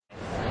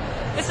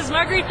is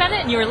Marguerite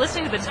Bennett, and you are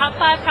listening to the Top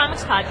 5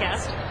 Comics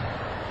Podcast.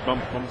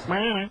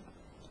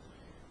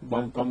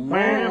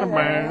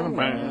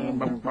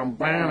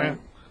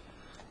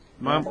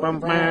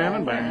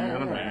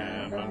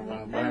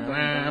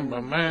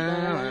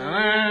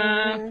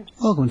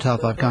 Welcome to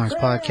Top 5 Comics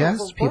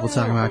Podcast, people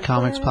talking about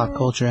comics, pop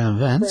culture, and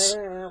events.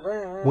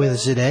 With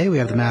us today, we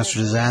have the Master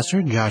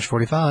Disaster,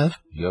 Josh45.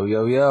 Yo,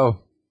 yo, yo.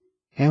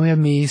 And we have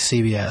me,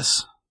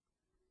 CBS.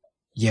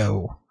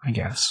 Yo, I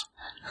guess.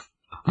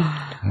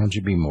 Why don't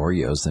you be more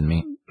yos than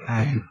me?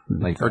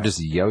 Or just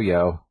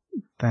yo-yo.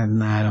 I don't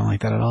like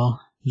that at all.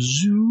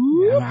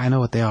 Yeah, I know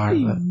what they are,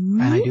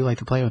 and I do like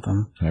to play with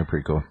them. They're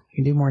pretty cool. You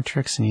can do more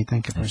tricks than you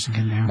think a person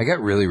can do. I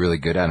got really, really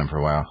good at them for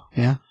a while.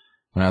 Yeah?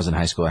 When I was in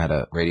high school, I had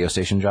a radio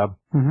station job,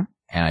 and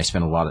I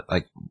spent a lot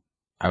of,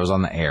 I was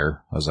on the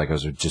air. I was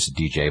just a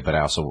DJ,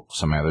 but some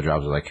of my other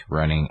jobs were,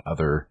 running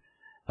other,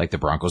 the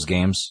Broncos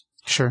games.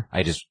 Sure.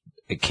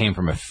 It came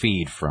from a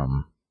feed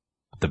from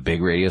the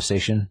big radio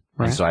station,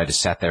 right. And so I just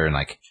sat there and,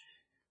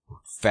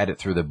 fed it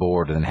through the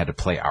board and then had to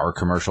play our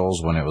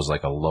commercials when it was,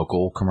 a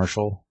local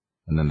commercial.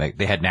 And then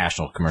they had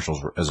national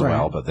commercials as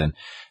well, but then,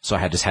 so I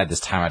had this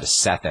time I just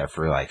sat there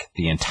for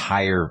the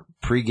entire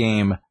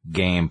pregame,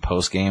 game,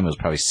 postgame. It was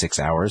probably 6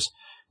 hours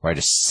where I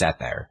just sat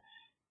there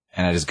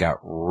and I just got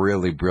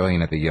really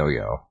brilliant at the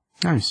yo-yo.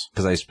 Nice.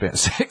 Cause I spent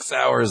 6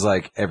 hours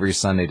every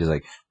Sunday just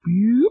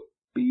boop,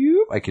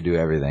 boop. I could do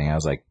everything. I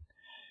was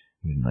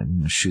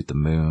shoot the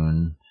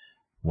moon,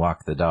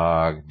 walk the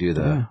dog, do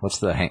the, what's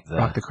the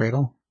rock the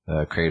cradle?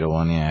 The cradle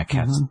one, yeah.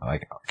 Cats in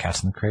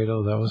the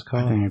Cradle, is that what it's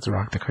called? I think it's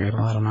Rock the Cradle,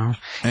 I don't know.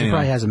 Anyway, it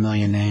probably has a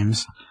million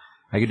names.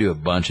 I could do a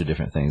bunch of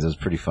different things. It was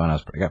pretty fun. I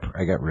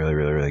got really,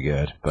 really, really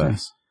good. But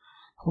nice.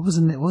 What was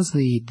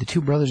the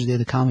two brothers who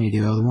did the comedy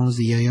duo? The one was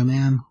the Yo-Yo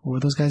Man. What were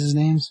those guys'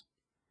 names?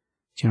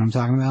 Do you know what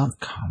I'm talking about?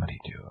 Comedy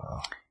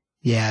duo.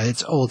 Yeah,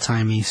 it's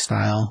old-timey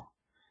style.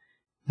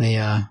 They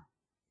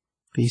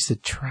used to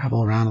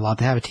travel around a lot.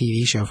 They have a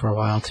TV show for a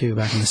while, too,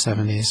 back in the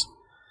 70s.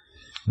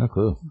 No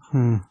clue.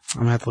 I'm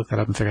going to have to look that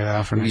up and figure that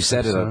out for next If you said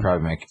episode. it, I'd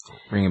probably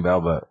ring a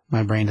bell, but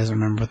my brain doesn't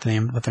remember what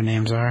their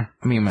names are.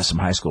 I mean, some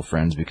high school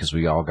friends, because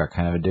we all got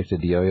kind of addicted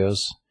to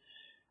yo-yos.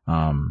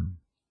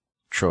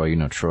 Troy, you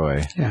know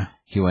Troy. Yeah.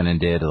 He went and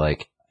did,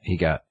 he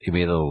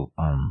made little,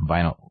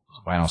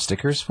 vinyl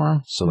stickers for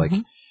him. So,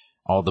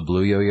 all the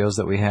blue yo-yos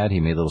that we had,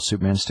 he made little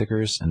Superman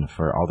stickers. And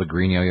for all the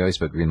green yo-yos,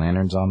 but Green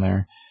Lanterns on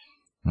there.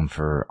 And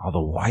for all the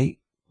white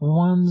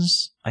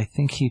ones, I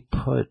think he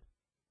put,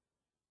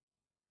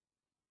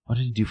 what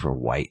did he do for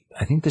white?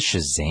 I think the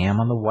Shazam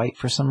on the white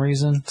for some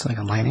reason. It's like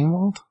a lightning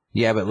bolt?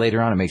 Yeah, but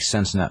later on it makes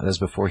sense now. That's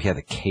before he had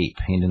the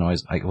cape. He didn't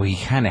always, he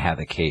kind of had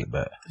the cape,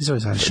 but he's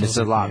always had it's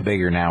a lot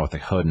bigger now with the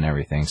hood and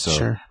everything. So,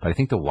 sure. But I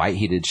think the white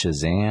he did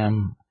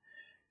Shazam,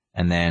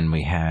 and then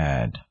we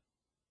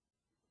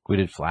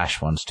did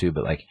Flash ones too,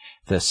 but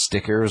the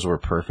stickers were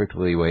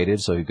perfectly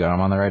weighted, so you got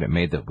them on the right. It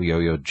made the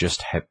yo-yo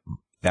just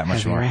that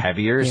much more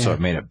heavier, so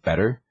it made it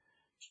better.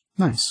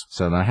 Nice.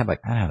 So then I had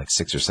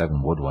 6 or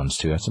 7 wood ones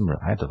too. I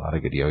had a lot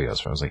of good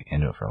yo-yos, so I was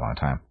into it for a long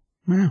time.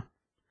 Yeah.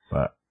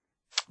 But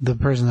the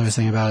person I was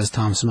thinking about is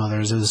Tom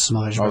Smothers. It was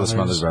Smothers Brothers. Oh, the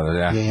Smothers Brothers,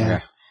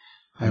 yeah.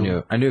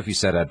 Okay. I knew if you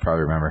said I'd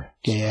probably remember.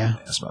 Yeah.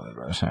 Smothers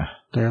Brothers, yeah.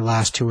 Their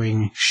last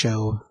touring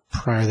show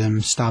prior to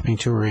them stopping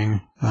touring,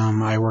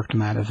 I worked in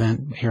that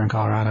event here in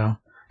Colorado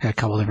at a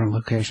couple different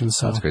locations.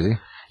 So that's crazy.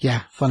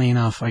 Yeah. Funny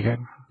enough, I got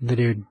the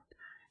dude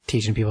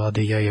teaching people how to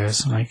do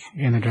yo-yos,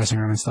 in the dressing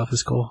room and stuff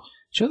is cool.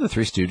 Did you know the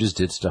Three Stooges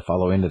did stuff all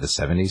the way into the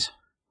 70s?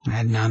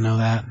 I did not know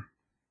that.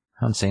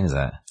 How insane is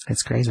that?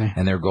 It's crazy.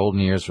 And their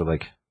golden years were the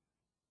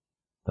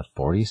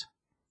 40s?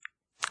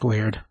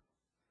 Weird.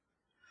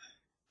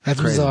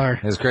 That's crazy. Bizarre.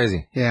 It's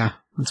crazy. Yeah,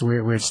 that's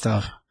weird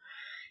stuff.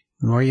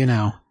 The more you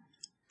know.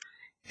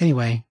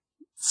 Anyway,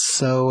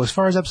 so as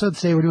far as episodes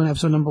today, we're doing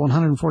episode number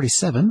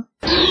 147.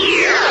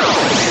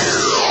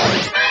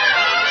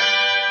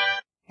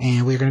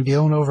 And we're going to be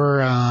going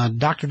over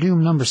Doctor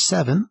Doom number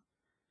 7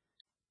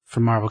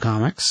 from Marvel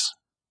Comics,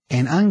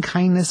 and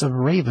Unkindness of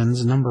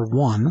Ravens number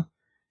 1.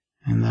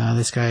 And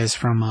this guy is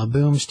from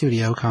Boom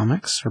Studio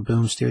Comics, or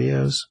Boom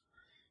Studios.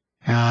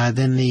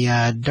 Then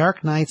the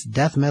Dark Knight's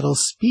Death Metal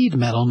Speed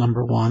Metal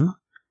number 1.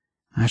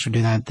 I should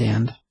do that at the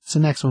end. So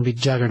next one will be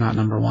Juggernaut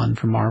number 1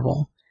 from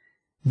Marvel.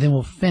 Then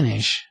we'll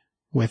finish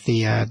with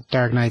the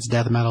Dark Knight's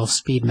Death Metal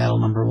Speed Metal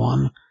number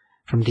 1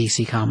 from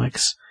DC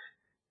Comics.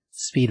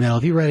 Speed Metal,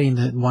 if you're read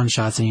into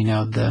one-shots, and you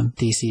know the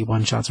DC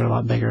one-shots are a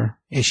lot bigger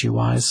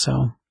issue-wise,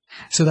 so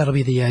that'll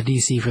be the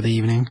DC for the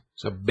evening.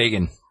 So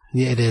biggin'.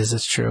 Yeah, it is.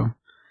 It's true.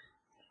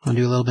 Want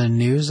to do a little bit of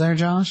news there,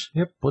 Josh?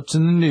 Yep. What's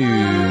in the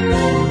news?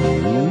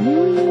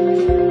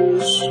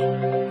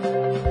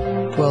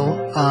 Well,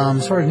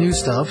 as far as news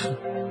stuff,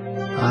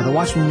 The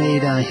Watchmen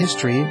made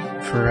history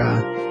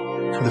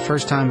for the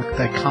first time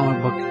the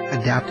comic book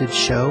adapted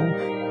show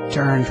to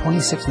earn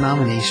 26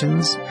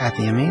 nominations at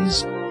the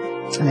Emmys,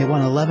 and they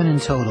won 11 in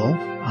total,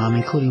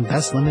 including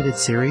Best Limited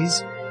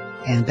Series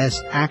and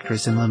Best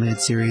Actress in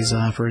Limited Series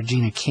for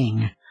Regina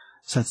King.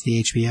 So that's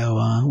the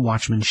HBO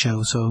Watchmen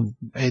show. So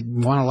it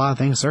won a lot of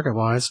things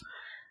circuit-wise.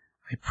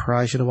 I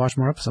probably should have watched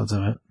more episodes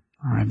of it.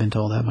 Or I've been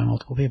told that by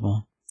multiple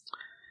people.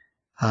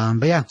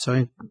 But yeah,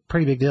 so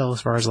pretty big deal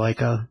as far as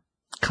like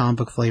comic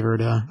book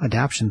flavored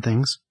adaptation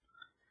things.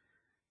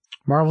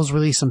 Marvel's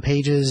released some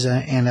pages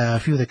and a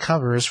few of the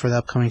covers for the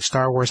upcoming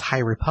Star Wars High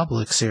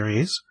Republic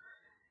series.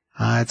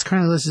 It's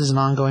currently listed as an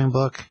ongoing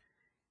book.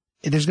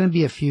 There's going to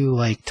be a few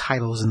like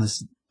titles in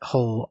this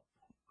whole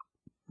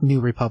New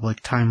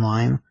Republic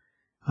timeline.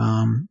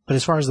 But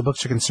as far as the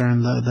books are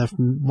concerned, the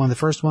one of the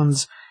first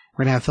ones,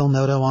 we're going to have Phil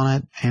Noto on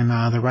it, and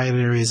the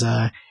writer is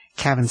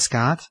Cavan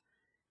Scott.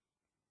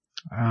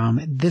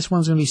 This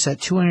one's going to be set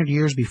 200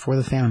 years before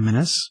The Phantom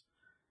Menace.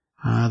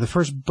 The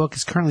first book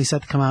is currently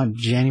set to come out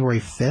January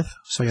 5th,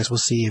 so I guess we'll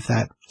see if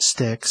that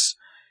sticks.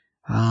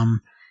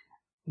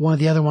 One of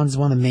the other ones,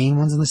 one of the main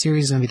ones in the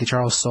series is going to be the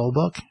Charles Soule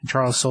book.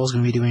 Charles Soule is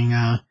going to be doing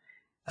a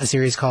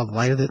series called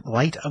Light of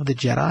the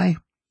Jedi.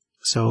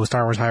 So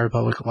Star Wars High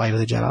Republic, Light of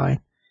the Jedi.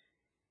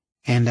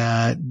 And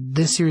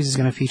this series is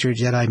going to feature a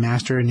Jedi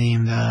Master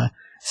named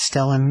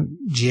Stellan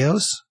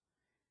Gios,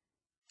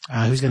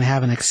 who's going to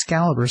have an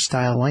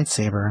Excalibur-style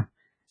lightsaber.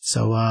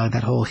 So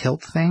that whole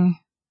hilt thing,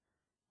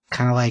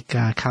 kind of like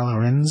Kylo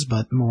Ren's,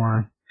 but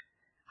more,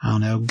 I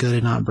don't know, good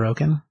and not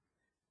broken.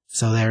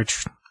 So they're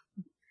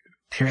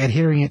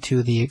adhering it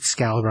to the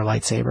Excalibur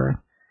lightsaber.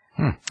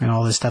 And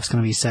all this stuff's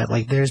going to be set.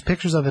 Like, there's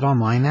pictures of it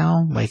online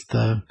now, like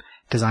the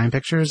design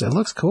pictures. It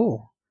looks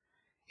cool.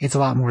 It's a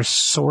lot more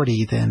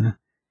swordy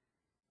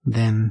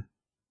than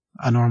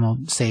a normal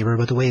saber,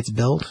 but the way it's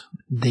built,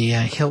 the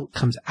hilt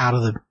comes out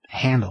of the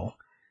handle.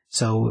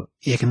 So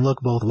it can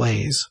look both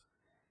ways,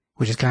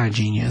 which is kind of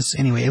genius.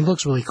 Anyway, it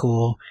looks really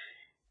cool.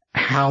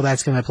 How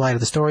that's going to apply to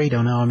the story,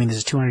 don't know. I mean, this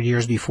is 200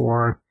 years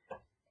before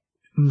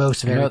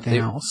most of everything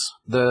else.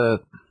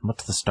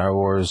 What's the Star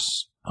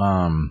Wars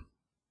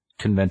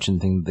convention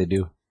thing they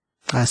do?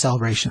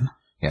 Celebration.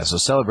 Yeah, so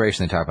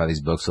Celebration, they talk about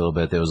these books a little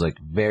bit. It was like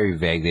very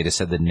vague. They just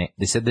said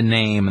they said the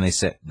name, and they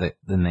said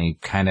then they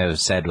kind of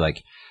said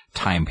like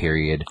time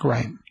period.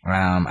 Right.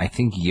 I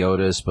think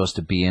Yoda is supposed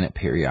to be in it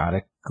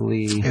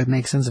periodically. It would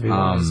make sense if he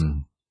was.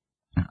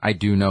 I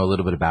do know a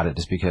little bit about it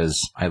just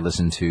because I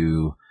listened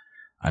to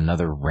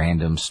another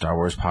random Star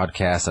Wars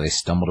podcast that I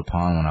stumbled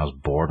upon when I was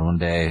bored one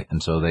day,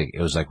 and so it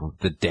was like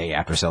the day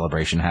after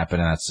Celebration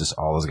happened, and that's just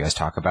all those guys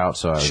talk about.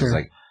 So I was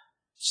like,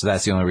 so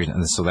that's the only reason.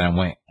 And so then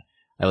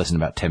I listened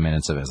to about 10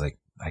 minutes of it. I was like,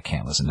 I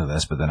can't listen to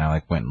this. But then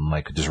I went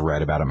and just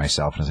read about it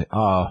myself. And I was like,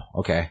 oh,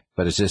 okay.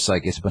 But it's just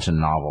like, it's a bunch of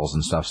novels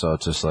and stuff. So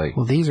it's just like.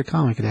 Well, these are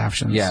comic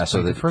adaptations. Yeah.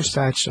 So the first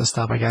batch of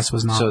stuff, I guess,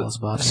 was novels.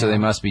 So they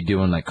must be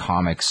doing like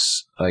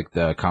comics, like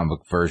the comic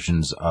book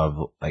versions of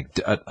like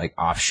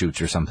offshoots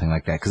or something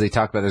like that. Cause they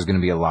talk about there's going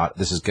to be a lot.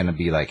 This is going to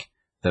be like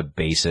the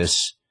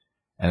basis.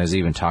 And there's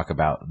even talk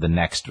about the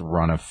next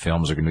run of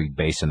films are going to be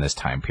based in this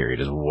time period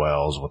as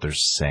well as what they're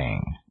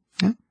saying.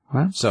 Yeah.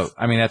 Well, so,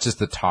 I mean, that's just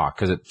the talk,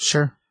 because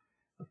sure.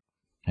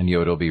 And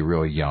Yoda will be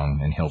real young,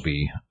 and he'll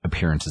be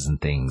appearances and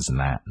things and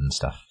that and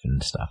stuff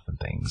and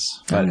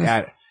things.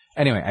 But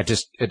anyway,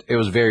 it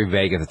was very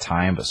vague at the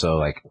time, but so,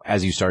 like,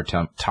 as you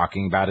started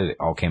talking about it, it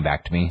all came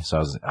back to me. So I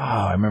was like,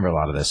 oh, I remember a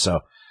lot of this.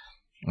 So,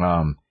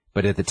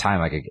 but at the time,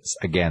 like,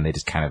 again, they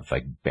just kind of,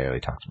 like,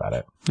 barely talked about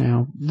it. You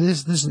know,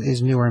 this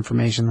is newer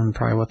information than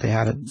probably what they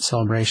had at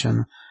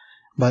Celebration.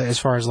 But as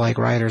far as, like,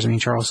 writers, I mean,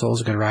 Charles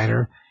Soule's a good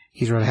writer.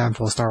 He's wrote a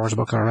handful of Star Wars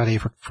books already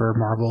for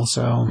Marvel,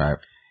 so right.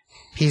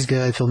 He's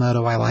good. Phil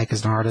Noto I like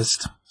as an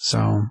artist.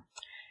 So,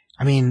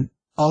 I mean,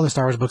 all the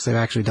Star Wars books they've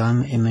actually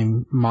done in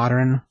the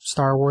modern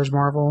Star Wars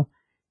Marvel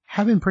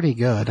have been pretty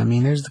good. I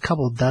mean, there's a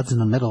couple of duds in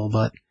the middle,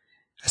 but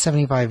a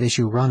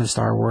 75-issue run of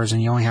Star Wars,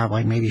 and you only have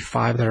like maybe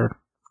 5 that are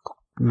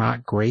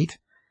not great.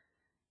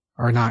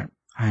 Or not,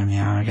 I mean,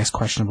 I guess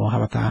questionable.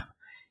 How about that?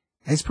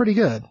 It's pretty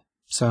good.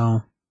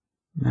 So,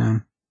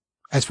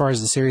 as far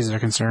as the series are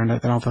concerned, I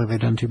don't feel like they've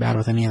done too bad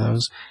with any of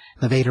those.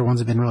 The Vader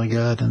ones have been really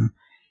good, and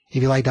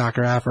if you like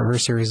Dr. Aphra, her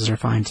series are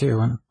fine too,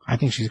 and I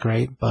think she's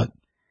great, but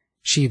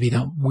she'd be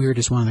the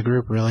weirdest one in the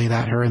group, really,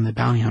 that her and the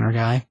Bounty Hunter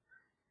guy.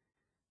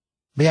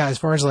 But yeah, as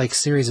far as like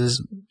series, this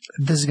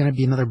is going to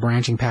be another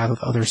branching path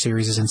with other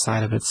series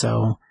inside of it,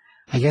 so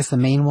I guess the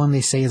main one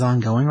they say is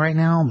ongoing right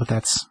now, but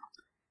that's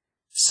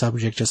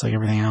subject just like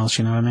everything else,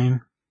 you know what I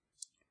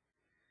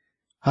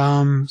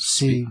mean?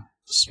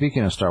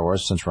 Speaking of Star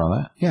Wars, since we're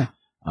on that. Yeah.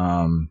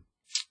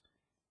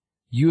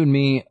 You and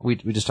me, we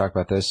just talked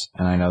about this,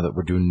 and I know that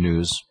we're doing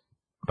news,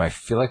 but I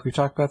feel like we've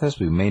talked about this.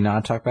 We may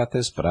not talk about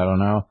this, but I don't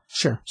know.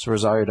 Sure. So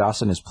Rosario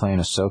Dawson is playing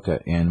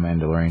Ahsoka in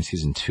Mandalorian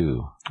Season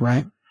 2.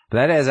 Right. But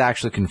that is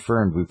actually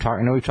confirmed.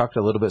 I know we've talked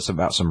a little bit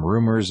about some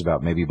rumors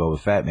about maybe Boba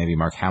Fett, maybe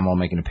Mark Hamill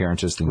making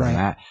appearances, things like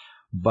that.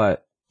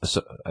 But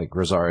like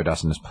Rosario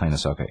Dawson is playing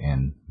Ahsoka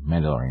in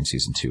Mandalorian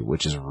Season 2,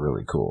 which is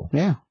really cool.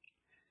 Yeah.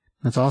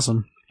 That's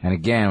awesome. And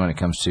again, when it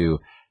comes to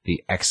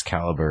the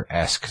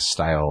Excalibur-esque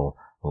style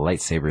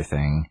lightsaber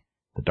thing,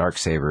 the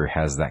Darksaber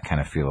has that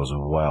kind of feel as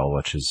well,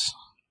 which is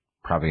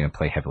probably going to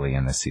play heavily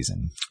in this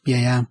season.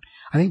 Yeah.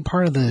 I think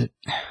part of the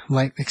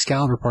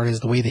Excalibur part is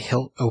the way the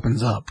hilt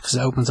opens up, because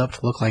it opens up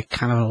to look like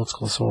kind of an old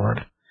school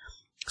sword.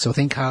 So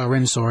think Kylo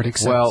Ren's sword,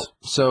 except... Well,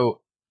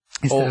 so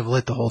Instead of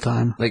lit the whole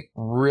time. Like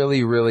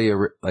really, really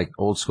like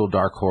old school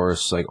Dark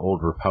Horse, like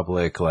Old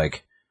Republic,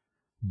 like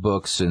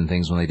books and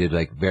things when they did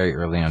like very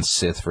early on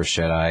Sith for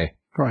Jedi.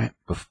 Right.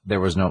 There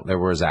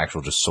was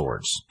actual just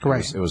swords.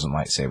 Right. It wasn't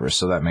lightsabers,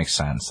 so that makes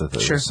sense that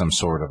there was some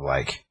sort of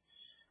like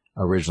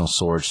original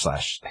sword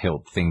 /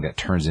 hilt thing that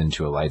turns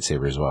into a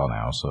lightsaber as well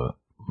now. So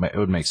it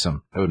would make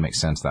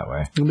sense that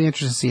way. It'll be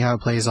interesting to see how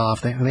it plays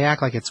off. They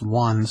act like it's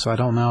one, so I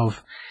don't know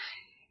if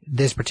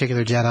this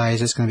particular Jedi is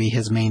just going to be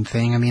his main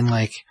thing. I mean,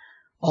 like,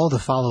 all the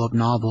follow-up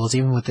novels,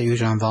 even with the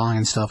Yuuzhan Vong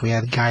and stuff, we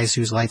had guys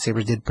whose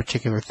lightsabers did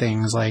particular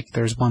things. Like,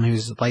 there's one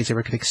whose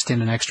lightsaber could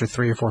extend an extra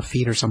 3 or 4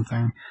 feet or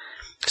something.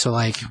 So,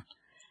 like,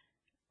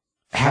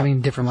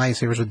 having different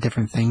lightsabers with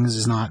different things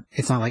it's not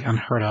like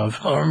unheard of.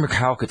 Oh, I remember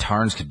Kyle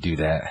Katarn's could do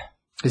that.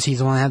 Is he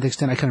the one that had the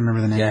extend? I couldn't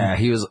remember the name. Yeah,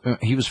 he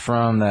was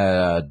from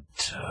the,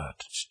 this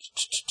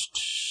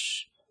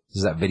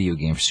is that video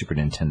game for Super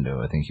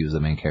Nintendo. I think he was the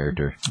main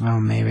character. Oh,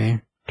 maybe.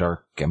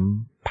 Dark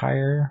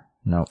Empire?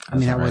 No. I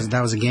mean,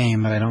 that was a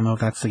game, but I don't know if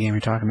that's the game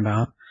you're talking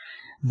about.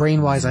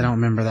 Brain-wise, I don't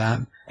remember that.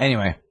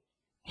 Anyway,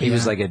 he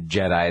was like a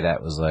Jedi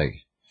that was like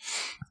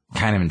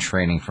kind of in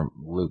training from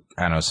Luke.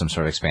 I don't know, some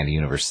sort of expanded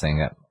universe thing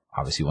that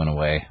obviously went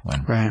away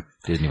when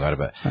Disney bought it.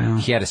 But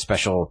he had a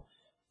special.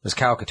 It was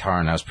Kyle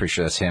Katarn. I was pretty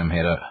sure that's him. He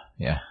had I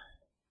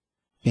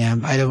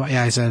don't.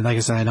 Yeah, like I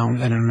said, I don't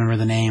remember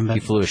the name. But he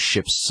flew a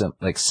ship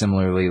like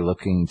similarly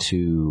looking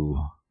to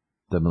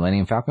the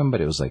Millennium Falcon,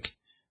 but it was like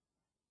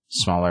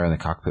smaller, and the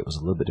cockpit was a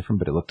little bit different,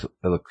 but it looked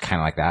kind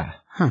of like that.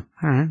 Huh.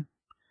 All right.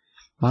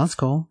 Well, that's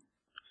cool.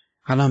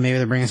 I don't know. Maybe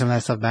they're bringing some of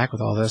that stuff back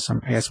with all this. I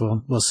guess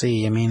we'll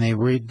see. I mean, they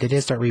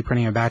did start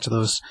reprinting a batch of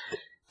those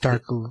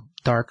Dark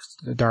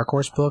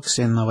Horse books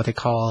in what they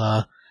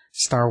call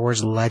Star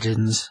Wars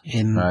Legends.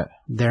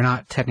 They're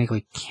not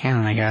technically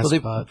canon, I guess.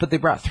 Well, but they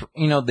brought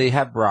they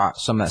have brought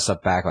some of that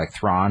stuff back. Like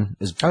Thrawn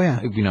is. Oh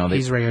yeah.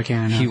 He's regular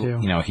canon now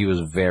too. He was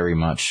very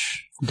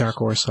much Dark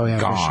Horse. Oh yeah,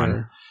 gone. For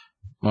sure.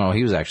 Well,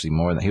 he was actually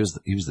more than he was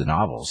the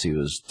novels. He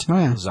was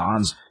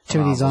Zahn's.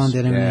 Timothy Zahn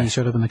did him, and he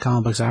showed up in the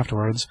comic books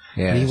afterwards.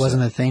 Yeah, but he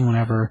wasn't a thing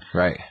whenever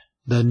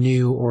the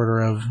new order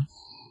of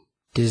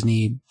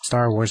Disney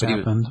Star Wars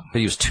happened. But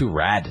he was too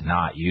rad to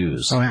not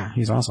use. Oh yeah,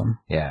 he's awesome.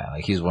 Yeah,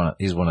 like he's one of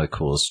the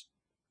coolest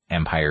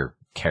Empire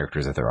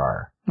characters that there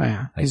are. Oh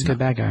yeah, he's a good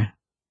bad guy.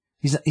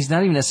 He's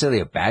not even necessarily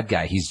a bad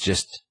guy. He's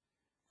just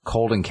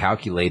cold and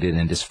calculated,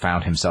 and just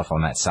found himself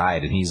on that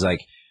side. And he's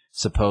like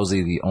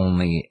supposedly the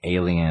only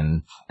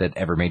alien that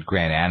ever made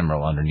Grand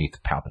Admiral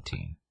underneath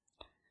Palpatine.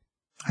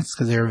 That's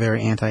because they were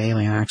very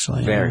anti-alien,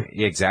 actually.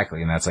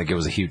 Exactly, and that's like it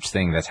was a huge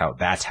thing. That's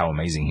how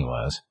amazing he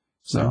was.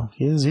 So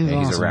he's awesome.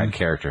 He's a rad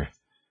character.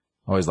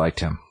 Always liked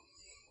him.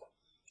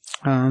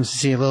 To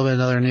see a little bit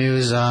of other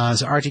news.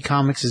 So Archie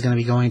Comics is going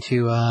to be going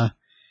to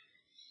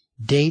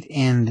date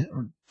and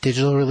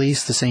digital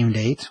release the same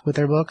date with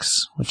their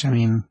books, which, I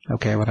mean,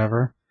 okay,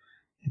 whatever.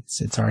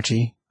 It's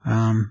Archie.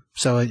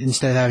 So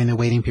instead of having the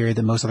waiting period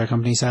that most other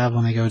companies have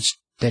when they go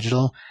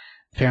digital,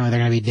 apparently they're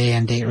going to be day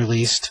and date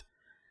released.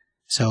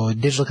 So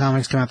digital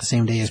comics come out the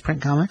same day as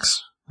print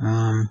comics.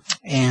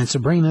 And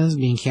Sabrina is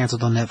being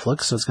canceled on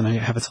Netflix, so it's going to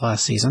have its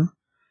last season.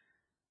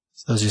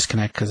 So those just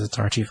connect because it's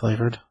Archie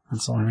flavored.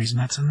 That's the only reason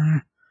that's in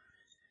there.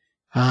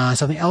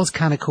 Something else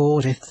kind of cool,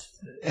 which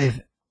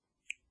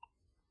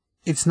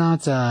it's not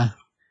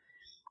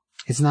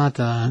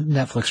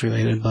Netflix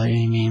related by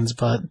any means,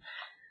 but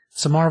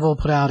so Marvel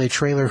put out a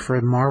trailer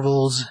for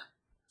Marvel's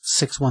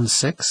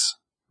 616,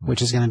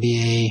 which is going to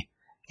be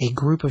a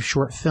group of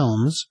short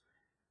films,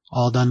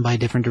 all done by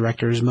different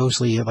directors,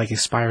 mostly like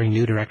aspiring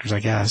new directors,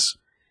 I guess.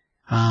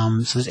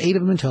 So there's 8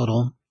 of them in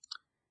total,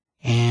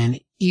 and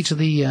each of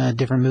the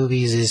different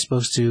movies is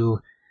supposed to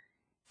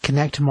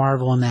connect to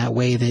Marvel in that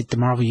way that the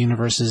Marvel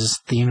universe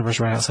is the universe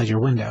right outside your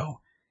window,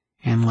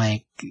 and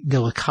like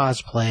deal with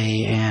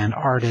cosplay and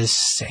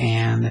artists,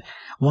 and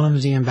one of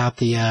them's even about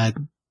the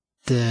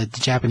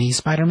Japanese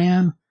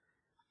Spider-Man,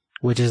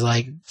 which is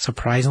like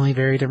surprisingly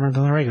very different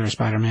than the regular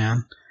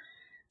Spider-Man.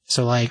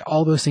 So like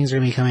all those things are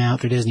going to be coming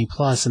out through Disney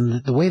Plus,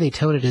 and the way they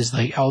told it is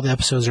like all the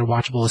episodes are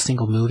watchable as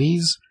single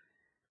movies,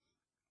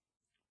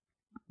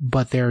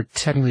 but they're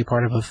technically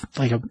part of a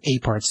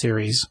 8-part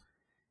series.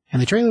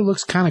 And the trailer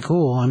looks kind of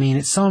cool. I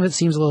mean, some of it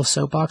seems a little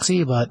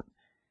soapboxy, but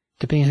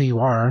depending on who you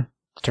are,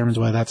 determines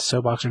whether that's a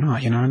soapbox or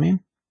not. You know what I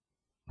mean?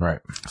 Right.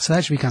 So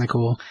that should be kind of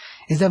cool.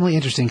 It's definitely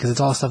interesting because it's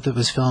all stuff that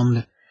was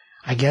filmed,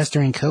 I guess,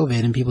 during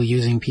COVID, and people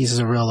using pieces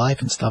of real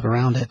life and stuff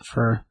around it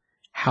for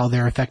how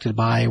they're affected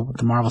by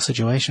the Marvel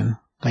situation,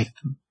 like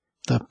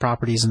the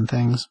properties and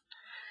things.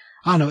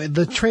 I don't know.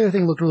 The trailer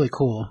thing looked really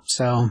cool,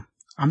 so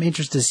I'm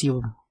interested to see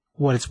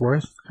what it's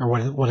worth or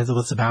what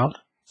it's about.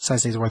 So I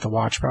say it's worth a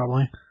watch,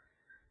 probably.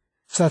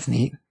 So that's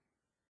neat.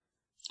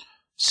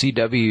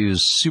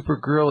 CW's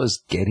Supergirl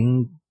is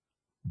getting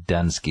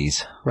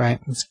Dunskies. Right.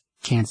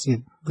 Going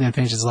to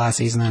finish its last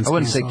season. Then I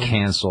wouldn't say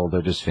canceled.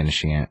 They're just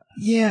finishing it.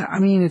 Yeah, I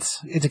mean,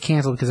 it's a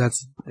cancel because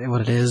that's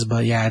what it is.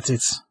 But yeah,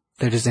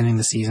 they're just ending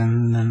the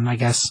season. And I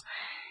guess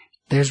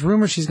There's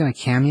rumors she's going to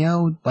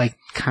cameo, like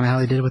kind of how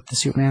they did with the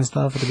Superman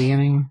stuff at the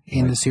beginning,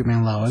 in the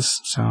Superman Lois.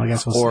 So I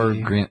guess we'll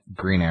see. Or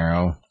Green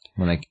Arrow,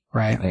 when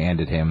they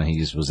ended him and he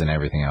was in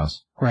everything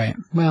else. Right.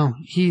 Well,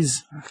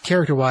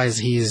 character-wise,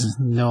 he's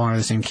no longer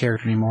the same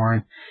character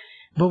anymore.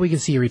 But we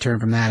could see a return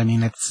from that. I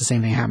mean, that's the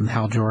same thing happened to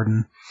Hal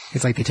Jordan.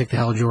 It's like they took the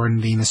Hal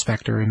Jordan being the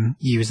Spectre and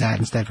used that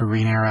instead for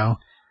Green Arrow.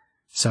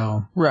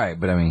 So. Right,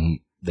 but I mean,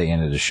 they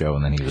ended the show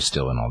and then he was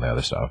still in all the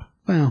other stuff.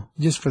 Well,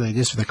 just for the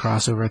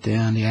crossover at the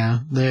end, yeah.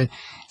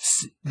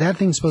 That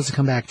thing's supposed to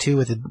come back too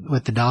with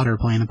the daughter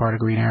playing the part of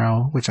Green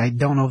Arrow, which I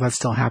don't know if that's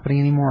still happening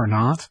anymore or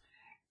not.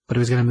 But it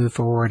was going to move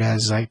forward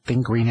as, I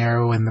think, Green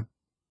Arrow and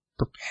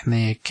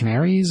the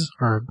Canaries,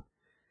 or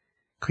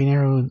Green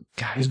Arrow,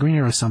 God, it was Green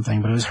Arrow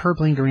something, but it was her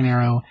playing Green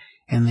Arrow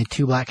and the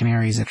 2 Black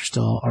Canaries that are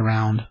still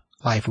around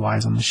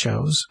life-wise on the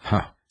shows.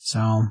 Huh.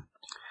 So,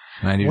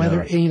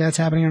 whether any of that's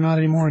happening or not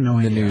anymore, no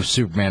idea. The new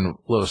Superman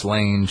Lois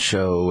Lane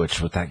show,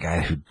 which with that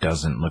guy who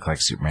doesn't look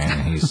like Superman,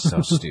 and he's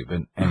so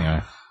stupid.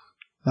 Anyway.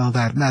 Well,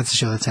 that's the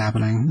show that's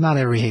happening. Not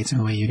everybody hates him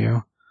the way you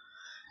do.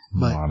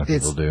 But a lot of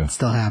people do. It's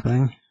still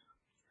happening.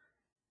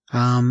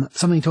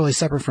 Something totally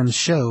separate from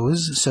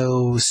shows.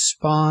 So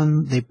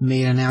Spawn, they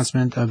made an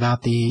announcement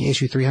about the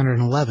issue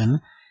 311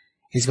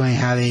 is going to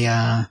have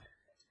a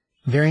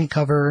variant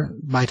cover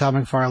by Todd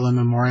McFarlane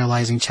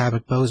memorializing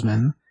Chadwick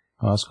Boseman.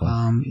 Oh, that's cool.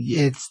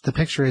 The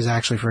picture is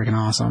actually freaking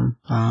awesome.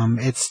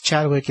 It's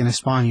Chadwick in a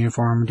Spawn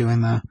uniform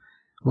doing the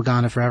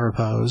Wakanda Forever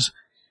pose.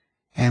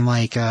 And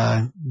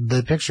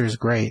the picture is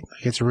great.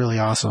 It's really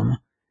awesome.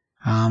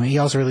 He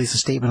also released a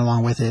statement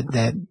along with it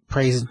that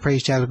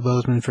praised Chadwick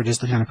Boseman for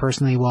just the kind of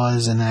person he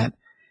was, and that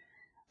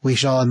we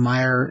should all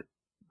admire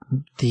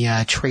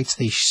the traits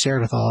that he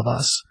shared with all of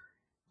us,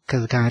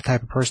 because of the kind of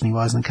type of person he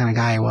was and the kind of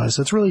guy he was.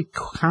 So it's really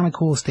kind of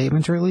cool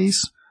statement to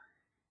release.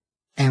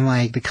 And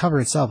the cover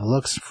itself, it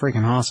looks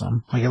freaking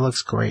awesome. It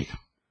looks great.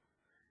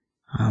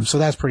 So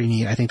that's pretty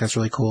neat. I think that's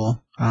really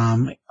cool.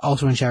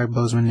 Also in Chadwick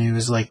Boseman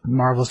news,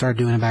 Marvel started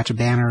doing a batch of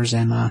banners,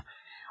 and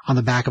on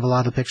the back of a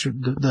lot of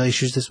the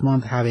issues this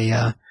month have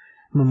a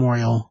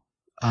memorial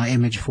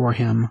image for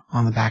him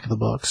on the back of the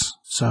books.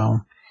 So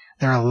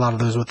there are a lot of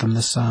those with them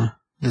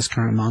this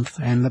current month,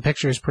 and the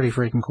picture is pretty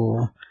freaking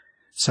cool.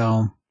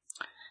 So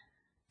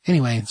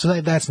anyway,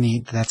 so that's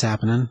neat. That's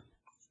happening.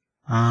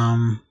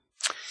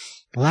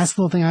 The last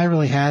little thing I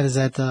really had is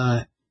that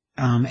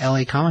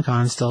LA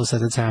Comic-Con still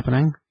says it's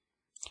happening,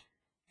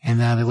 and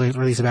they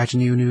released a batch of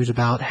new news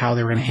about how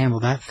they were going to handle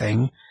that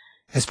thing,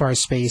 as far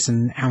as space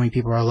and how many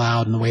people are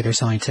allowed and the way they're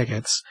selling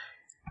tickets.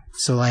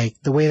 So,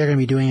 the way they're going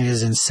to be doing it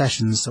is in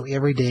sessions. So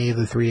every day of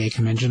the 3-day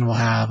convention will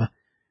have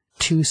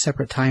 2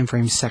 separate time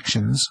frame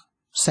sessions.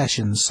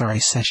 Sessions.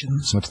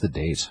 What's the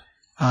date?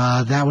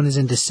 That one is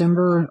in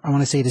December. I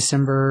want to say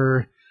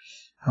December.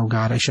 Oh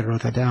God, I should have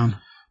wrote that down.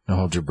 Don't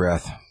hold your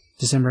breath.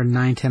 December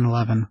 9, 10,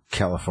 11.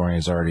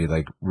 California's already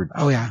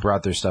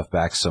brought their stuff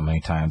back so many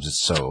times. It's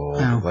so old.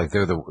 Oh.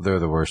 They're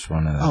the worst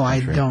one in the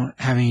country. I don't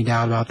have any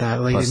doubt about that.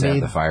 Plus they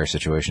have the fire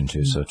situation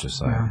too, so it's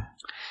just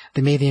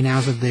they made the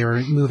announcement they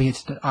were moving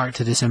it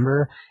to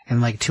December,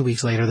 and 2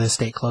 weeks later the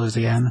state closed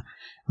again.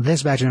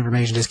 This batch of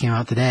information just came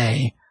out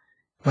today.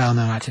 Well,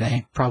 no, not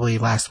today. Probably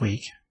last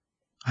week.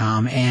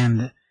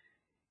 And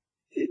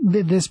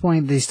at this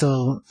point, they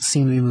still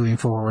seem to be moving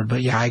forward.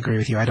 But yeah, I agree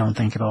with you. I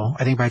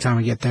think by the time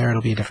we get there,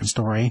 it'll be a different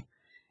story.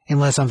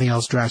 Unless something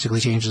else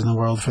drastically changes in the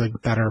world for the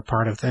better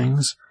part of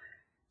things.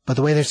 But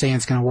the way they're saying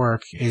it's going to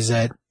work is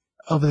that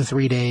over the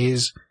 3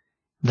 days,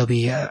 there'll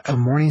be a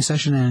morning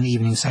session and an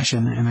evening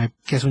session. And I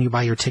guess when you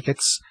buy your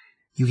tickets,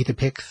 you get to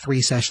pick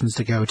 3 sessions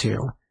to go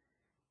to.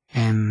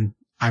 And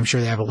I'm sure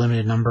they have a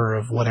limited number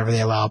of whatever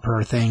they allow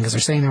per thing, because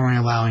they're saying they're only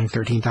allowing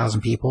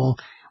 13,000 people,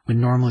 when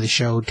normally the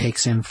show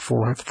takes in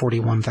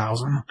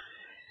 41,000.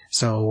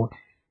 So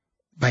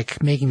by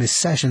making the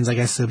sessions, I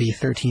guess there'll be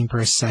 13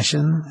 per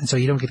session. And so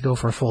you don't get to go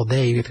for a full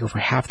day. You get to go for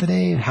half the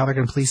day. And how they're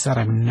going to police that,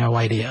 I have no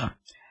idea.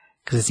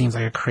 Because it seems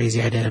like a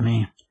crazy idea to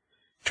me.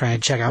 Try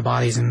to check out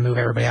bodies and move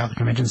everybody out of the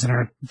convention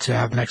center to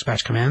have the next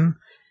batch come in.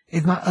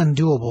 It's not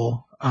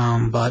undoable,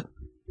 but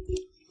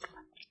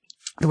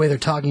the way they're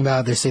talking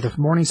about it, they say the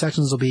morning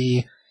sessions will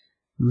be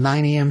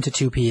 9 a.m. to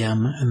 2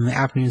 p.m. and the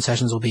afternoon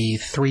sessions will be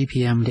 3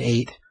 p.m. to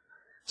 8.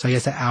 So I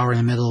guess the hour in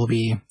the middle will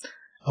be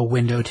a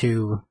window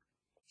to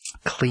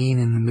clean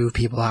and move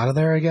people out of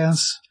there, I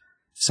guess.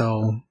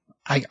 So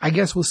I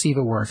guess we'll see if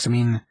it works. I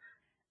mean,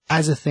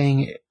 as a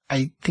thing,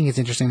 I think it's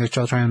interesting they're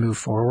still trying to move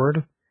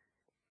forward.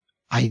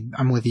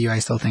 I'm with you. I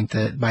still think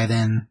that by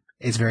then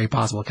it's very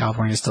possible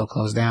California is still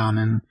closed down,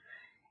 and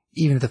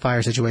even if the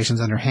fire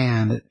situation's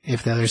underhand,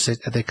 if the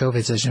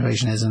COVID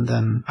situation isn't,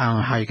 then I don't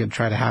know how you could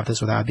try to have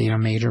this without being a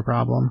major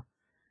problem.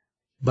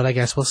 But I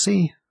guess we'll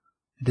see.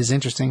 It is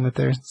interesting that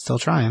they're still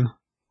trying.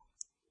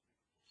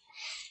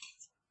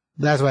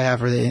 That's what I have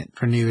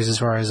for news as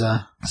far as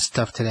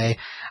stuff today.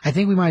 I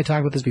think we might have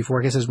talked about this before.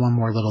 I guess there's one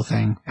more little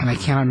thing, and I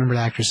cannot remember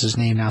the actress's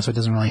name now, so it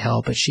doesn't really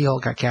help. But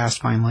She-Hulk got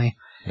cast finally.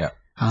 Yeah.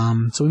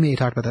 So we may have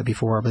talked about that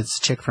before, but it's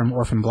a chick from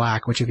Orphan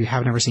Black, which if you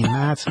haven't ever seen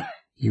that,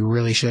 you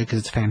really should, because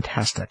it's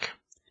fantastic.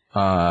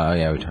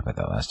 Yeah, we talked about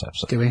that last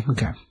episode. Did we?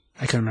 Okay.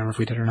 I couldn't remember if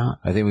we did or not.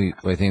 I think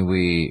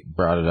we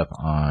brought it up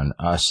on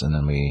us, and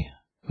then we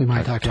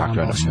might talk about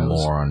it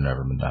more on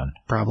Never Been Done.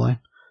 Probably.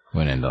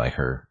 Went into like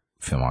her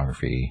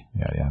filmography,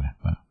 yada yada.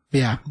 But.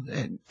 Yeah,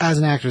 as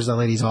an actress, that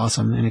lady's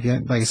awesome. And if you,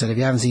 like I said, if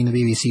you haven't seen the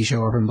BBC show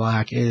Orphan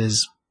Black, it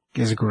is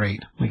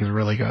great. Like, it's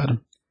really good.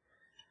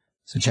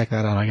 So check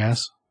that out, I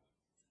guess.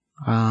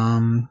 Do you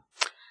want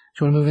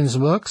to move into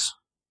some books?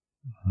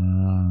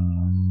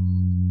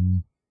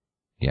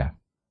 Yeah.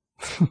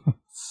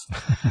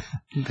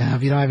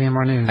 If you don't have any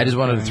more news. I just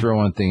wanted to throw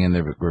one thing in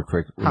there real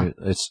quick.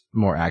 It's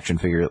more action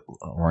figure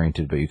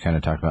oriented, but you kind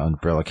of talked about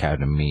Umbrella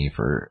Academy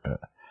for,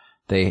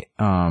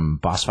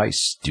 Boss Fight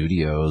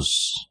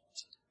Studios.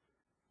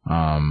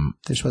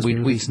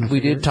 We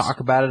did talk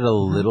about it a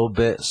little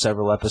bit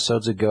several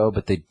episodes ago,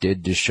 but they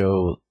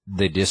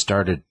just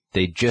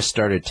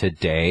started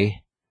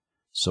today.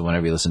 So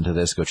whenever you listen to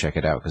this, go check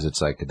it out, because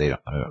it's like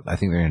I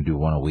think they're going to do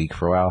one a week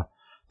for a while.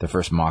 The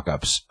first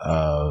mock-ups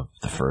of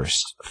the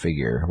first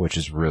figure, which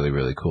is really,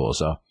 really cool.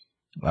 So,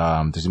 there's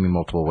going to be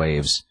multiple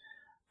waves.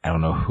 I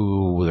don't know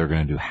who they're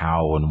going to do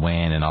how and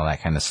when and all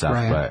that kind of stuff,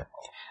 right. But.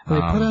 They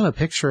put out a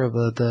picture of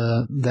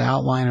the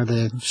outline or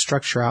the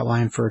structure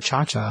outline for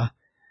Cha-Cha.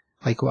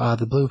 Like,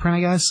 the blueprint, I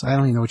guess? I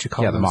don't even know what you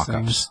call it. Yeah, the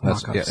mock-ups.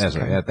 That's what I'm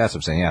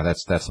saying. Yeah,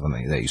 that's the one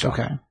that you saw.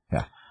 Okay.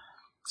 Yeah.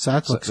 So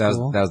that looks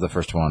cool. That was the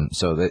first one.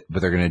 But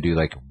they're going to do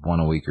like one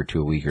a week or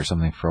two a week or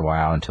something for a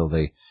while until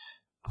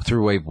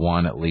through wave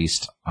one at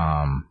least.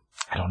 I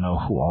don't know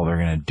who all they're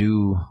going to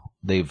do.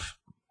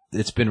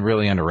 It's been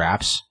really under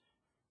wraps.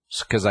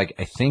 Cause like,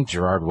 I think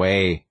Gerard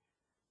Way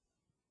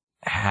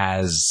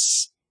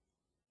has,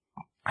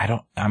 I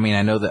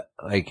know that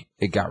like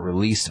it got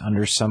released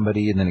under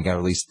somebody and then it got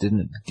released,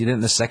 didn't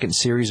the second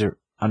series or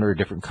under a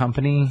different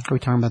company? Are we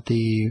talking about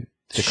the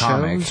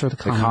comic or the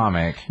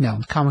comic? No,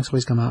 the comics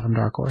always come out from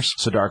Dark Horse.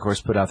 So Dark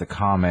Horse put out the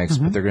comics,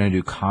 but they're going to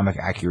do comic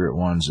accurate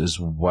ones as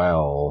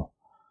well.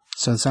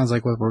 So it sounds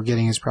like what we're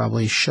getting is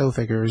probably show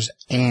figures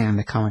and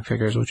the comic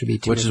figures, which would be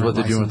two. Which is what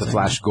they're doing with the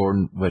Flash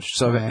Gordon.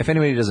 If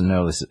anybody doesn't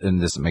know this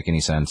and doesn't make any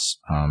sense,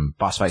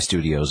 Boss Fight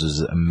Studios is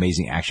an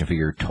amazing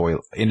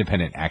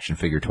independent action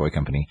figure toy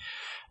company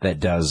that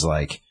does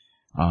like,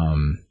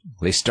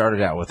 they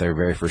started out with their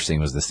very first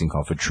thing was this thing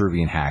called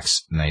Vitruvian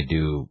Hacks, and they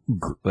did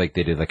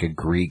like a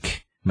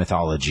Greek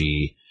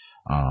mythology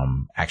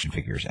action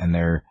figures, and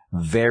they're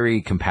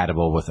very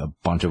compatible with a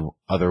bunch of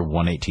other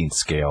 1/18th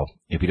scale.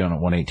 If you don't know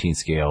 1/18th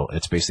scale,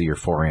 it's basically your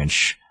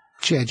 4-inch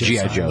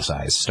G.I. Joe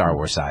size, Star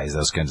Wars size,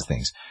 those kinds of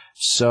things.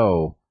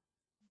 So,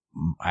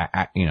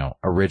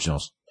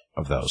 originals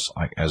of those,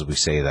 like as we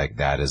say, like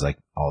that is like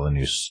all the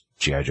new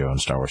G.I. Joe and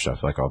Star Wars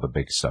stuff, like all the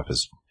big stuff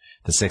is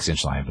the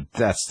 6-inch line, but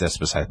that's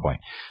beside the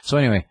point. So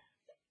anyway,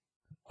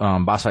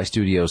 Boss Fight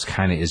Studios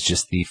kind of is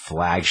just the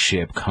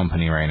flagship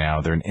company right now.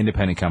 They're an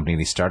independent company.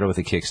 They started with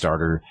a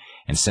Kickstarter,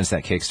 and since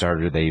that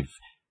Kickstarter, they've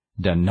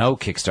done no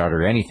Kickstarter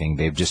or anything.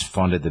 They've just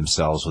funded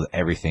themselves with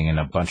everything, and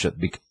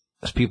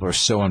because people are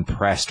so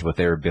impressed with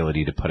their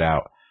ability to put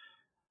out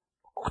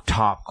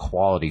top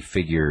quality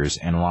figures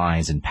and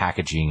lines and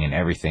packaging and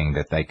everything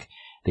that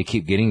they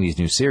keep getting these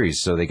new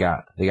series. So they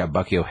got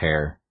Bucky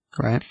O'Hare.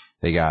 Right.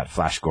 They got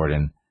Flash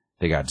Gordon.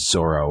 They got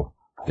Zorro.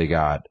 They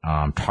got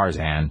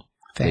Tarzan.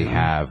 They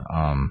have,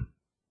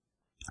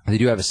 they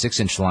do have a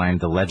 6-inch line,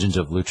 The Legends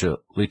of Lucha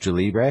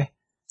Libre,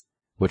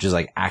 which is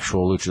like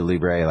actual Lucha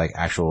Libre, like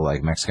actual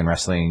like Mexican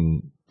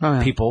wrestling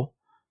people,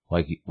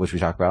 like, which we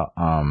talked about.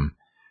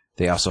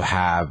 They also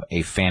have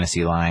a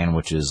fantasy line,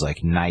 which is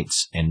like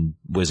knights and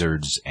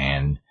wizards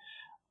and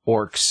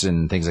orcs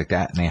and things like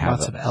that. And they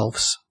have lots of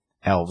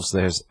elves.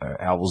 There's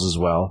elves as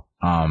well.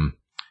 And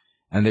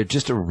they're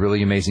just a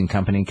really amazing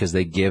company because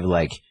they give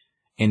like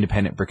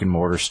independent brick and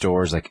mortar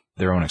stores like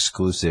their own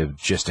exclusive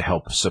just to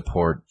help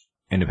support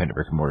independent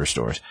brick and mortar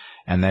stores.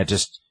 And they're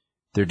just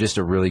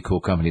a really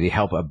cool company. They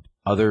help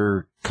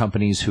other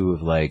companies who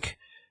have like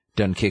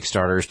done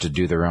Kickstarters to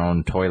do their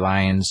own toy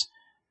lines.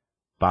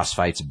 Boss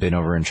Fight's been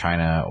over in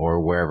China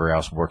or wherever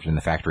else working in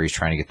the factories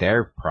trying to get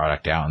their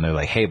product out. And they're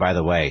like, hey, by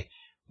the way,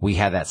 we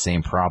had that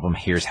same problem.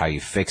 Here's how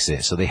you fix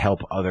it. So they help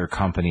other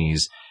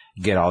companies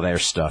get all their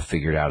stuff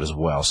figured out as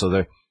well.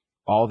 So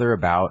all they're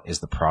about is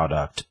the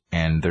product,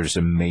 and they're just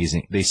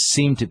amazing. They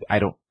seem to, I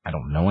don't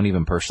know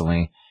anyone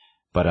personally,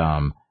 but,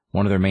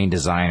 one of their main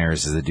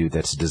designers is a dude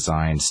that's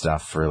designed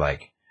stuff for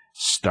like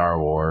Star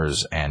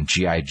Wars and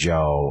G.I.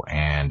 Joe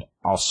and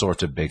all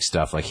sorts of big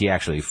stuff. Like he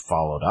actually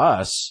followed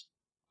us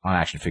on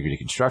Action Figure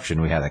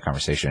Deconstruction. We had that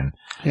conversation.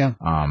 Yeah.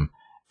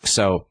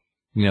 So,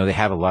 they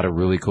have a lot of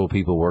really cool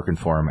people working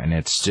for them, and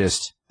it's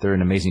just, they're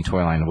an amazing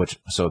toy line,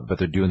 but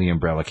they're doing the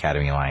Umbrella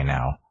Academy line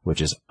now,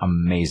 which is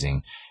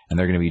amazing. And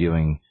they're going to be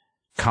doing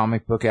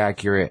comic book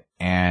accurate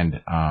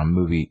and,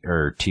 movie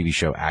or TV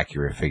show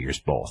accurate figures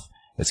both.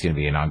 It's going to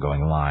be an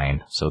ongoing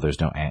line, so there's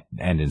no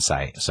end in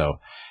sight. So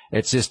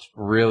it's just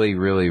really,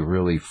 really,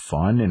 really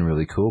fun and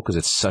really cool because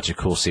it's such a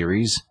cool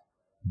series.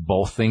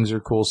 Both things are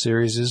cool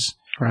series.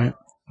 Right.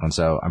 And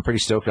so I'm pretty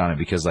stoked on it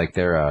because like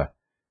I'm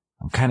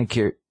kind of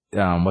curious.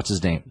 what's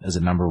his name? Is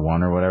it number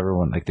 1 or whatever?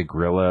 When, like the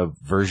gorilla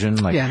version,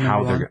 like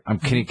how they're. I'm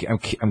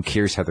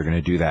curious how they're going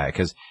to do that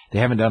because they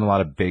haven't done a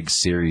lot of big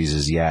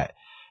series yet,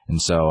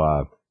 and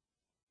so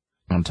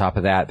on top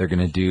of that, they're going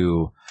to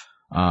do.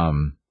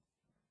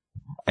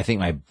 I think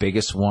my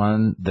biggest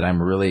one that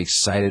I'm really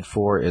excited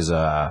for is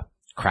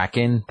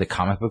Kraken, the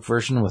comic book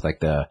version with like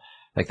the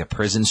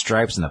prison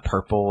stripes and the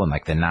purple and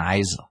like the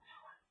knives.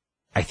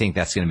 I think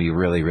that's going to be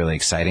really, really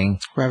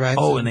exciting. Right.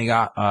 Oh, and they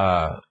got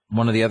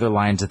one of the other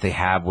lines that they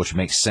have, which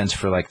makes sense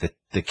for like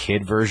the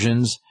kid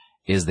versions,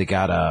 is they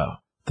got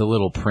The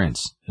Little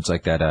Prince. It's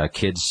like that the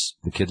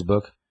kids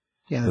book.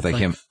 Yeah, with like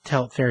him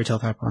fairy tale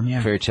type one.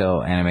 Yeah, fairy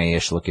tale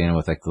anime-ish looking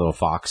with like the little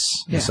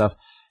fox and stuff.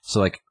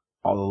 So like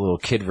all the little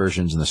kid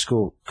versions in the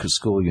school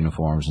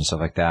uniforms and stuff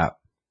like that.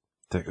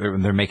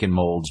 They're making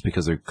molds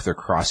because they're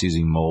cross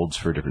using molds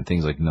for different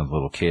things. Like the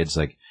little kids,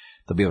 like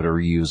they'll be able to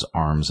reuse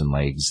arms and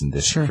legs and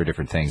for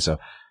different things. So,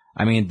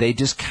 I mean, they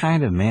just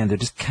kind of they're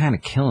just kind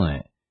of killing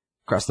it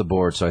across the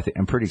board. So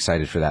I'm pretty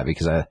excited for that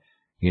because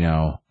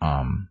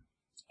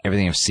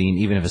everything I've seen,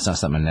 even if it's not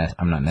something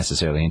I'm not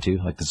necessarily into,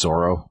 like the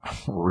Zorro, I'm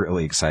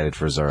really excited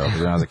for Zorro. Because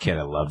when I was a kid,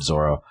 I loved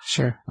Zorro.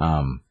 Sure.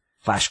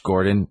 Flash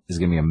Gordon is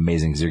going to be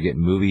amazing because you're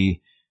getting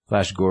movie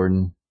Flash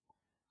Gordon.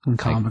 And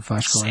comic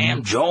Flash Gordon.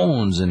 Sam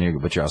Jones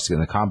but you're also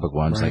getting the comic book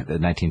ones, like the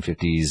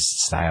 1950s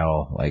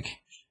style, like,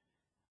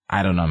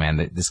 I don't know,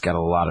 man. This got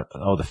a lot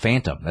of, the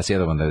Phantom. That's the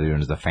other one they're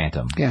doing is the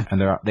Phantom. Yeah.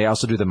 And they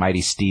also do the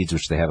Mighty Steeds,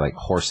 which they have like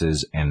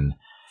horses and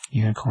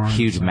unicorns,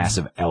 huge,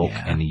 massive elk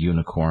and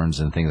unicorns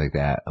and things like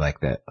that. Like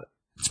that.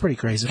 It's pretty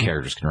crazy.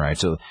 Characters can ride.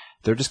 So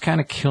they're just kind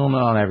of killing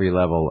it on every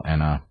level.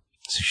 And,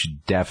 so you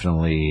should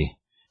definitely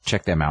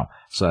check them out.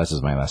 So that's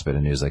just my last bit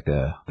of news. Like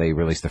they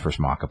released the first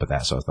mock-up of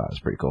that, so I thought it was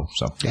pretty cool.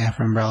 So yeah,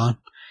 from Umbrella.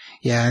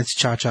 Yeah, it's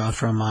Cha-Cha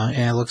from,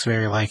 and it looks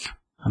very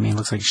it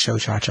looks like show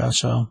Cha-Cha.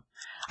 So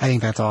I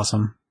think that's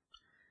awesome.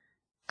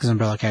 Because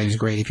Umbrella Academy is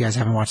great. If you guys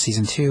haven't watched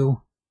season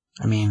 2,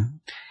 I mean,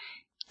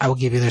 I will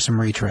give you there's some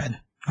retread.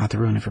 Not to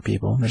ruin it for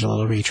people. There's a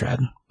little retread,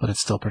 but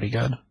it's still pretty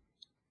good.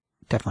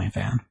 Definitely a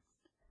fan.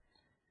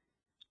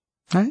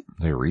 All right.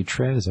 The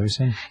retread, is that what you're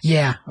saying?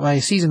 Yeah.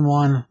 Like season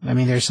 1, I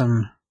mean, there's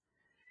some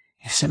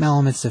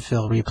elements that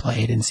feel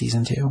replayed in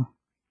season 2.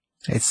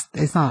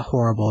 It's not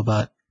horrible,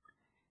 but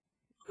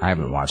I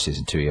haven't watched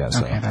season 2 yet.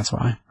 So. Okay, that's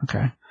why.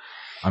 Okay.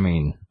 I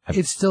mean,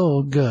 it's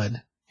still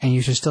good, and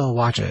you should still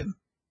watch it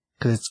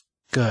because it's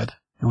good,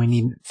 and we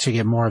need to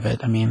get more of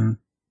it. I mean,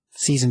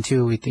 season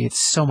 2,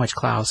 it's so much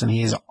Klaus, and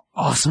he is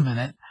awesome in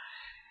it.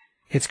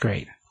 It's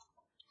great.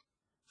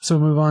 So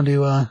we'll move on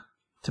to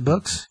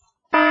books.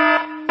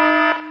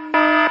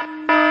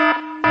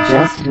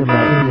 Just to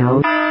let you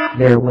know,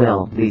 there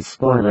will be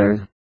spoilers.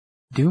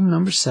 Doom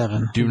number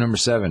 7. Doom number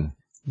 7.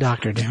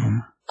 Dr.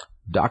 Doom.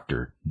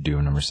 Dr.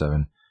 Doom number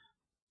 7.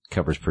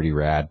 Cover's pretty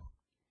rad.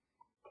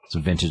 It's a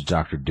vintage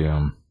Dr.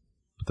 Doom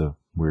with a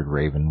weird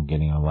raven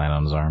getting a line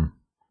on his arm.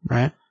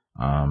 Right.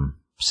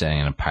 Sitting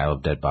in a pile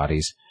of dead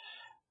bodies.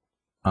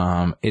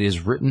 It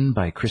is written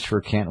by Christopher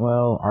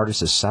Cantwell.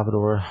 Artist is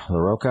Salvador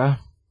Larroca.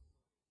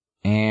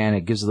 And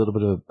it gives a little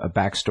bit of a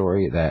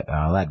backstory that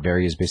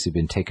Latveria has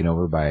basically been taken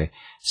over by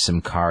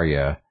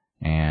Symkaria.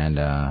 And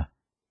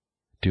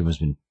Doom has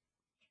been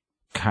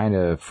kind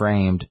of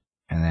framed.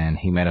 And then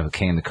he met up with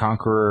Kang the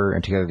Conqueror.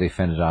 And together they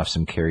fended off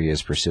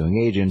Symkaria's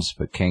pursuing agents.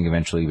 But Kang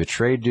eventually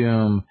betrayed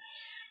Doom.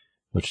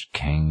 Which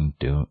Kang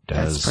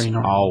does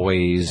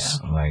always.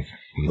 Yeah. Like,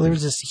 well, there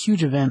was this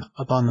huge event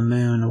up on the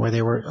moon where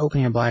they were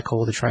opening a black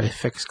hole to try to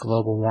fix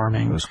global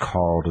warming. It was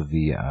called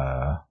the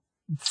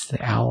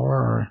Hour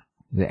or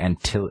the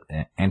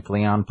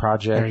Antlion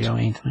Project. There you go,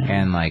 Antlion.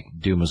 And like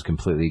Doom was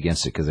completely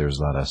against it because there was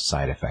a lot of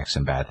side effects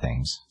and bad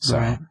things. So.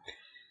 Right.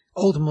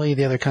 Ultimately,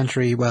 the other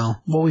country,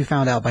 well, what we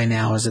found out by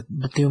now is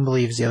that Doom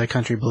believes the other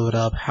country blew it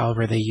up.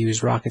 However, they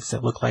used rockets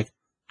that look like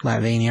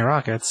Latvania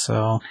rockets,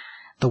 so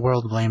the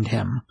world blamed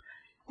him.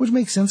 Which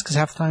makes sense because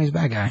half the time he's a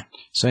bad guy.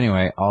 So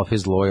anyway, all of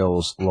his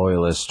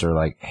loyalists are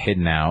like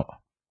hidden out,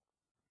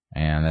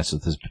 and that's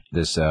what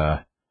this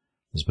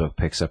book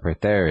picks up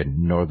right there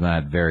in Northern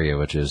Latveria,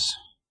 which is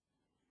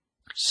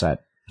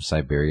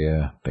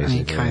Siberia, basically. I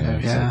mean, kind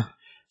of, yeah. Like,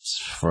 it's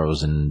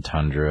frozen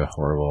tundra,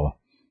 horrible.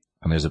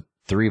 And there's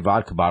 3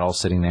 vodka bottles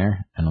sitting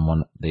there, and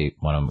one of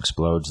them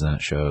explodes. And then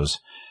it shows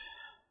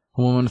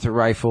a woman with a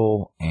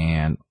rifle,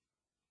 and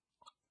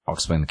I'll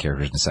explain the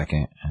characters in a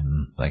second.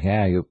 And like,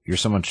 yeah, you're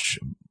so much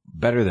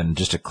better than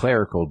just a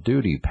clerical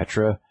duty,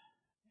 Petra.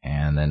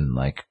 And then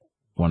like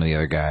one of the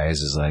other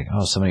guys is like,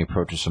 oh, somebody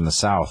approaches from the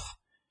south,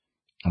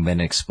 and then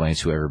it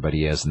explains who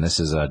everybody is. And this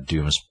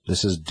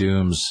is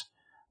Doom's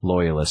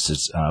loyalist.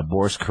 It's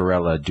Boris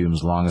Karella,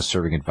 Doom's longest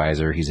serving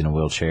advisor. He's in a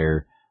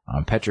wheelchair.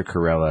 Petra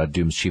Karella,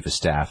 Doom's chief of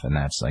staff, and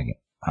that's like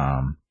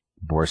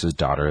Boris's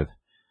daughter,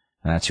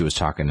 and that's who was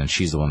talking, and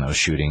she's the one that was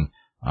shooting.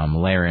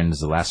 Laren is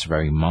the last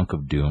surviving monk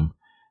of Doom.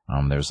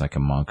 There's like a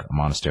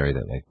monastery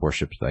that like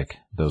worships like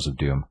those of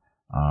Doom.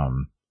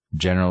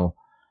 General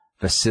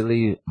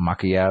Vasily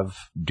Makayev,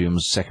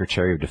 Doom's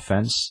Secretary of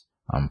Defense.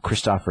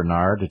 Christoph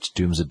Renard, it's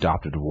Doom's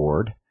adopted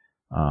ward.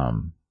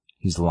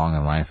 He's long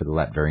in line for the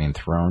Latvian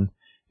throne.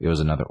 It was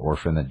another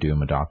orphan that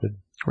Doom adopted.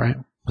 Right.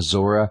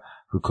 Zora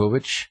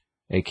Vukovic,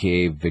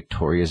 a.k.a.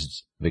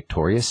 Victorious.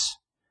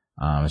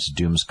 It's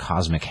Doom's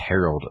cosmic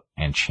herald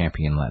and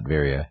champion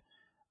Latveria.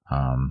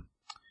 And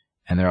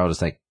they're all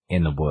just like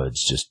in the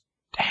woods, just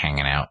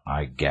hanging out,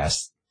 I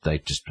guess.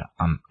 Like just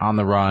on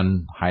the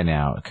run, hiding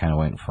out, kind of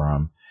waiting for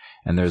him.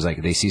 And there's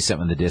like, they see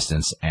something in the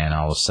distance, and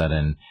all of a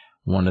sudden,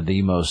 one of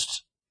the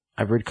most,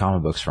 I've read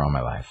comic books for all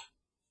my life.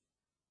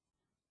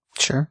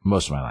 Sure.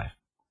 Most of my life.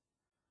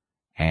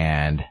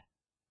 And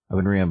I've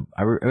been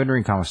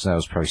reading comics since I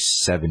was probably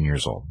 7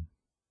 years old.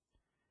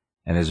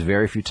 And there's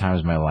very few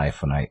times in my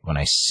life when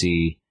I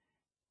see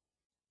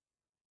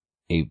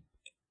a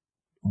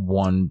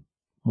one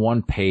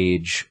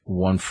page,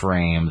 one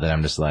frame that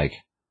I'm just like,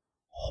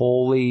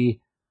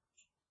 holy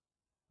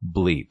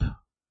bleep.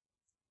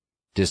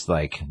 Just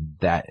like,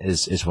 that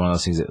is one of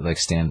those things that like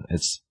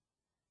it's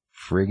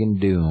friggin'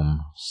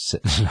 Doom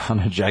sitting on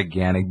a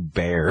gigantic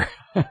bear.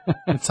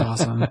 It's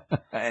awesome.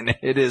 And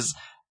it is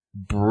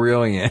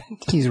brilliant.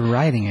 He's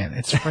riding it.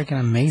 It's freaking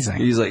amazing.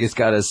 He's like, it's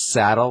got a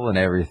saddle and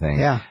everything.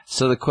 Yeah.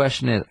 So the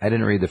question is, I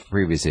didn't read the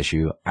previous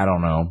issue. I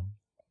don't know.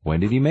 When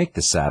did he make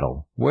the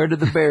saddle? Where did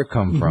the bear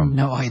come from?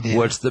 No idea.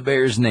 What's the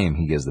bear's name?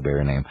 He gives the bear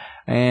a name.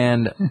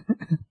 And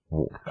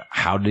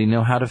how did he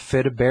know how to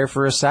fit a bear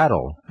for a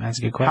saddle? That's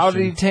a good question. How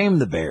did he tame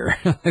the bear?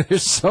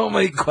 There's so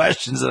many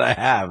questions that I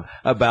have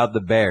about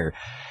the bear.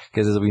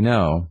 Because as we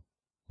know,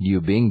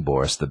 you being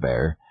Boris the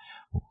bear,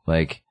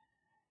 like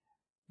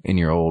in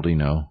your old,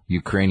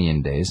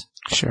 Ukrainian days.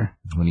 Sure.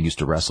 When you used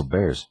to wrestle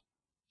bears.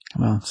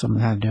 Well,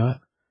 someone had to do it.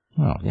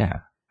 Oh, yeah.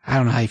 I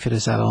don't know how you fit a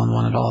saddle on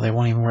one at all. They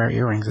won't even wear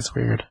earrings. It's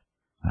weird.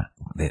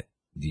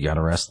 You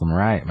gotta wrestle them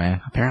right,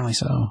 man. Apparently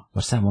so.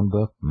 What's that one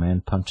book? Man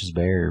punches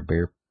bear, or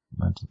bear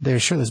punches...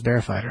 There's Shirtless Bear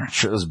Fighter.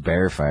 Shirtless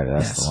Bear Fighter,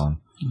 that's Yes. the one.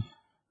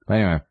 But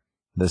anyway,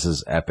 this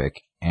is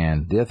epic.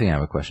 And the other thing I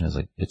have a question is,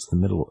 like, it's the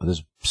middle,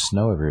 there's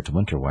snow everywhere, it's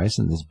winter. Why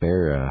isn't this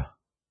bear,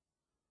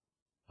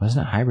 why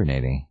isn't it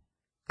hibernating?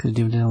 Because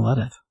Doom didn't let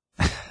it.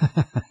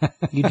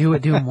 You do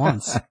what Doom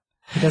wants.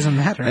 It doesn't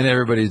matter. And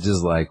everybody's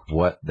just like,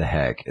 what the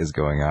heck is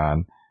going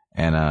on?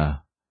 And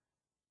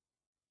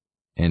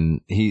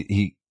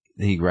he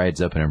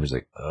rides up and everybody's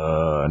like,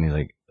 and he's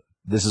like,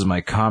 this is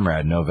my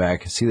comrade,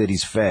 Novak. See that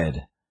he's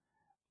fed.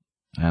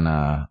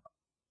 And,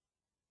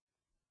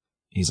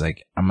 he's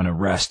like, I'm gonna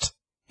rest,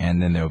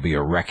 and then there'll be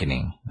a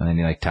reckoning. And then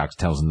he like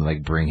tells him to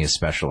like bring his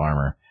special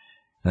armor.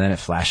 And then it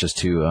flashes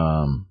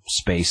to,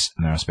 space,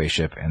 and they're on a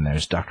spaceship, and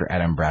there's Dr.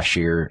 Adam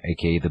Brashear,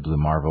 aka the Blue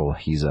Marvel.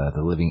 He's, the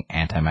living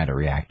antimatter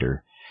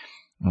reactor.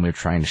 And they're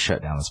trying to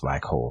shut down this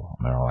black hole.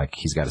 And they're all like,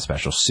 he's got a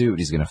special suit.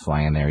 He's going to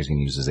fly in there. He's going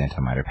to use his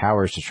antimatter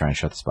powers to try and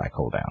shut this black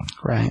hole down.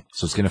 Right.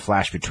 So it's going to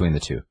flash between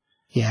the two.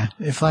 Yeah.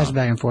 It flashes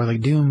back and forth.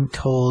 Like Doom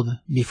told,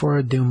 before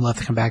Doom left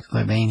to come back to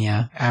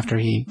Latvinia, after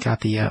he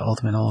got the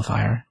Ultimate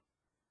Nullifier.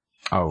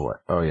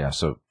 Oh, yeah.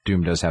 So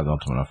Doom does have the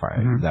Ultimate Nullifier.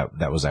 Mm-hmm.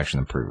 That was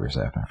actually in the previous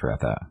episode. I forgot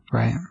that.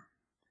 Right.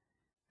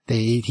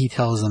 He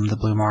tells them the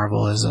Blue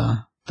Marvel is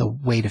the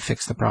way to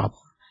fix the problem.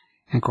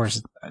 And of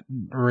course,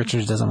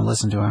 Richards doesn't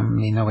listen to him. I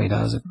mean, nobody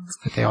does.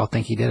 They all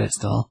think he did it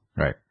still.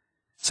 Right.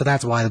 So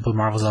that's why the Blue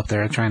Marvel's up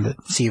there, trying to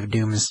see if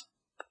Doom's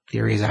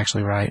theory is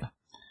actually right.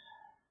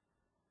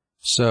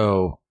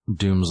 So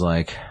Doom's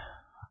like,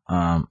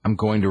 I'm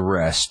going to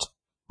rest,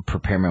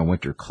 prepare my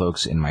winter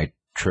cloaks in my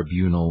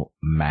tribunal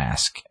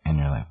mask. And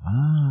you're like,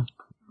 oh.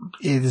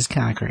 It is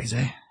kind of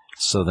crazy.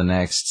 So the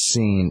next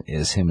scene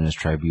is him in his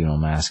tribunal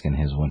mask and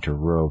his winter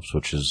robes,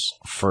 which is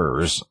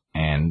furs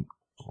and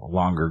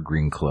longer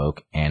green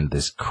cloak, and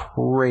this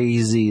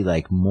crazy,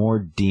 like, more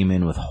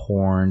demon with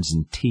horns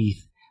and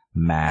teeth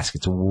mask.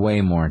 It's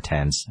way more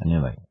intense. And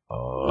you're like,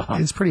 oh.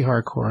 It's pretty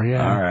hardcore,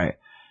 yeah. All right.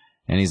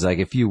 And he's like,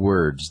 a few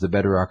words. The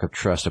bedrock of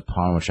trust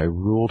upon which I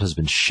ruled has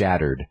been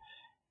shattered,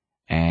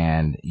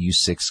 and you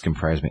six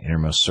comprise my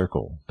innermost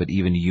circle. But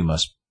even you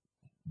must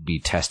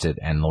be tested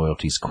and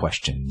loyalties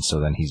questioned.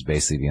 So then he's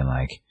basically being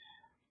like,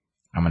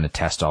 I'm going to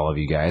test all of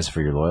you guys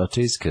for your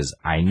loyalties because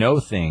I know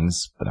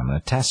things, but I'm going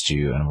to test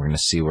you and we're going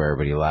to see where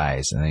everybody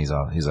lies. And then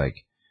he's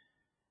like,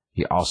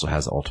 he also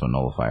has the Ultimate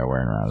Nullifier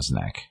wearing around his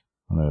neck.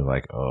 And they're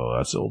like, oh,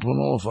 that's the Ultimate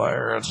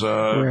Nullifier. That's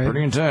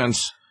pretty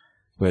intense.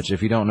 Which,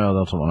 if you don't know,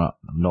 the Ultimate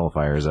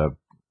Nullifier is a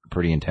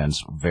pretty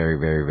intense, very,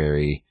 very,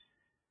 very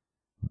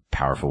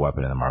powerful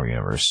weapon in the Marvel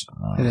Universe.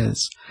 It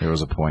is. There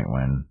was a point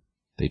when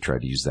they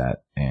tried to use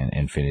that in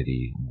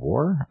Infinity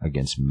War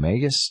against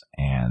Magus,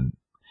 and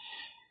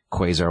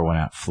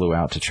Quasar flew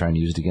out to try and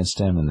use it against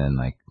him, and then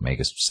like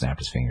Magus snapped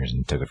his fingers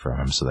and took it from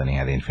him. So then he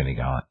had the Infinity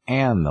Gauntlet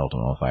and the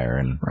Ultimate Nullifier,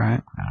 and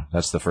right.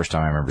 That's the first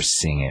time I remember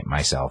seeing it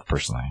myself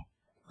personally.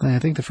 I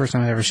think the first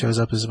time it ever shows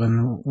up is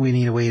when we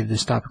need a way to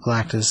stop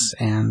Galactus,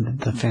 and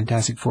the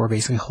Fantastic Four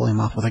basically hold him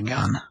off with a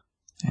gun.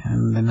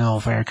 And the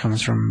Nullifier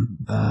comes from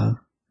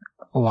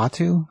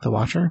Uatu, the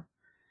Watcher.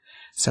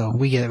 So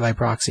we get it by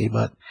proxy,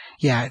 but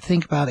yeah,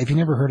 think about, if you've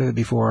never heard of it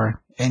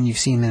before and you've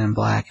seen Men in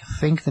Black,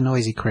 think the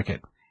noisy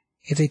cricket.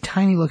 It's a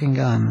tiny looking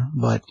gun,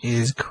 but it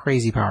is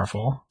crazy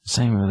powerful. It's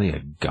not even really a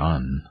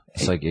gun.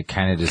 It's like it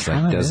kind of just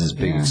like does this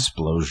big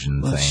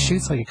explosion thing. It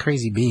shoots like a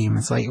crazy beam.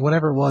 It's like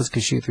whatever it was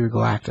could shoot through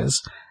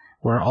Galactus,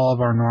 where all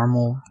of our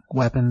normal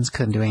weapons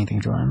couldn't do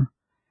anything to him.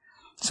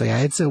 So yeah,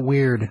 it's a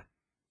weird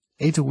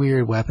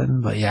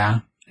weapon, but yeah,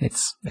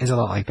 it's a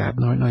lot like that.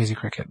 Noisy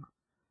Cricket.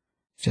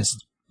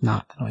 Just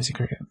not the Noisy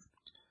Cricket.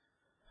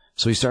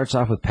 So he starts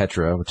off with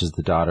Petra, which is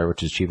the daughter,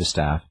 which is chief of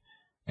staff,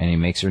 and he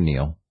makes her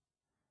kneel,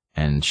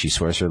 and she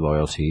swears her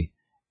loyalty,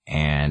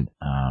 and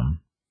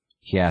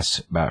he asks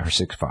about her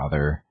sick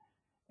father,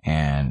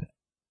 and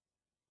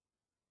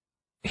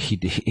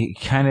he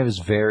kind of is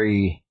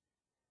very.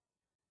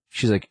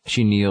 She's like,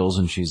 she kneels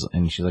and she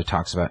like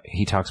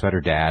he talks about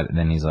her dad, and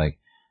then he's like,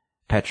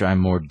 Petra, I'm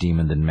more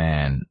demon than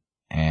man,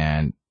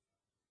 and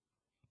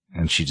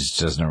she just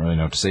doesn't really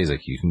know what to say. He's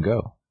like, you can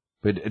go,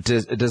 but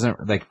it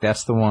doesn't like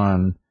that's the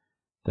one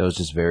that was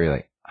just very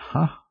like,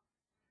 huh.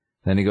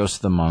 Then he goes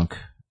to the monk,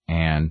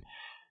 and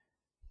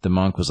the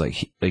monk was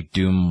like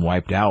Doom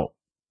wiped out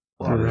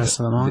the rest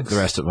of the monks. The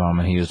rest of them,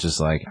 and he was just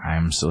like,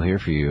 I'm still here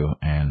for you,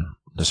 and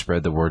to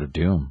spread the word of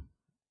Doom.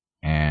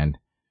 And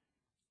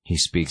he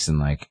speaks in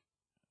like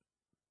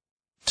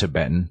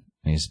Tibetan,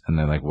 and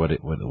they're like, what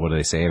do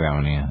they say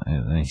about me?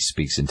 And then he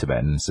speaks in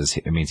Tibetan and says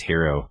it means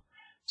hero.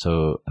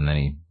 So, and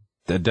then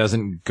that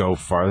doesn't go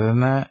farther than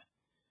that.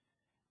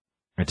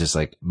 It just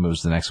like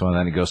moves to the next one.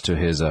 Then he goes to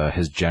his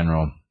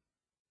general,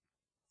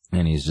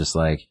 and he's just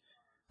like,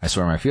 I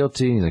swear my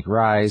fealty. He's like,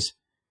 rise.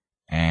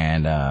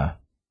 And,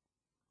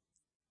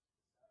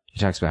 he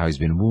talks about how he's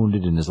been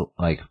wounded in his,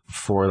 like,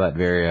 for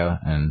Latveria,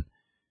 and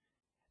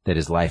that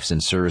his life's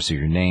in service of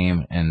your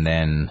name. And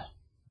then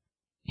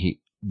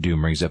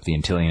Doom brings up the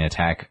Antillean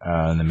attack,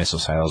 and the missile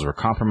silos were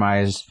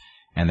compromised,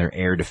 and their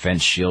air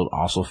defense shield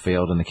also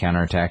failed in the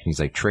counterattack. And he's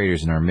like,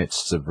 traitors in our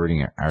midst,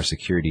 subverting our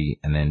security.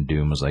 And then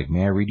Doom was like,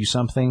 may I read you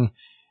something?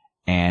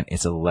 And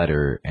it's a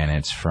letter, and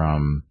it's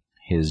from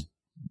his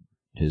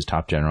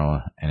top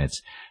general, and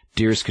it's,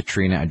 Dearest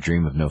Katrina, I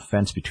dream of no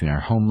fence between our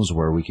homes,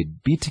 where we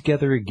could be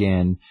together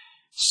again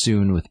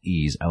soon with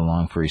ease. I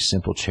long for a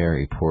simple chair,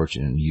 a porch,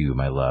 and you,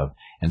 my love.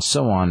 And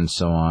so on and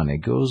so on. It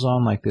goes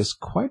on like this,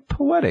 quite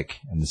poetic.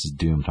 And this is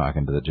Doom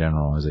talking to the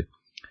general. He's like,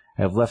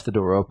 I have left the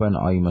door open.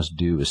 All you must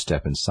do is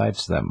step inside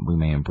so that we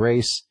may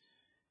embrace.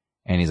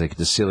 And he's like,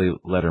 it's a silly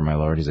letter, my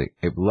lord. He's like,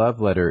 a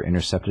love letter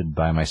intercepted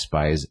by my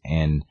spies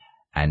in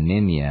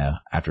Aninia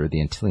after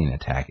the Antillean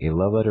attack. A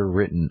love letter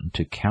written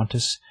to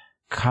Countess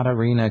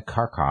Katarina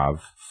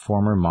Kharkov,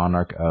 former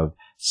monarch of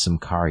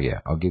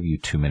Simkaria. I'll give you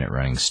a 2-minute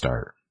running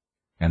start.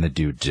 And the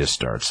dude just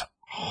starts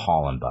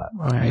hauling butt.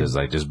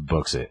 Right. Just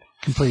books it.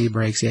 Completely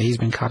breaks. Yeah, he's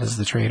been caught as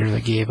the traitor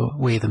that gave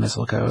away the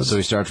missile codes. So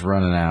he starts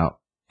running out,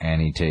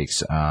 and he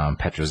takes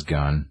Petra's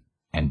gun,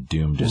 and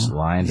Doom just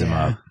lines him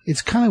up.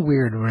 It's kind of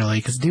weird, really,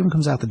 because Doom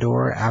comes out the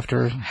door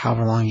after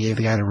however long he gave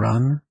the guy to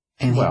run,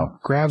 and he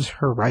grabs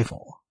her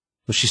rifle.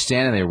 Well, she's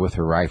standing there with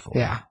her rifle.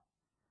 Yeah.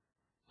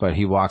 But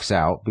he walks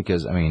out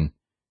because, I mean,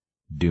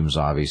 Doom's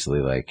obviously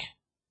like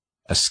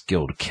a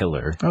skilled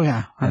killer. Oh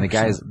yeah. 100%. And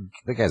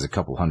the guy's a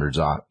couple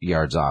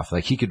yards off.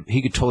 Like he could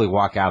totally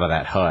walk out of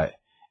that hut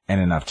in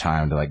enough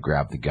time to like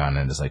grab the gun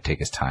and just like take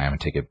his time and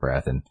take a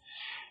breath,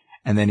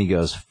 and then he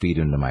goes, feed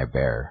him to my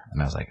bear.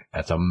 And I was like,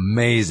 that's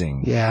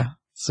amazing. Yeah.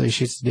 So he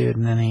shoots the dude,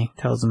 and then he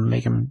tells him to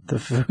make him the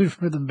food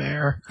for the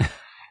bear.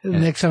 The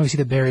next time we see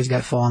the bear, he's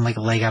got fallen like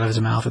a leg out of his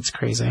mouth. It's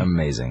crazy.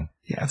 Amazing.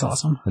 Yeah, it's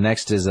awesome. The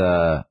next is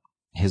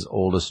his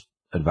oldest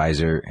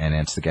advisor, and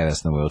it's the guy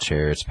that's in the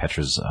wheelchair. It's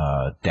Petra's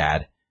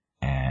dad,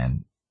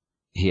 and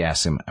he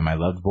asks him, am I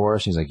loved,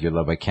 Boris? He's like, you're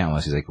loved by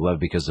countless. He's like,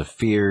 loved because of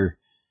fear.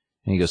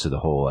 And he goes through the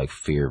whole like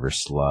fear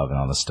versus love and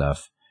all this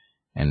stuff.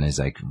 And he's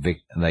like,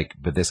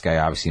 but this guy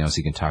obviously knows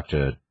he can talk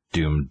to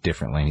Doom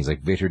differently. And he's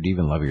like, Victor, do you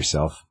even love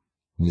yourself?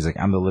 And he's like,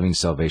 I'm the living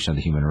salvation of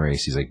the human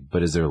race. He's like,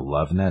 but is there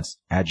love in that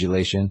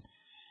adulation?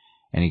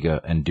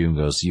 And Doom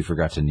goes, you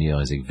forgot to kneel.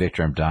 He's like,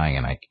 Victor, I'm dying,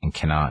 and I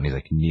cannot. And he's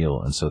like,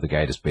 kneel. And so the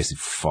guy just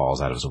basically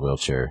falls out of his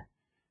wheelchair.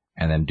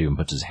 And then Doom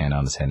puts his hand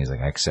on his head, and he's like,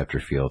 I accept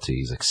your fealty.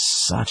 He's like,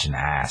 such an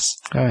ass.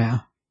 Oh yeah.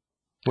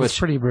 It's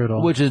pretty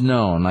brutal. Which is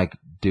known. Like,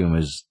 Doom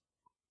is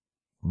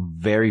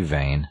very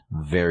vain,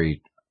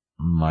 very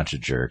much a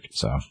jerk.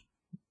 So,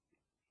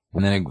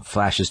 and then it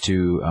flashes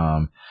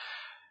to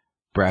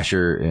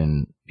Brasher,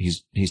 and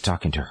he's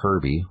talking to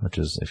Herbie, which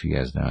is, if you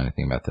guys know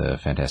anything about the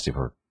Fantastic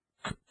Four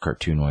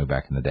cartoon way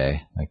back in the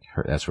day, like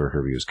that's where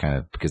Herbie was kind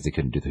of, because they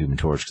couldn't do the Human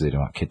Torch because they didn't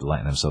want kids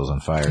lighting themselves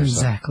on fire.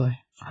 Exactly.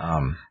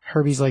 So,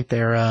 Herbie's like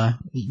their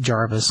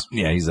Jarvis.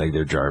 Yeah, he's like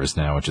their Jarvis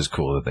now, which is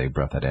cool that they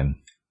brought that in.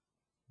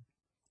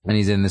 And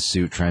he's in this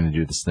suit trying to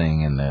do this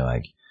thing, and they're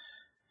like,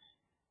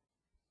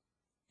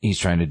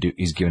 he's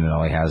giving it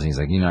all he has, and he's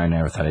like, I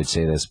never thought I'd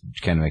say this,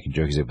 kind of making a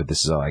joke. He's like, but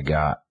this is all I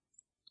got.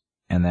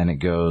 And then it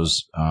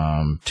goes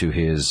to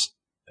his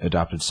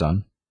adopted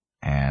son,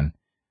 and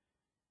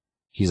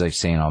he's like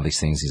saying all these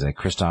things. He's like,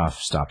 Kristoff,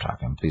 stop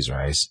talking, please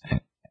rise,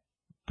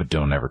 but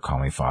don't ever call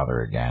me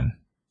father again.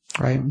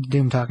 Right,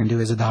 Doom talking to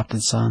his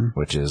adopted son.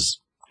 Which is,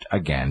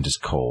 again,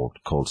 just cold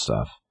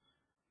stuff.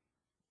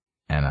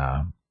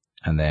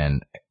 And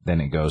then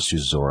it goes to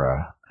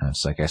Zora, and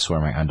it's like, I swear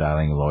my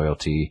undying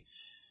loyalty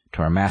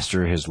to our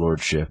master, his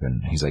lordship.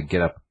 And he's like,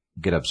 get up,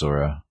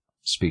 Zora,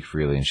 speak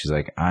freely. And she's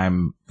like,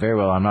 I'm very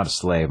well, I'm not a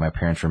slave. My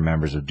parents were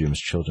members of Doom's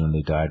children, and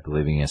they died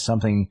believing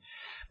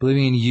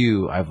in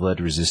you. I've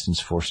led resistance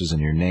forces in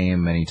your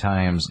name many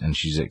times. And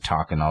she's like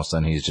talking, all of a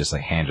sudden he's just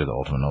like, hand her the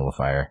ultimate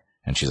nullifier.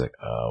 And she's like,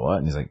 what?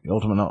 And he's like, the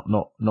ultimate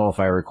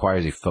nullifier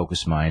requires a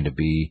focused mind to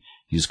be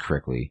used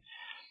correctly,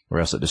 or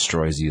else it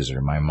destroys the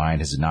user. My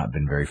mind has not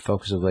been very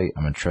focused of late.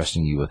 I'm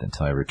entrusting you with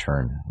until I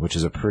return, which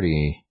is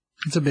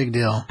it's a big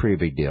deal. Pretty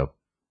big deal.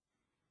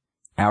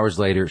 Hours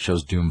later, it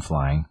shows Doom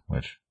flying,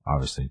 which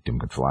obviously Doom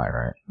can fly,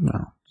 right?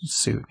 No,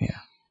 suit, yeah.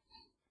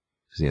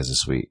 Because he has a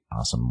sweet,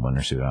 awesome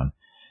winter suit on.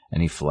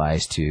 And he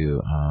flies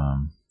to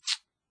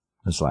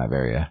this lab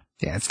area.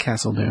 Yeah, it's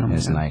Castle Doom.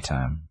 It's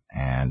nighttime.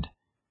 And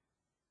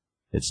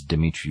it's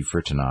Dmitry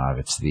Furtanov.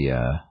 It's the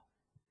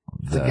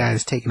guy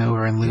that's taken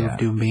over in lieu of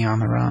Doom being on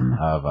the run.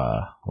 Of,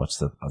 what's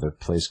the other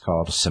place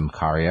called?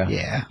 Symkaria?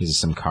 Yeah.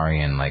 He's a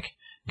Symkarian, like,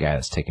 guy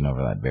that's taken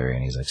over that area,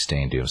 and he's, like,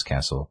 staying in Doom's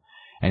castle.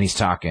 And he's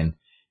talking,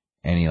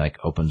 and he, like,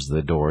 opens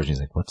the doors, and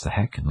he's like, what's the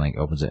heck? And, like,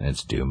 opens it, and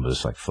it's Doom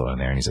just, like, floating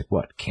there, and he's like,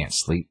 what? Can't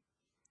sleep?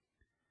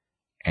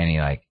 And he,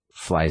 like,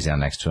 flies down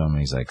next to him, and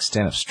he's like,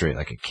 stand up straight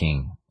like a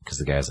king. Because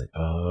the guy's like,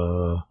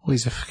 Well,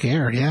 he's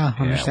scared, yeah,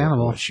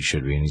 understandable. What she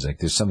should be. And he's like,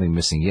 there's something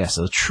missing. Yes,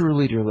 a true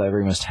leader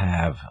library must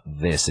have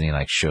this. And he,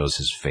 like, shows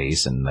his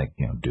face, and, like,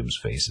 Doom's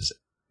face is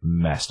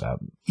messed up.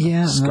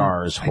 Yeah.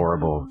 Scars,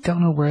 horrible. I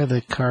don't know where the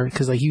card,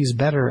 because, like, he was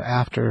better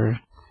after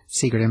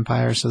Secret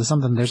Empire, so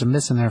there's a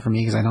miss in there for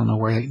me, because I don't know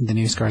where the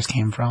new scars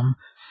came from.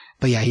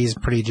 But yeah, he's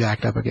pretty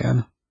jacked up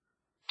again.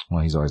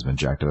 Well, he's always been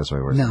jacked up. That's why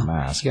he wears the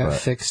mask. He got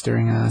fixed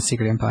during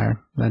Secret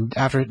Empire.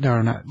 After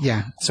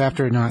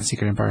not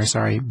Secret Empire,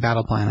 sorry,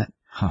 Battle Planet.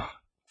 Huh.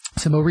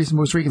 So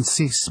most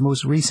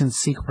recent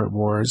Secret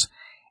Wars.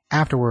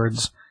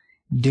 Afterwards,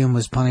 Doom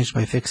was punished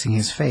by fixing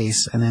his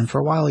face, and then for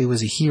a while he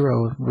was a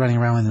hero running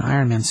around with an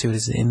Iron Man suit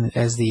as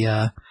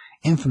the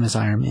infamous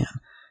Iron Man.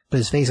 But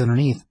his face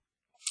underneath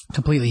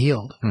completely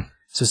healed.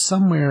 So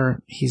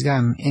somewhere he's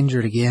gotten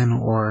injured again,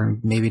 or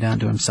maybe done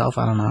to himself.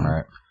 I don't know.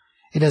 Right.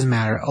 It doesn't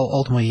matter.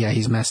 Ultimately, yeah,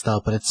 he's messed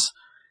up, but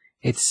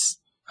it's,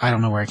 I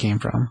don't know where it came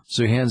from.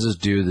 So he hands this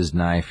dude this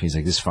knife. He's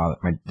like, this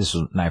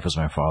knife was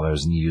my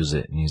father's, and you use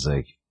it. And he's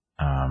like,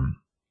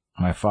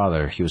 my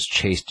father, he was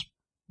chased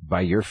by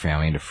your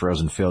family into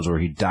frozen fields where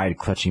he died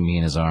clutching me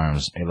in his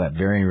arms. A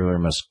Latvian ruler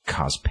must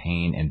cause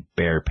pain and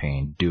bear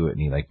pain. Do it.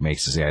 And he, like,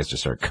 makes his guys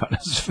just start cutting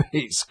his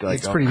face. Like,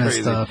 it's pretty crazy.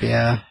 Messed up,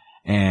 yeah.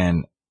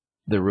 And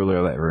the ruler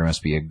of Latveria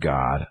must be a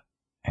god.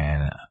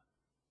 And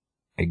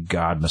a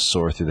god must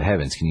soar through the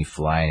heavens. Can you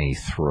fly? And he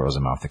throws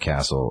him off the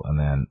castle. And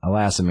then,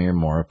 alas, a mere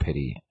more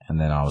pity. And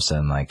then all of a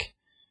sudden, like,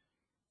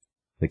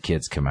 the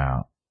kids come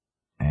out.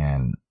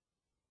 And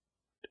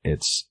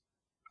it's...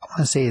 I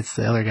want to say it's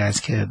the other guy's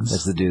kids.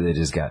 That's the dude that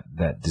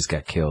just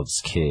got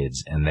killed's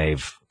kids. And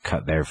they've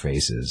cut their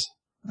faces.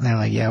 And they're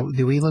like, yeah,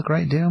 do we look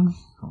right, Doom?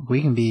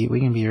 We can be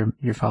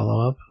your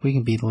follow-up. We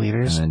can be the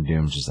leaders. And then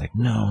Doom's just like,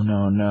 no.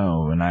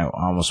 And I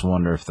almost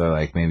wonder if they're,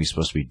 like, maybe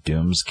supposed to be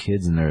Doom's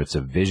kids, and it's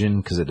a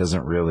vision, because it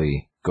doesn't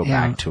really go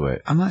back to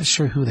it. I'm not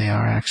sure who they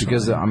are, actually.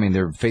 Because,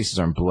 their faces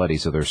aren't bloody,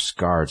 so they're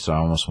scarred, so I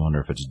almost wonder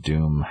if it's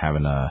Doom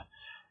having a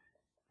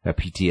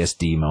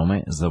PTSD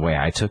moment, is the way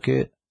I took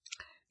it.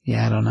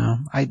 Yeah, I don't know.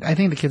 I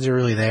think the kids are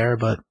really there,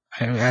 but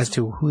as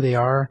to who they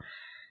are,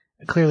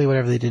 clearly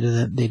whatever they did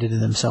to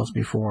themselves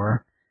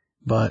before,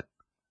 but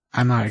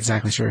I'm not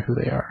exactly sure who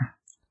they are.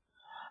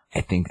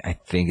 I think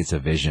it's a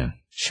vision.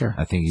 Sure.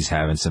 I think he's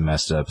having some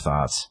messed up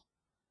thoughts.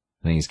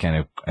 I think he's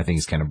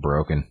kind of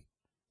broken.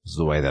 This is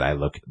the way that I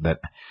look. That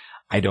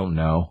I don't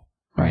know.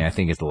 Right. I mean, I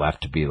think it's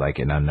left to be like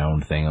an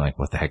unknown thing. Like,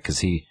 what the heck?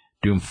 Because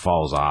Doom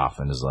falls off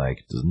and is like,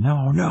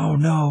 no,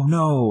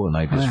 and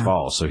like just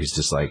falls. So he's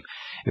just like,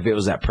 if it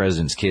was that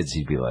president's kids,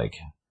 he'd be like.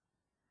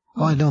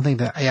 Well, I don't think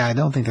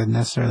that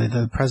necessarily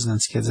the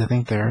president's kids. I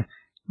think they're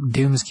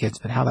Doom's kids,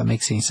 but how that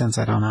makes any sense,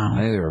 I don't know.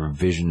 I think they're a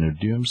vision of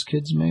Doom's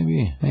kids,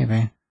 maybe.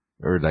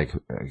 Or like,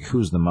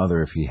 who's the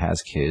mother if he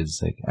has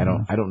kids? Like, I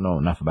don't know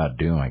enough about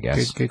Doom, I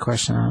guess. Good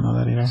question. I don't know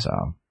that either.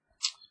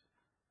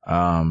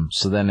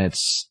 So then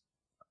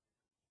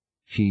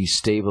he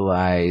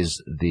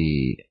stabilized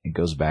it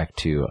goes back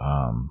to,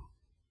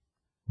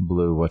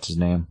 Blue, what's his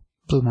name?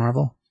 Blue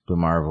Marvel,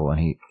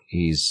 and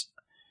he's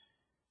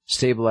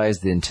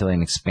stabilized. The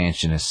Antillian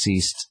expansion has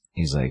ceased.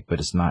 He's like, but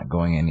it's not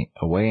going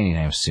away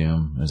anytime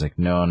soon. He's like,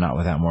 no, not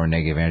without more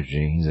negative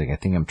energy. He's like, I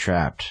think I'm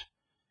trapped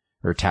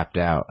or tapped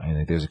out. And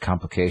like, there's a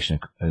complication.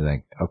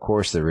 Like, of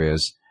course there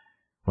is.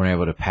 We're not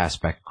able to pass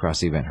back across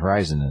the event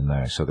horizon,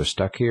 and so they're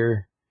stuck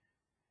here.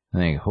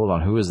 And they hold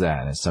on, who is that?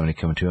 And it's somebody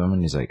coming to him,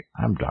 and he's like,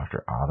 I'm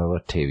Dr. Otto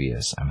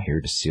Octavius. I'm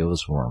here to seal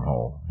this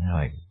wormhole. And you're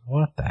like,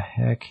 what the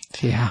heck?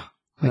 Yeah.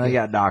 Like, I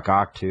got Doc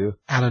Ock too.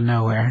 Out of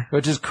nowhere.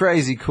 Which is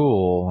crazy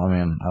cool. I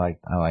mean,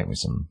 I like me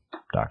some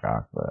Doc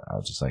Ock, but I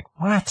was just like,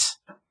 what?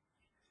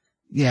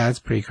 Yeah, it's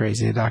pretty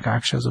crazy. Doc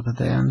Ock shows up at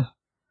the end.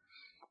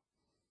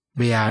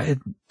 But yeah,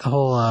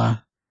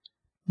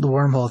 the The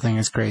wormhole thing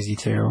is crazy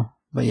too.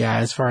 But yeah,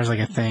 as far as like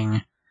a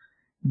thing,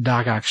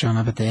 Doc Ock showing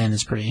up at the end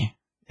is pretty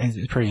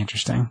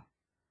interesting.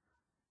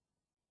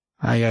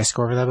 You got a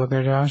score for that book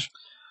there, Josh?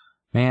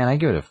 Man, I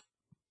give it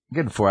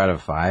a 4 out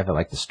of 5. I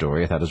liked the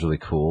story. I thought it was really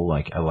cool.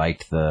 Like, I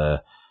liked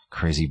the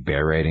crazy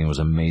bear raiding. It was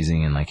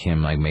amazing. And like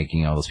him, like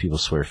making all those people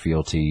swear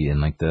fealty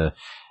and like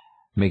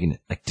making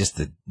it like just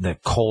the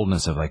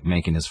coldness of like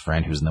making his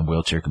friend who's in the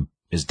wheelchair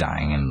is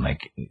dying and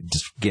like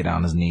just get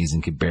on his knees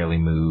and could barely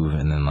move.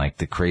 And then like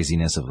the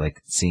craziness of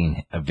like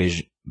seeing a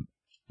vision,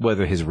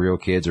 whether his real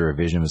kids or a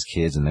vision of his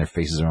kids and their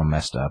faces are all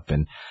messed up.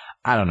 And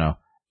I don't know.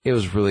 It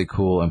was really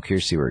cool. I'm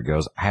curious to see where it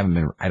goes. I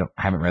haven't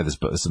read this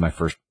book. This is my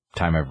first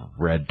time I've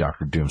read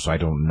Doctor Doom, so I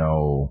don't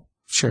know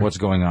what's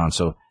going on.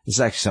 So this is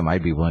actually something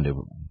I'd be willing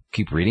to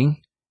keep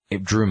reading.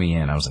 It drew me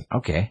in. I was like,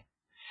 okay.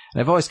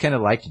 And I've always kind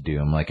of liked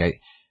Doom. Like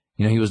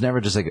he was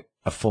never just like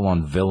a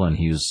full-on villain.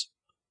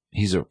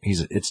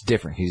 It's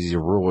different. He's a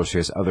ruler, so he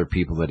has other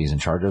people that he's in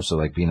charge of. So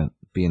like being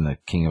the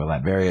king of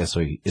Latveria,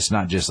 so it's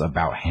not just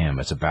about him.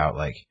 It's about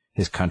like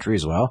his country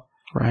as well.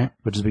 Right.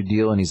 Which is a big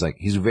deal. And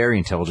he's very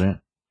intelligent.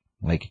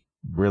 Like,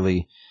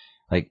 really,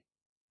 like,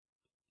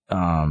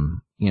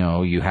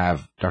 you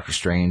have Doctor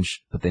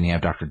Strange, but then you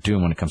have Doctor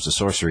Doom when it comes to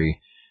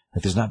sorcery.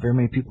 Like, there's not very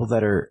many people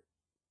that are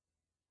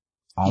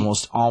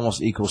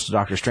almost equals to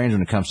Doctor Strange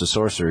when it comes to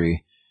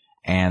sorcery.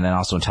 And then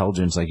also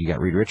intelligence, like you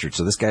got Reed Richards.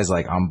 So this guy's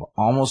like,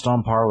 almost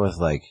on par with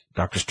like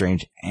Doctor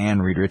Strange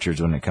and Reed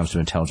Richards when it comes to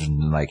intelligence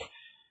and like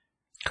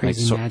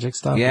crazy magic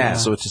stuff. Yeah.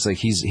 So it's just like,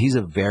 he's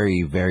a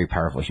very, very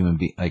powerful human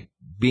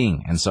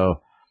being. And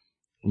so,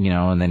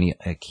 and then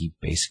he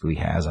basically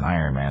has an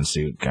Iron Man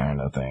suit kind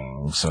of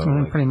thing.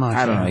 So pretty much.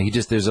 I don't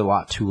know. There's a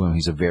lot to him.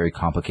 He's a very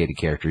complicated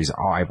character.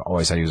 I've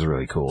always thought he was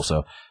really cool.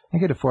 So I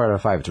get a 4 out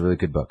of 5. It's a really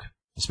good book,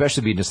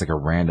 especially being just like a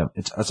random.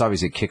 It's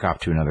obviously a kickoff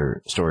to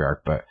another story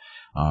arc, but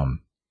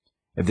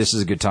if this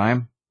is a good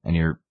time and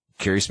you're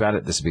curious about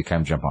it, this would be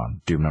kind of jump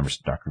on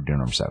Doctor Doom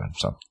number 7.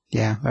 So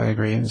yeah, I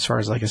agree. As far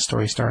as like a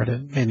story start,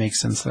 it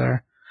makes sense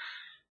there.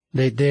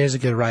 There's a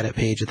good write-up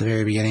page at the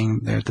very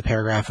beginning. There's the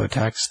paragraph of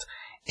text.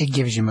 It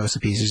gives you most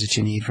of the pieces that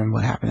you need from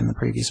what happened in the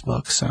previous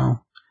book,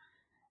 so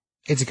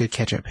it's a good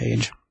catch-up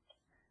page.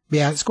 But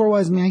yeah,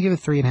 score-wise, I give it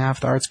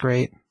 3.5. The art's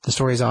great. The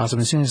story's awesome.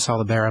 As soon as I saw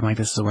the bear, I'm like,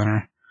 this is a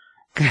winner.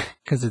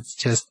 Because it's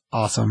just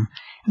awesome.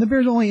 And the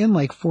bear's only in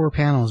like 4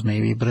 panels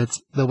maybe, but it's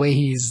the way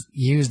he's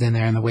used in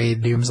there and the way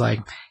Doom's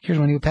like, here's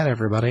my new pet,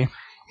 everybody,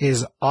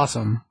 is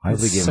awesome.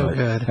 It's so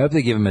good. I hope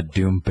they give him a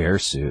Doom bear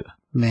suit.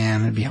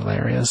 Man, it'd be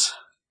hilarious.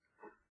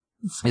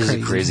 This is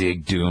a crazy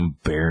like, Doom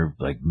bear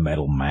like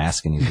metal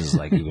mask, and he's just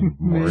like even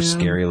more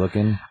scary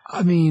looking.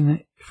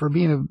 For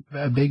being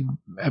a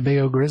big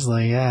old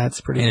grizzly, yeah, it's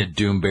pretty. And a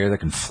Doom bear that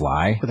can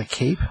fly with a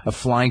cape, a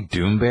flying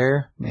Doom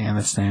bear. Man,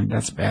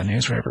 that's bad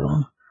news for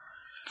everyone.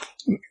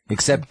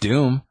 Except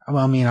Doom.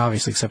 Well,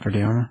 obviously, except for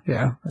Doom.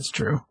 Yeah, that's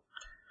true.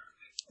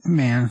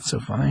 Man, it's so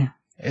funny.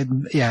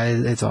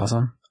 It's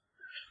awesome.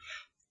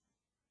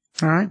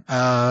 All right,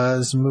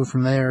 let's move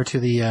from there to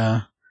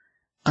the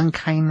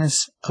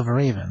Unkindness of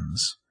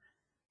Ravens,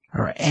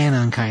 or An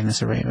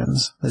Unkindness of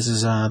Ravens. This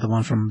is the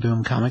one from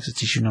Boom Comics.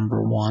 It's issue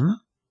number 1.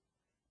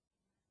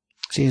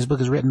 See, this book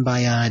is written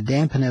by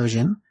Dan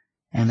Panosian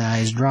and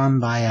is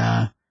drawn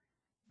by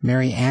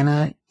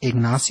Mariana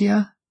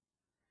Ignacia.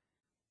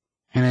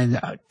 And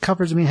it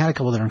covers, had a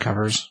couple different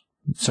covers.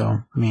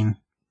 So,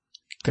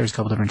 there's a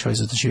couple different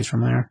choices to choose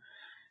from there.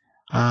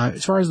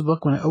 As far as the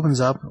book, when it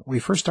opens up, we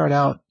first start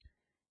out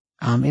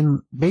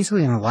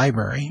basically in a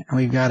library, and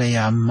we've got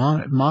a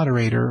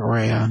moderator, or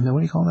what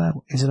do you call that?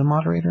 Is it a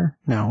moderator?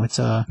 No, it's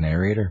a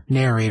narrator.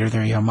 Narrator.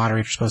 There you go.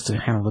 Moderator's supposed to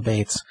handle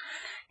debates,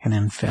 and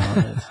then fail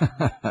at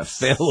it.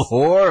 Fail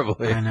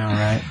horribly. I know,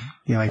 right?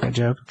 You like that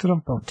joke?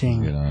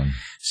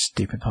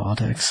 Stupid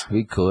politics. It'd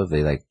be cool if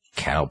they like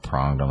cattle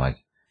pronged. I'm like,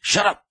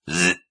 shut up.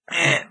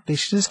 They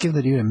should just give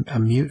the dude a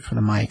mute for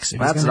the mics.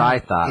 That's what I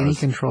thought. Any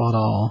control at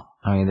all.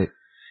 A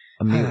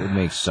mute would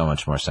make so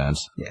much more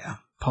sense. Yeah,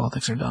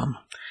 politics are dumb.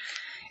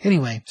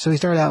 Anyway, so we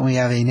start out and we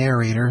have a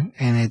narrator,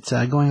 and it's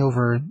going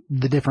over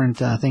the different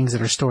things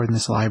that are stored in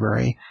this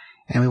library.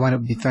 And we wind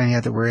up finding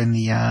out that we're in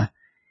the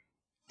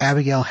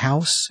Abigail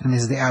House, and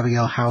this is the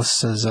Abigail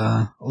House's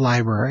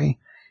library.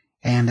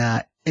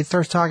 And it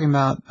starts talking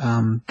about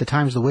the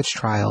times of the witch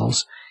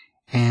trials,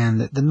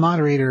 and the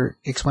moderator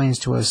explains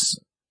to us,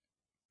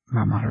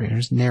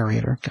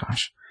 narrator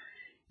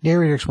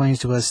explains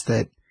to us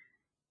that,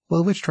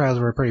 well, the witch trials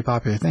were a pretty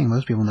popular thing.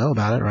 Most people know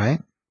about it, right?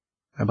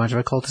 A bunch of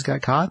occultists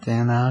got caught,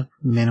 and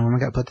men and women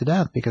got put to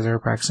death because they were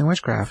practicing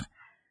witchcraft.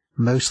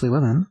 Mostly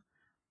women.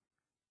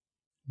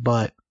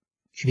 But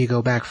if you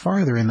go back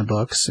farther in the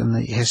books, in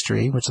the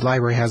history, which the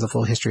library has the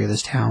full history of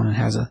this town and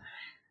has a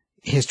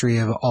history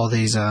of all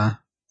these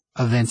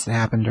events that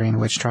happened during the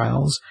witch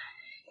trials,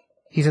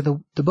 he said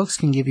the books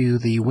can give you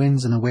the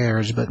wins and the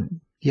wheres, but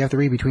you have to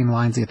read between the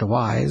lines to get the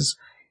whys.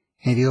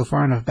 And if you go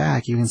far enough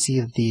back, you can see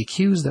that the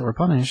accused that were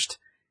punished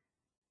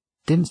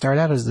didn't start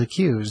out as the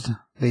accused.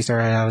 They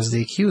started out as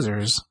the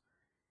accusers.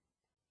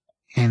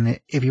 And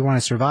if you want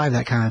to survive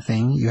that kind of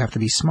thing, you have to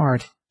be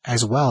smart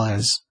as well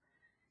as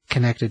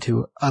connected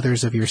to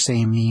others of your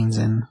same means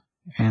and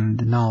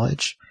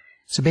knowledge.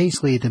 So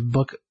basically,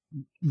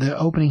 the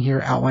opening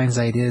here outlines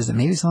the ideas that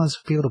maybe some of those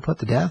people to put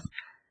to death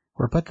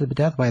were put to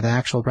death by the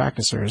actual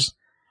practicers.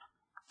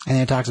 And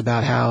it talks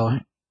about how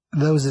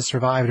those that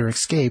survived or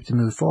escaped and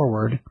moved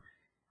forward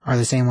are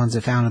the same ones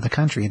that founded the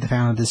country, that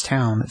founded this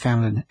town, that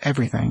founded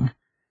everything.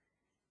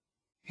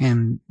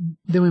 And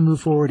then we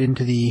move forward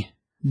into the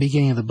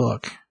beginning of the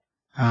book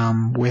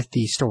with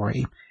the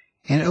story.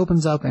 And it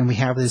opens up and we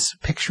have this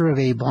picture of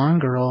a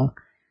blonde girl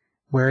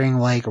wearing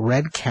like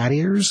red cat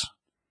ears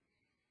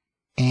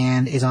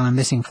and is on a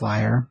missing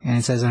flyer. And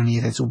it says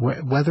underneath, it's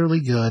Weatherly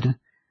Good,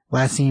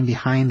 last seen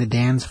behind the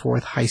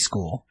Danforth High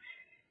School.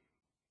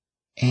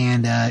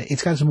 And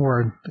it's got some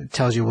more, it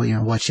tells you,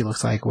 what she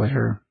looks like, what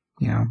her,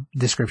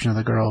 description of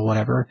the girl,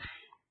 whatever.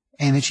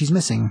 And that she's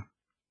missing.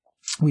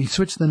 We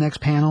switch to the next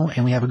panel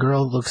and we have a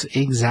girl that looks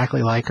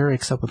exactly like her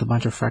except with a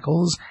bunch of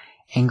freckles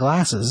and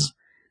glasses,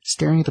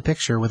 staring at the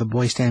picture with a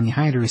boy standing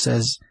behind her who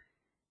says,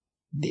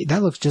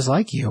 "That looks just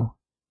like you."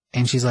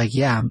 And she's like,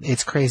 "Yeah,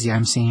 it's crazy.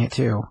 I'm seeing it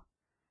too."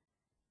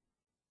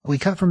 We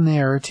cut from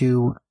there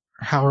to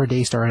how her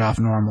day started off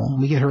normal.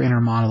 We get her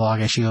inner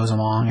monologue as she goes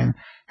along, and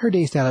her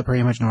day started out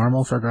pretty much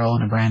normal for a girl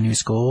in a brand new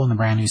school, in a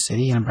brand new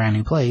city, in a brand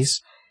new place.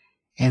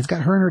 And it's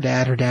got her and her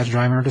dad. Her dad's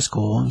driving her to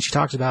school, and she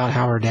talks about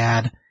how her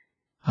dad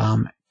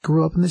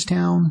grew up in this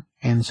town,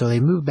 and so they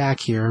moved back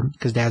here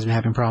because Dad's been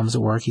having problems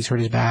at work. He's hurt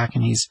his back,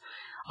 and he's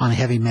on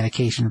heavy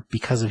medication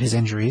because of his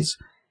injuries.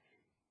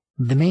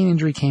 The main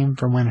injury came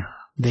from when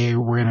they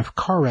were in a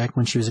car wreck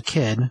when she was a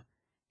kid,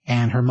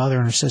 and her mother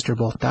and her sister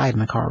both died in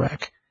the car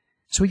wreck.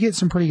 So we get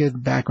some pretty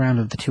good background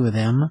of the two of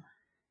them,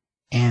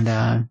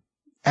 and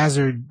as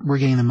we're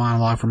getting the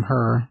monologue from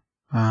her,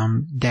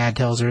 Dad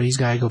tells her he's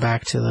got to go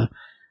back to the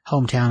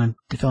hometown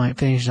and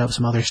finish up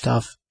some other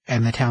stuff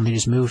in the town they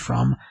just moved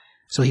from.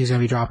 So he was going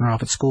to be dropping her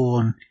off at school,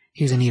 and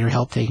he was going to need her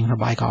help taking her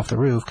bike off the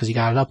roof because he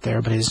got it up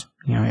there, but it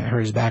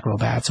hurt his back real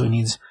bad, so he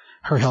needs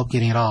her help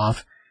getting it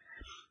off.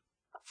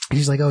 And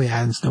she's like, "Oh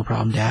yeah, it's no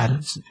problem,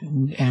 Dad."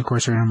 And of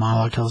course her inner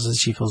monologue tells us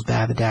she feels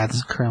bad that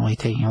Dad's currently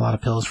taking a lot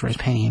of pills for his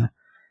pain.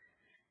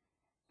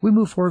 We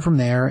move forward from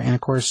there, and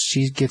of course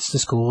she gets to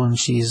school and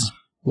she's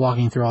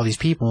walking through all these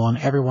people, and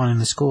everyone in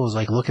the school is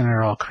like looking at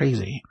her all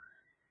crazy.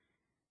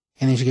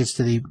 And then she gets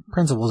to the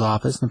principal's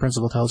office, and the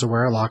principal tells her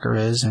where her locker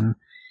is and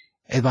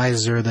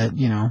advises her that,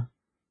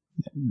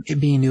 it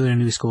being new in a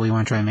new school, you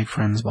want to try and make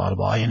friends, blah,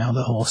 blah, blah,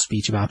 the whole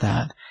speech about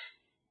that.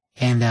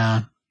 And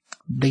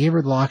they give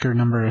her the locker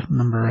number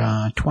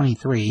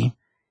 23,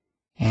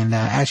 and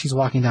as she's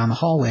walking down the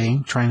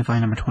hallway trying to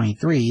find number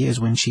 23 is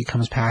when she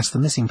comes past the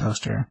missing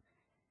poster.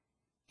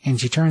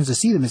 And she turns to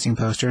see the missing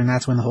poster, and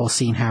that's when the whole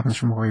scene happens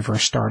from where we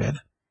first started.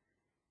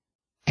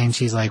 And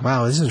she's like,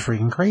 "Wow, this is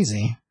freaking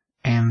crazy."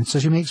 And so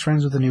she makes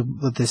friends with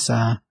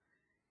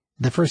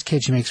the first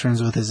kid she makes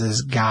friends with is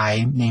this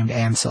guy named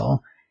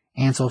Ansel.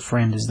 Ansel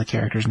Friend is the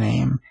character's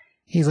name.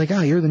 He's like,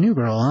 "Oh, you're the new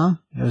girl, huh?"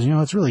 He goes,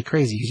 "It's really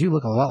crazy because you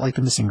look a lot like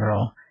the missing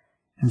girl."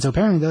 And so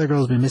apparently the other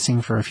girl's been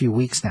missing for a few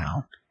weeks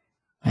now.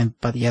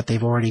 But yet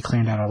they've already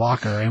cleared out her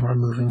locker and we're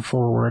moving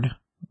forward,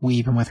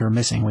 even with her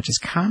missing, which is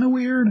kind of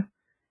weird.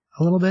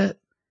 A little bit.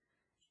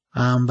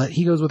 But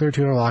he goes with her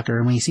to her locker,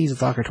 and when he sees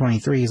it's locker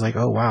 23, he's like,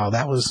 "Oh wow,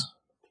 that was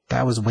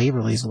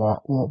Waverly's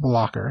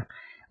locker.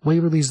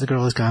 Waverly's the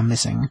girl who's gone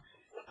missing."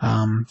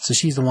 So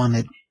she's the one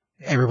that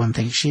everyone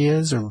thinks she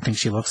is, or thinks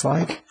she looks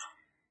like.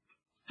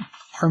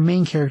 Our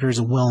main character is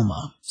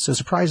Wilma. So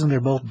surprisingly, they're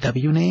both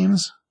W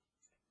names.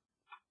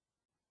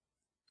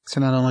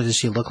 So not only does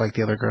she look like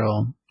the other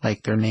girl,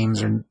 like their names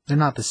they're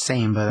not the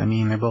same, but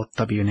they're both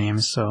W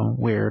names, so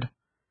weird.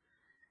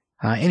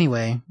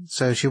 Anyway,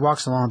 so she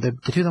walks along, the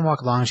two of them walk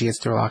along, she gets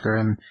to her locker,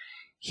 and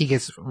he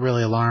gets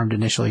really alarmed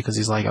initially because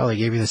he's like, "Oh, they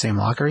gave you the same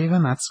locker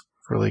even? That's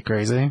really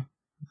crazy."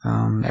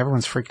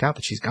 Everyone's freaked out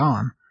that she's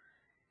gone.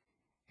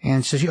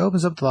 And so she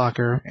opens up the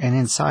locker, and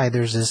inside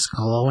there's this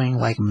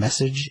glowing,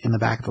 message in the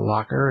back of the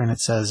locker, and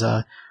it says,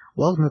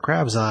 "Welcome to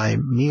Crab's Eye,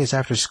 meet us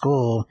after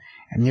school,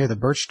 and near the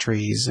birch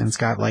trees," and it's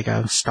got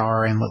a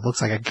star and what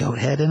looks like a goat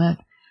head in it.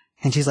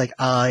 And she's like,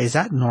 "Is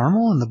that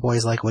normal?" And the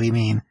boy's like, "What do you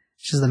mean?"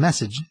 She's the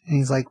message. And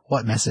he's like,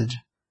 "What message?"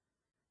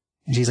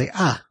 And she's like,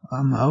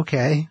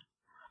 "Okay."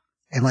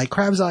 And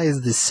Crab's Eye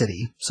is this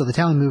city. So the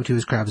town we moved to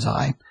is Crab's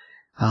Eye.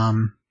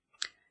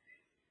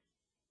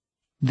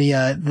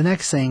 The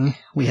next thing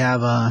we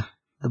have,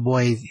 the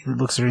boy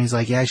looks at her and he's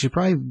like, "Yeah, you should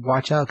probably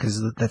watch out because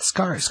that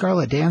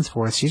Scarlett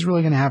Danforth, she's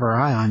really going to have her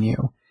eye on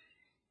you."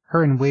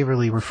 Her and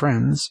Waverly were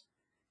friends.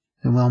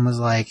 And Wilma's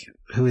like,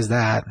 "Who is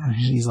that?" And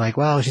he's like,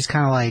 "Well, she's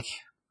kind of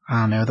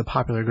I don't know, the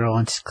popular girl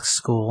in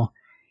school."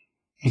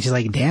 And she's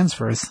like,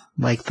 "Danforth?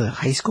 Like the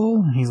high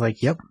school?" And he's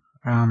like, "Yep.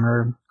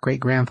 Her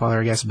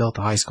great-grandfather, I guess, built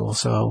the high school.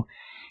 So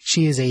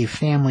she is a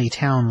family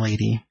town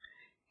lady."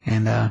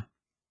 And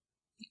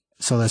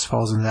so this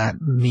falls into that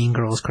Mean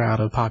Girls crowd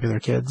of popular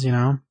kids,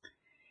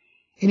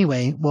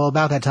 Anyway, well,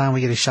 about that time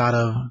we get a shot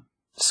of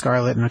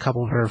Scarlett and a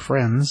couple of her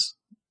friends.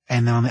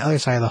 And then on the other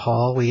side of the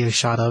hall, we get a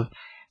shot of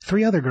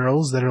 3 other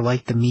girls that are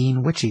like the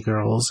mean witchy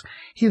girls.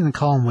 He doesn't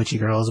call them witchy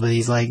girls, but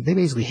he's like, they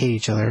basically hate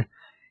each other.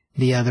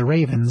 The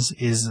Ravens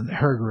is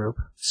her group.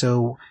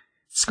 So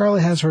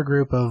Scarlet has her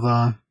group of,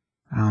 I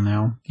don't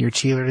know, your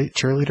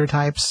cheerleader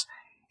types.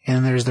 And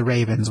then there's the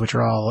Ravens, which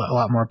are all a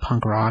lot more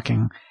punk rock.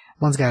 And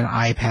one's got an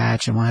eye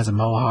patch and one has a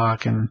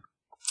mohawk. And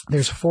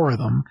there's 4 of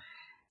them.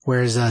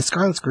 Whereas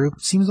Scarlet's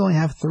group seems to only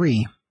have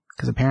 3.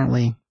 Because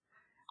apparently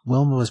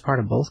Wilma was part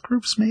of both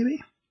groups,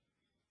 maybe?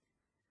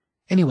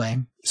 Anyway,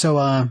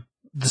 so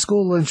the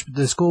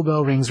school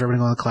bell rings for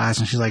everyone to go to class.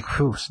 And she's like,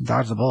 whew,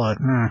 dodged the bullet.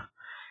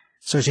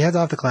 So she heads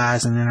off to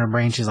class, and in her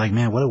brain she's like,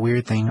 man, what a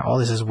weird thing. All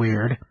this is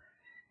weird.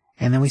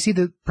 And then we see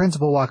the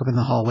principal walk up in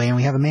the hallway, and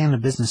we have a man in a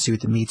business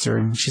suit that meets her,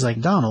 and she's like,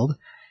 Donald,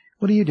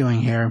 what are you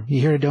doing here? You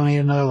here to donate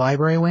another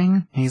library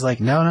wing? And he's like,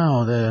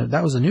 no,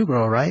 that was a new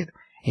girl, right? And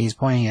he's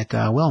pointing at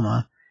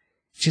Wilma.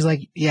 She's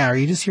like, yeah, are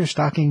you just here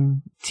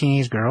stalking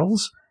teenage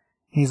girls?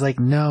 And he's like,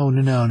 no,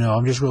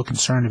 I'm just real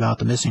concerned about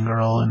the missing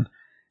girl. And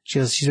she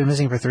goes, she's been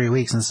missing for 3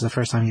 weeks, and this is the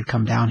first time you've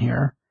come down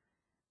here.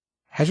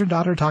 Has your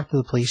daughter talked to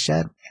the police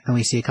yet? And then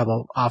we see a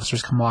couple of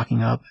officers come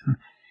walking up, and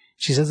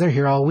she says they're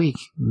here all week.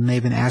 And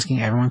they've been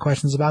asking everyone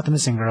questions about the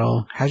missing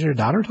girl. Has your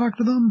daughter talked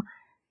to them?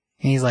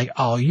 And he's like,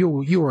 oh,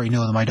 you already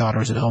know that my daughter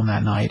was at home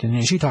that night,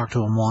 and she talked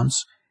to him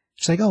once.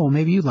 She's like, oh, well,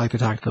 maybe you'd like to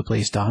talk to the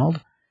police, Donald.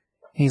 And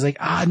he's like,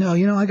 no,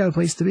 I got a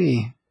place to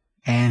be.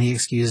 And he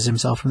excuses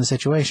himself from the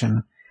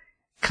situation.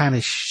 Kind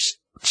of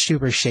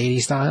super shady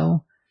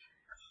style.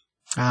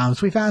 So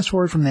we fast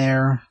forward from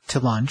there to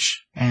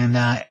lunch, and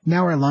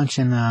now we're at lunch,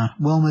 and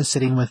Wilma's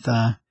sitting with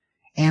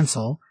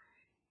Ansel,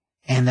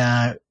 and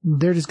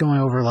they're just going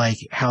over like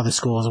how the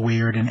school is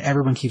weird, and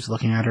everyone keeps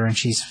looking at her, and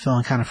she's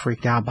feeling kind of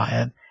freaked out by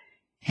it.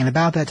 And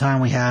about that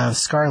time, we have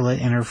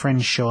Scarlet and her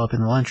friends show up in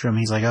the lunchroom.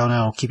 He's like, "Oh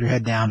no, keep your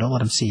head down, don't let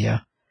them see you."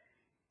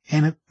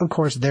 And of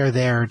course, they're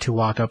there to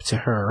walk up to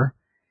her,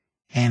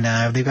 and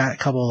they've got a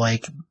couple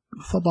like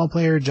football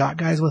player jock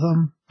guys with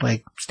them,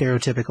 like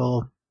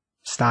stereotypical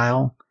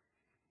style.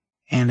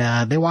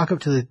 And they walk up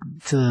to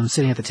them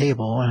sitting at the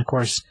table, and of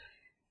course,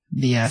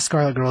 the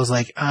Scarlet Girl's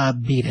like,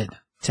 beat it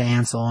to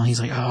Ansel, and he's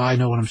like, oh, I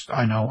know,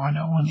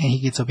 and he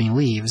gets up and he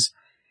leaves.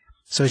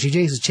 So she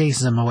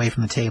chases him away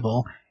from the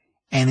table,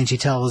 and then she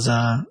tells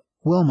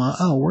Wilma,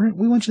 oh,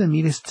 we want you to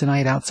meet us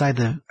tonight outside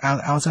the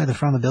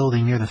front of the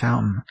building near the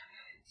fountain.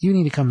 You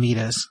need to come meet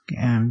us.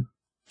 And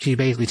she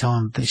basically tells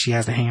him that she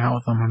has to hang out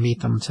with them or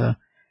meet them to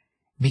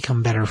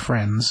become better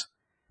friends.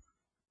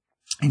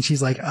 And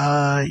she's like,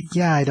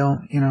 yeah, I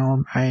don't,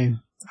 I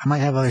might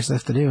have other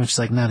stuff to do. And she's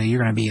like, no,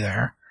 you're going to be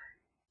there.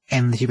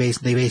 And they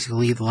basically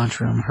leave the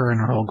lunchroom, her and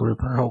her whole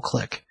group, her whole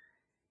clique.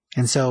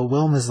 And so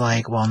Wilma's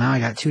like, well, now I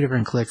got 2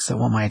 different cliques that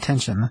want my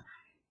attention.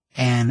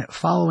 And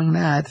following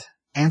that,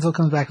 Ansel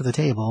comes back to the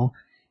table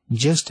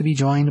just to be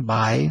joined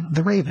by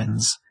the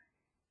Ravens.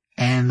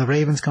 And the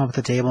Ravens come up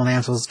to the table, and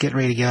Ansel's getting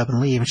ready to get up and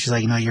leave. And she's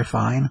like, no, you're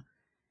fine.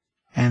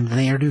 And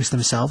they introduce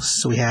themselves.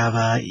 So we have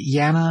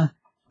Yana,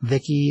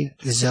 Vicky,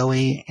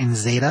 Zoe, and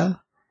Zeta.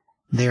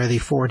 They're the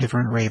 4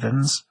 different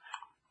Ravens.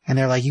 And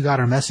they're like, you got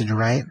our message,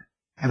 right?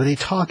 But they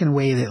talk in a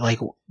way that, like,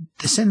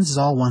 the sentence is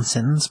all one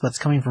sentence, but it's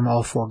coming from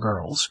all 4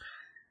 girls.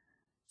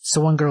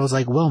 So one girl is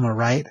like, Wilma,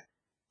 right?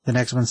 The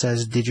next one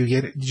says, did you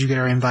get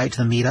our invite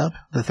to the meetup?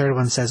 The third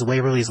one says,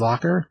 Waverly's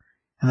locker.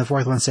 And the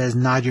fourth one says,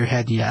 nod your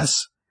head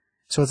yes.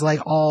 So it's like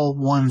all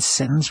one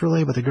sentence,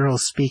 really, but the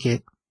girls speak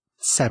it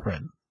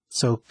separate.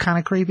 So kind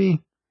of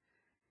creepy.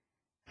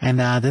 And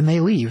then they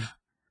leave.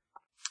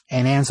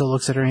 And Ansel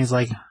looks at her and he's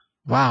like,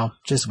 wow,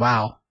 just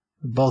wow.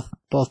 Both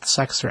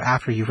sexes are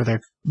after you for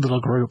their little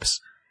groups.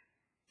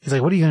 He's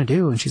like, what are you going to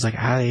do? And she's like,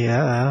 I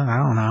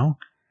don't know.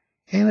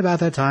 And about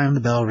that time, the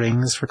bell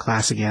rings for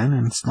class again,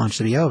 and it's lunch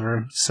to be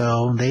over.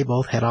 So they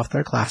both head off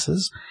their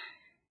classes.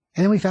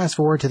 And then we fast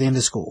forward to the end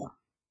of school.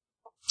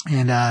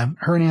 And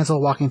her and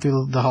Ansel walking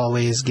through the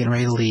hallways, getting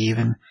ready to leave.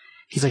 And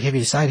he's like, have you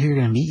decided who you're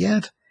going to meet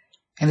yet?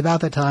 And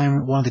about that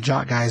time, one of the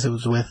jock guys that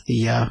was with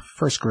the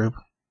first group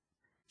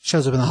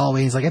shows up in the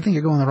hallway. He's like, I think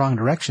you're going the wrong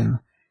direction.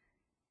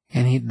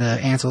 And the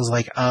Ansel's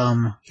like,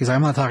 he's like,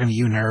 I'm not talking to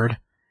you, nerd.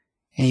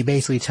 And he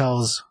basically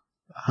tells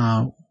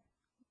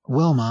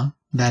Wilma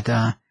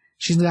that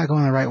she's not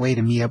going the right way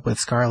to meet up with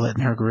Scarlet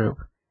and her group.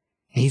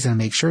 And he's going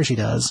to make sure she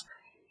does.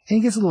 And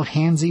he gets a little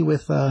handsy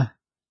with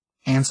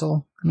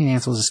Ansel. I mean,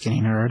 Ansel's a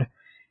skinny nerd.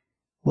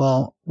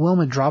 Well,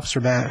 Wilma drops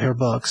her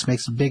books,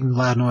 makes a big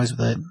loud noise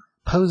with it,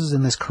 poses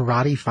in this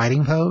karate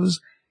fighting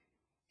pose.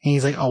 And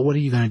he's like, oh, what are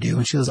you going to do?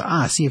 And she goes,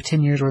 see if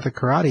 10 years worth of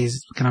karate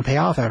is going to pay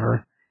off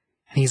ever.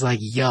 And he's like,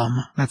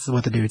 yum. That's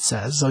what the dude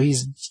says. So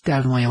he's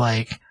definitely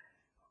like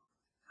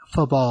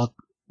football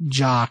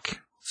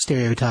jock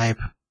stereotype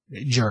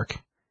jerk.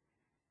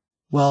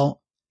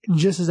 Well,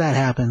 just as that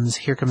happens,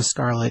 here comes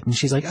Scarlet, and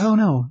she's like, oh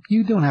no,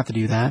 you don't have to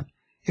do that.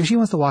 If she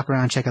wants to walk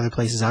around and check other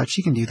places out,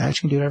 she can do that.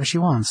 She can do whatever she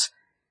wants.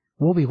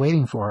 We'll be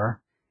waiting for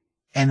her.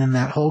 And then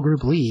that whole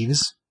group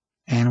leaves,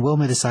 and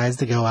Wilma decides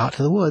to go out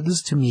to the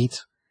woods to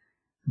meet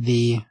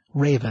the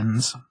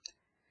Ravens.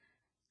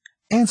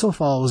 Ansel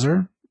follows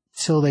her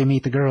till they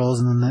meet the girls,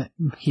 and then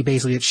he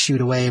basically gets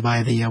shooed away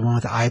by the one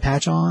with the eye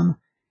patch on.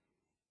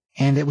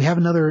 And we have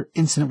another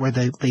incident where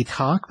they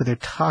talk, but their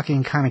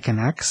talking kind of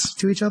connects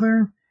to each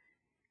other.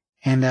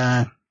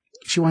 And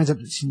she winds up,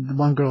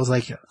 one girl's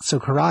like, so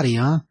karate,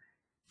 huh?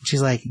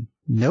 She's like,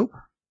 nope.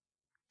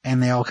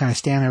 And they all kind of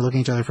stand there looking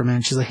at each other for a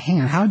minute. She's like, hang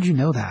on, how did you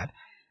know that?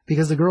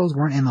 Because the girls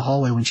weren't in the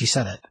hallway when she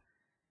said it.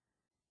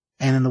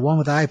 And then the one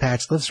with the eye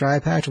patch lifts her eye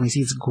patch, and we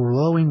see this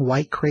glowing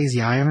white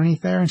crazy eye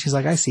underneath there. And she's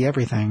like, I see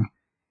everything.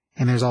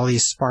 And there's all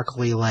these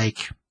sparkly,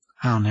 like,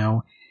 I don't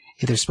know,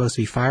 if they're supposed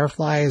to be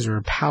fireflies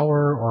or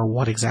power or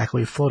what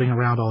exactly floating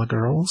around all the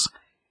girls.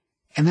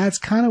 And that's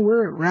kind of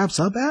where it wraps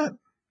up at.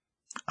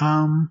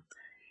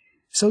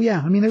 So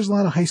yeah, I mean, there's a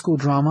lot of high school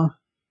drama,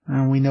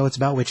 and we know it's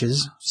about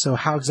witches. So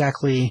how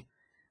exactly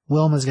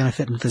Wilma's going to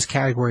fit into this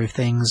category of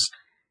things,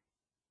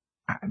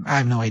 I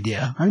have no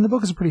idea. I mean, the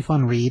book is a pretty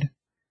fun read.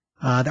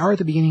 The art at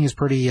the beginning is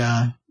pretty,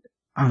 I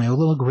don't know, a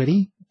little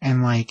gritty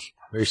and like...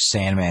 Very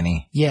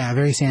Sandman-y. Yeah,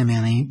 very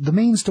Sandman-y. The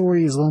main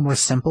story is a little more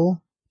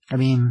simple. I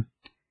mean,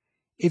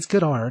 it's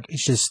good art.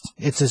 It's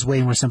just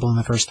way more simple than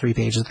the first 3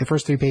 pages. The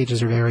first 3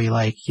 pages are very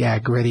like, yeah,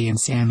 gritty and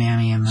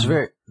Sandman-y. And it's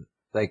very,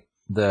 like,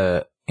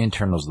 the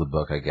internals of the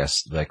book, I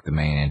guess, like the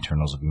main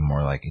internals would be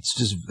more like, it's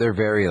just, they're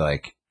very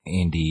like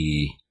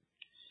indie,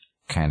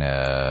 kind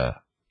of,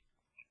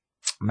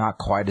 not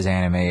quite as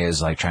anime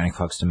as like China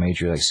Flux to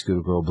Major, like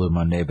Scooter Girl, Blue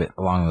Monday, but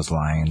along those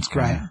lines.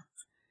 Right.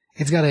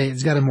 It's got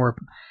a more,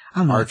 I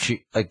don't know.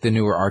 Archie, like the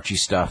newer Archie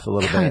stuff a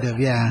little bit. Kind of,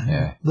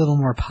 yeah. A little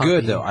more poppy.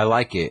 Good though. I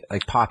like it.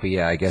 Like poppy,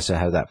 yeah, I guess it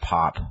has that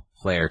pop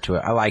flair to it.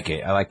 I like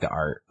it. I like the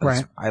art.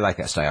 Right. I like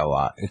that style a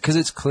lot. Because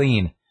it's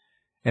clean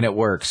and it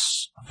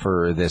works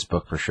for this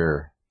book for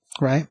sure.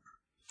 Right.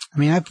 I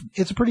mean,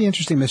 it's a pretty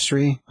interesting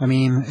mystery. I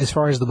mean, as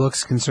far as the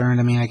book's concerned,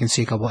 I mean, I can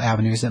see a couple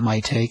avenues that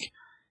might take,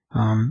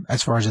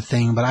 as far as a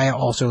thing, but I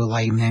also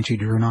like Nancy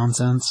Drew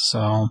nonsense,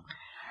 so,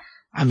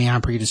 I mean,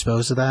 I'm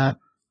predisposed to that.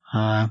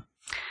 I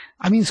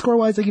mean,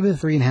 score-wise, I give it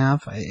a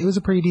 3.5. It was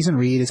a pretty decent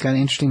read. It's got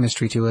an interesting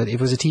mystery to it. If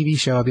it was a TV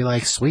show, I'd be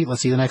like, sweet,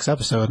 let's see the next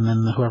episode, and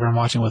then whoever I'm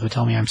watching with would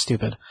tell me I'm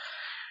stupid.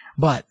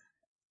 But,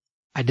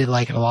 I did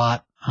like it a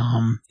lot.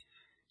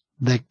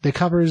 The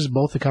covers,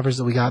 both the covers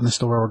that we got in the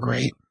store were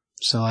great.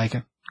 So, like,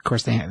 of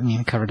course,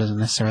 the cover doesn't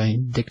necessarily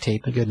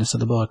dictate the goodness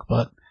of the book,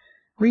 but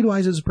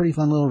read-wise, it was a pretty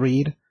fun little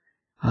read.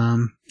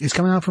 It's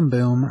coming out from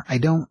Boom. I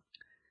don't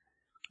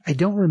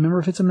remember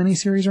if it's a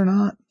miniseries or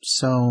not,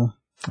 so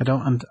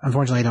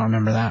unfortunately, I don't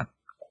remember that.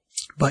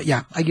 But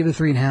yeah, I give it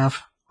a 3.5.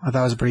 I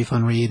thought it was a pretty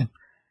fun read.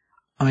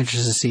 I'm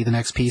interested to see the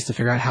next piece to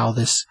figure out how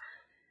this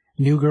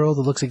new girl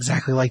that looks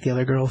exactly like the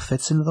other girl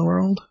fits into the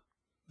world,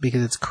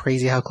 because it's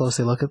crazy how close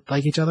they look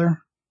like each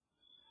other.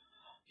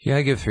 Yeah,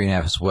 I give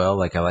 3.5 as well.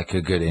 Like, I like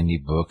a good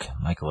indie book,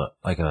 like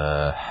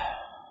a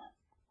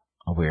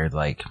weird,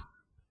 like,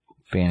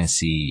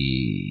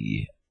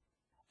 fantasy-esque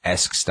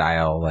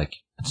style. Like,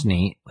 it's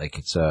neat. Like,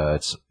 it's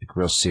like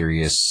real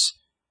serious,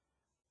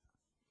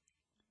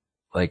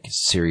 like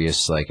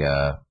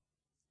a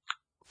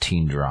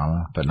teen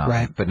drama, but not,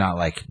 right.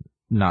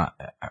 Not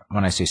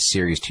when I say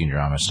serious teen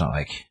drama, it's not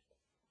like,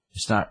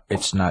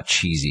 it's not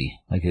cheesy.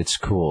 Like, it's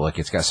cool. Like,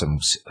 it's got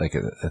some, like,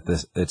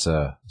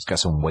 it's got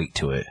some weight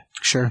to it.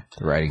 Sure.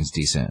 The writing's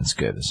decent. It's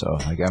good. So,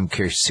 like, I'm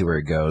curious to see where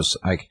it goes.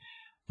 Like,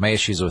 my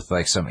issues with,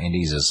 like, some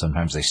indies is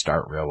sometimes they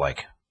start real,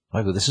 like,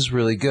 this is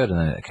really good, and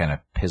then it kind of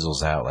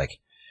pizzles out. Like,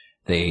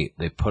 they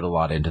put a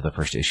lot into the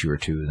first issue or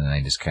two, and then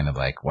they just kind of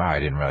like, wow, I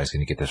didn't realize I was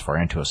going to get this far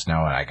into it, so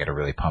now I got to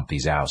really pump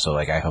these out. So,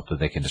 like, I hope that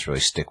they can just really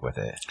stick with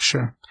it.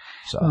 Sure.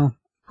 So. Well,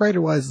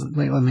 writer-wise, I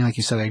mean, like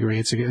you said, I agree.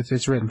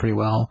 It's written pretty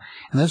well.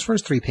 And those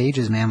first 3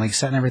 pages, man, like,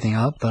 setting everything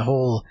up, the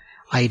whole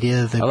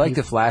idea that... I like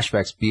the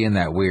flashbacks being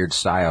that weird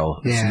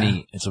style. It's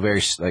neat. It's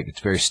very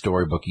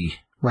storybooky.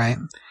 Right.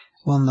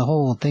 Well, and the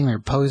whole thing they're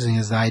posing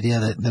is the idea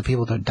that the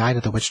people that died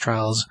at the witch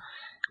trials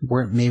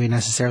weren't maybe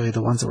necessarily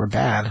the ones that were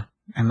bad,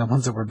 and the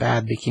ones that were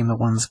bad became the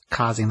ones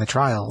causing the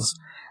trials,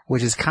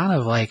 which is kind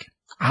of like,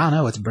 I don't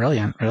know, it's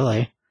brilliant,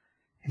 really.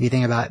 If you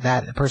think about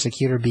that, the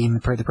persecutor being the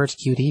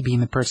persecutee being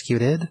the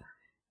persecuted,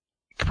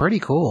 pretty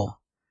cool.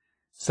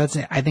 So I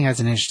think that's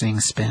an interesting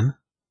spin.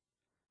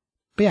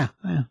 But yeah,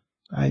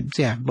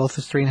 both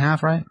is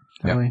 3.5, right?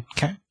 Yep.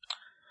 Okay.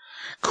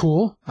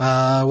 Cool.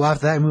 Well,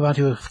 after that, we move on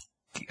to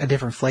a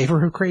different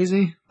flavor of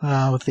crazy,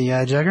 with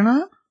the,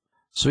 Juggernaut.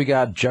 So we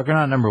got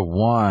Juggernaut number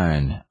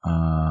 1.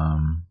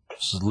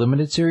 This is a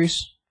limited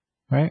series,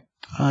 right?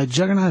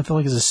 Juggernaut, I feel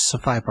like is a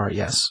 5-part,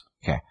 yes.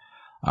 Okay.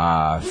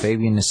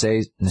 Fabian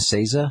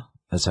Nicieza.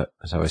 That's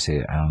how I say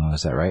it. I don't know.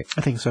 Is that right?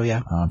 I think so,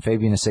 yeah.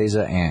 Fabian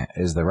Nicieza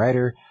is the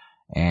writer,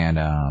 and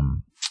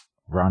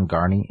Ron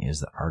Garney is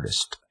the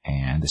artist.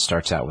 And it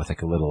starts out with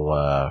like a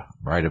little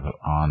write-up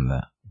on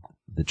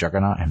the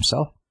Juggernaut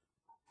himself.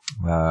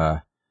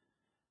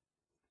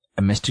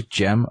 A mystic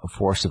gem, a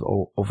force of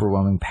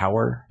overwhelming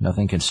power.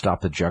 Nothing can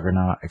stop the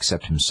Juggernaut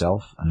except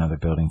himself. Another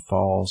building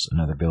falls,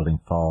 another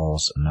building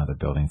falls, another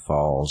building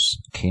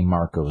falls. Cain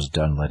Marko is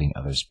done letting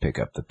others pick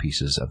up the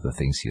pieces of the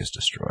things he has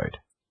destroyed.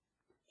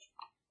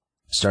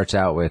 Starts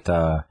out with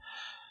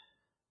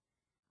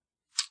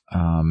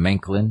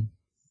Manklin.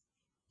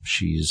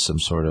 She's some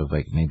sort of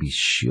like maybe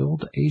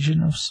S.H.I.E.L.D.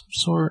 agent of some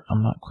sort.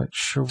 I'm not quite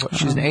sure what.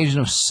 She's an agent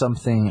of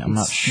something. I'm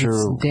not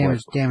sure.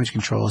 Damage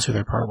control is who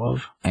they're part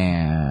of.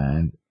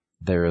 And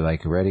they're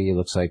like ready. It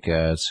looks like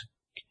it's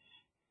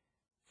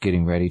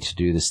getting ready to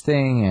do this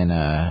thing,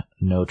 and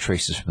no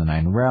traces from the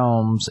Nine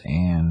Realms.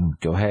 And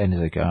go ahead, and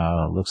he's like,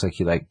 looks like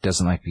he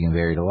doesn't like being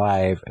buried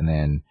alive. And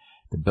then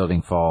the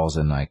building falls,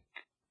 and like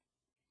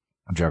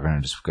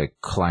Juggernaut just like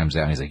climbs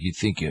out, and he's like,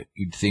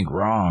 you'd think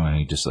wrong, and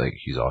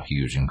he's all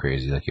huge and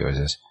crazy like he always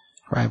is.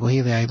 Right. Well,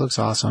 he looks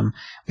awesome.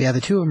 But yeah,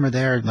 the two of them are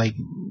there, like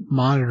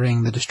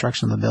monitoring the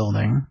destruction of the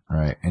building.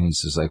 Right. And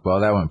he's just like, well,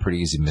 that went pretty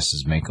easy,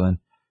 Mrs. Manklin.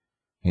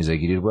 He's like,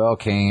 you did well,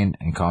 Kane,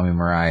 and call me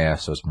Mariah,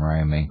 so it's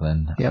Mariah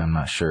Manklin. Yep. I'm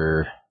not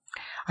sure.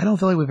 I don't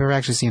feel like we've ever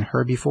actually seen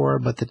her before,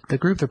 but the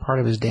group they're part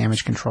of is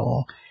Damage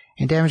Control.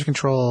 And Damage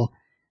Control,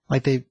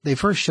 like they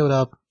first showed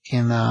up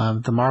in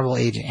the Marvel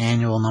Age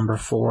Annual number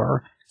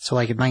 4. So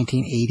like in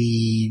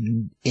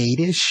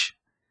 1988-ish,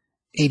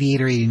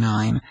 88 or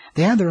 89,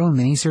 they had their own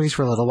miniseries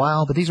for a little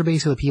while, but these are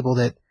basically the people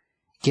that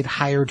get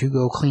hired to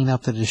go clean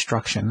up the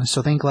destruction.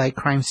 So think like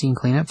Crime Scene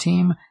Cleanup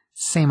Team,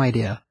 same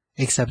idea,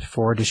 except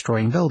for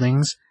destroying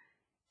buildings.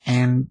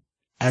 And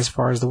as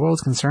far as the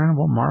world's concerned,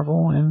 well,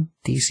 Marvel and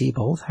DC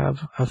both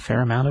have a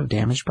fair amount of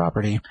damaged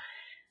property.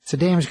 So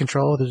Damage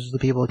Control, those are the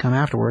people that come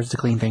afterwards to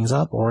clean things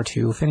up or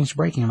to finish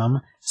breaking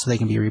them so they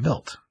can be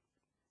rebuilt.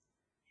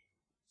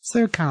 So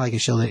they're kind of like a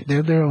S.H.I.E.L.D.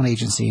 They're their own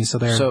agency, so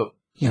they're,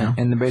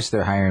 And basically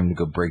they're hiring him to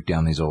go break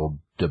down these old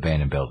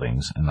abandoned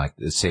buildings, and like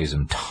it saves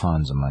them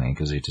tons of money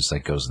because he just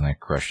like goes in there,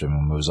 crushes them,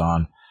 and moves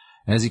on.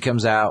 And as he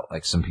comes out,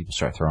 like some people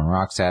start throwing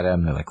rocks at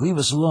him. They're like, leave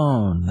us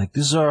alone. Like,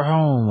 this is our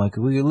home. Like,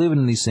 we're living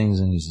in these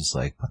things. And he's just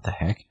like, what the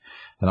heck?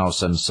 Then all of a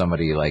sudden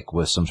somebody like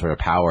with some sort of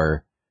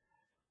power,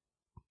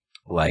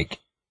 like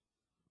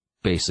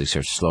basically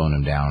starts slowing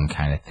him down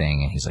kind of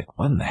thing. And he's like,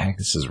 what in the heck?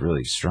 This is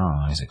really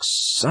strong. And he's like,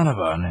 son of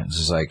a, and it's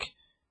just like,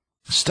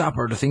 stop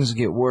her, the things will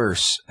get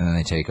worse. And then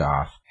they take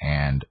off,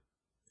 and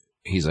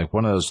he's like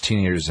one of those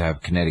teenagers that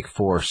have kinetic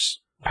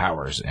force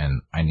powers,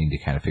 and I need to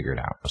kind of figure it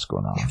out what's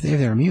going on. If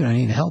they're a mutant, I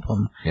need to help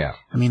them. Yeah.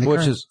 I mean, the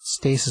current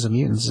stasis of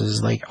mutants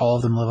is like all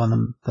of them live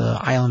on the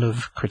island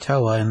of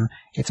Krakoa, and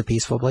it's a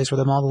peaceful place for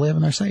them all to live,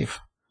 and they're safe.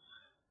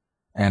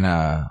 And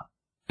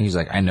he's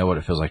like, I know what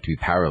it feels like to be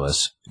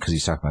powerless, because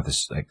he's talking about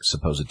this like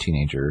supposed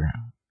teenager,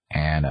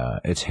 and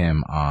it's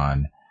him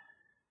on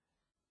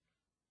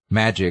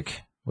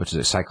Magic, which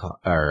is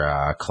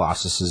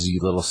Colossus's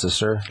little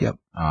sister. Yep.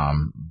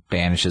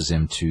 Banishes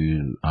him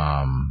to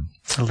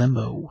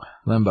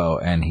Limbo,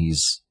 and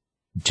he's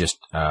just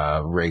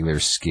a regular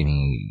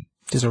skinny,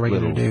 just a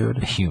regular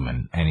dude,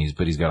 human, and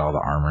he's got all the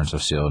armor and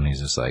stuff still, and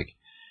he's like,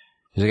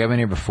 I've been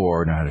here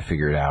before, know how to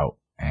figure it out,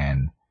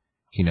 and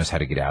he knows how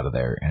to get out of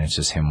there, and it's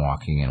just him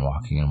walking and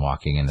walking and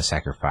walking, and the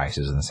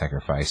sacrifices.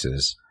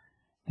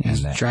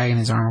 He's dragging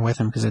his armor with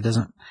him because it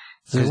doesn't.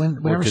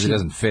 Because it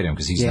doesn't fit him,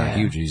 because he's not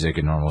huge. He's like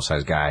a normal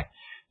sized guy.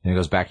 And he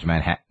goes back to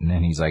Manhattan,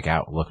 and he's like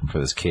out looking for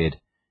this kid,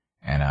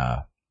 and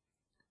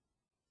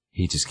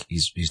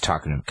he's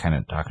talking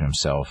to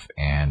himself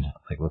and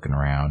like looking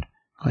around.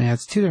 Oh yeah,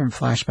 it's two different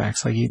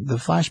flashbacks. Like the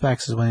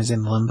flashbacks is when he's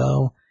in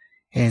Limbo,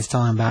 and it's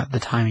telling about the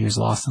time he was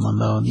lost in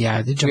Limbo.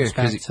 Yeah, it jumps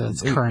back to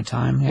its current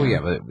time. Yeah. Well,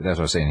 yeah, but that's what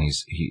I was saying.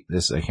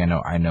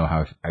 I know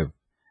how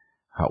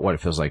what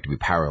it feels like to be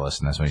powerless,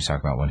 and that's what he's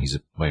talking about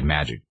when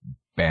Magic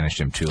banished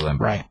him to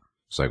Limbo. Right.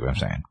 It's like what I'm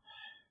saying.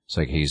 It's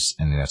like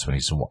and that's when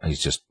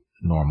he's just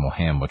normal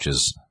him, which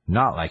is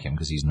not like him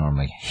because he's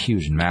normally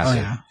huge and massive.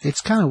 Oh yeah, it's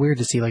kind of weird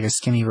to see like a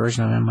skinny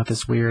version of him with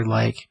this weird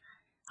like,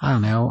 I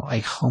don't know,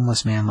 like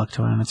homeless man look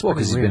to him. It's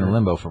because he's been in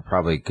Limbo for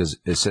because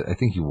I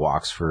think he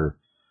walks for.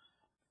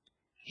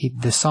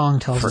 The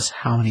song tells us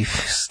how many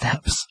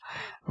steps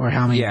or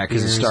how many. Yeah,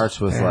 because it starts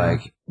with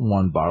like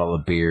one bottle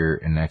of beer,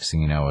 and next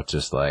thing you know, it's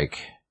just like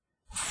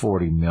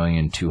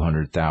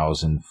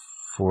 40,200,000,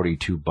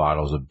 42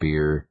 bottles of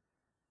beer.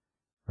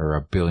 Or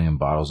 1 billion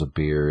bottles of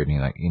beer, and he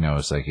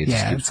it's like it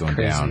just keeps going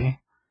down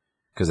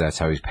because that's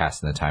how he's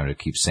passing the time to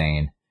keep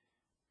sane.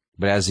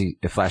 But as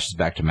it flashes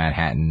back to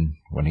Manhattan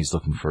when he's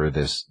looking for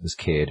this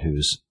kid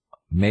who's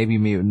maybe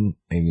mutant,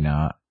 maybe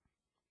not,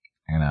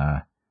 and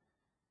all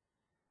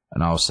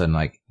of a sudden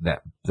like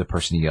that the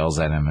person yells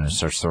at him and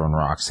starts throwing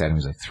rocks at him.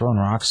 He's like, throwing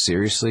rocks?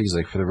 Seriously? He's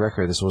like, for the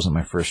record, this wasn't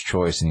my first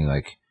choice, and he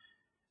like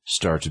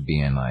starts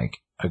being like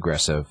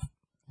aggressive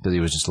because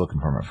he was just looking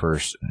for him at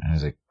first, and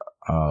he's like,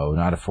 oh,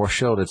 not a force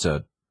shield, it's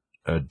a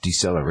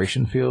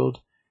deceleration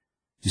field.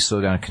 You slow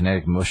down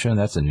kinetic motion,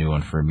 that's a new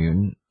one for a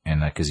mutant.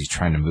 And because he's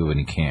trying to move and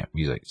he can't,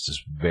 he's like, it's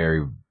just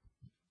very.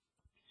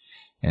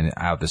 And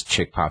out this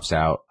chick pops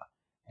out,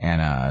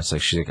 and it's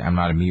like, she's like, I'm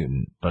not a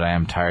mutant, but I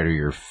am tired of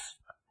your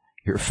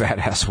fat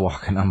ass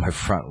walking on my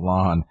front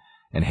lawn,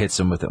 and hits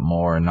him with it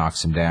more and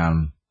knocks him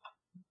down.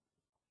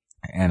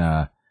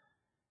 And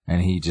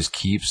he just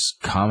keeps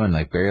coming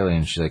like barely,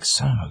 and she's like,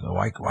 son of a,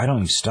 why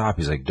don't you stop?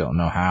 He's like, don't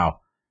know how.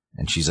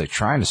 And she's like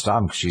trying to stop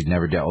him because she's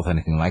never dealt with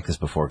anything like this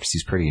before because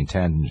he's pretty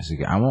intense. And she's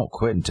like, I won't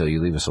quit until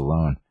you leave us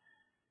alone.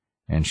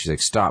 And she's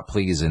like, stop,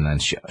 please. And then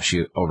she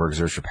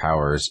overexerts her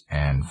powers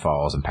and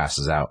falls and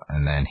passes out.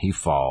 And then he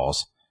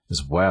falls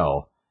as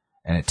well.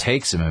 And it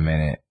takes him a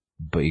minute,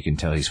 but you can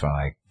tell he's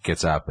finally like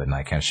gets up and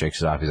like kind of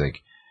shakes it off. He's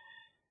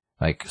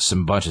like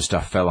some bunch of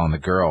stuff fell on the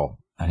girl.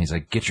 And he's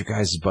like, get your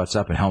guys' butts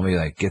up and help me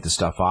like get the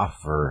stuff off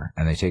of her.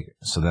 And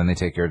then they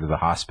take her to the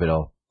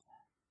hospital.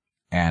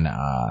 And,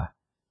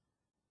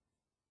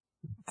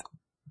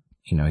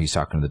 he's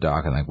talking to the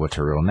doc and like, what's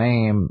her real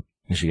name?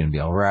 Is she going to be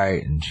all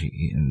right?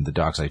 And the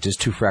doc's like,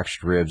 just 2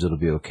 fractured ribs. It'll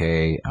be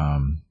okay.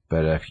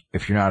 But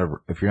if you're not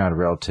a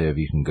relative,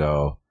 you can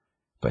go.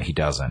 But he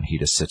doesn't. He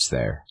just sits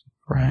there.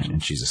 Right.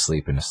 And she's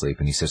asleep. And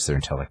he sits there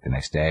until like the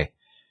next day.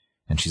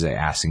 And she's like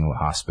asking what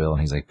hospital. And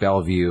he's like,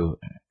 Bellevue.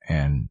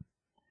 And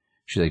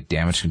she's like,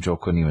 damage control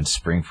couldn't even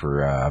spring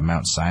for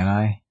Mount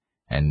Sinai.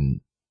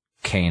 And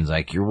Kane's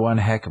like, you're one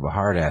heck of a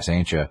hard ass,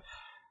 ain't you?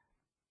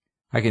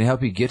 I can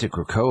help you get to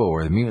Krakoa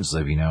where the mutants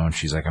live, And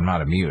she's like, I'm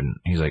not a mutant.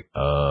 He's like,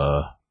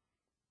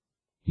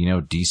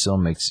 D-Cell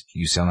makes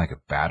you sound like a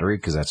battery?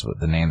 Because that's what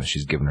the name that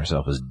she's given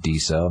herself is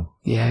D-Cell.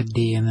 Yeah,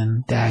 D and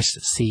then dash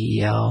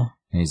C-E-L.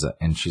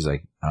 And she's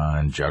like,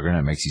 and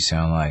Juggernaut makes you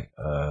sound like,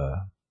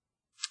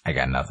 I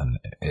got nothing.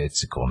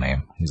 It's a cool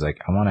name. He's like,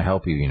 I want to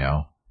help you,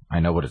 I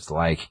know what it's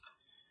like.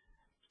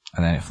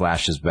 And then it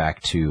flashes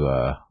back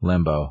to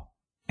Limbo,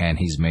 and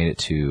he's made it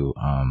to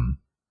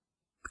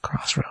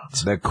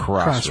Crossroads. The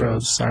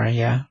Crossroads. Sorry,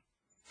 yeah.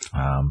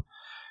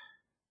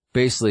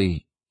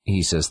 Basically,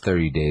 he says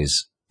 30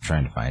 days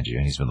trying to find you,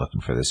 and he's been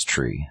looking for this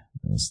tree.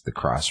 It's the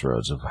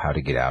crossroads of how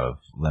to get out of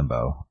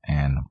Limbo,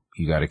 and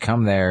you got to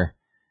come there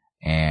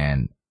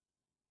and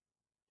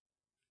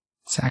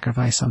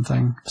sacrifice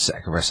something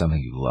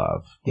you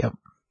love. Yep.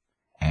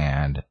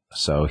 And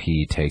so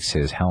he takes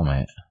his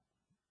helmet,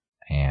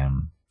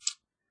 and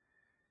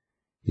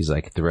he's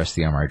like, the rest of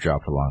the armor I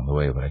dropped along the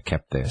way, but I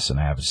kept this, and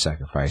I have to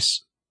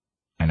sacrifice.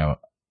 I know,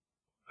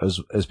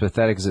 as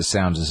pathetic as it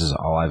sounds, this is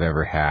all I've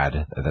ever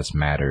had that's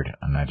mattered,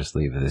 and I just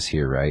leave this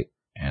here, right?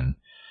 And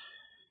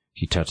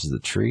he touches the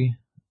tree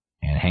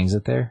and hangs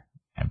it there,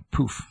 and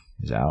poof,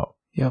 he's out.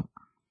 Yep.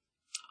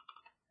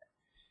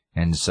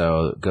 And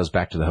so it goes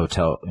back to the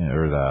hotel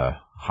or the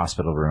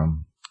hospital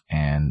room,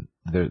 and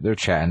they're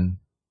chatting,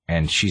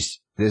 and he's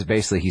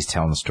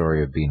telling the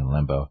story of being in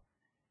Limbo.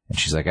 And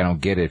she's like, I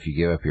don't get it. If you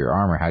give up your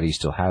armor, how do you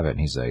still have it? And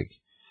he's like,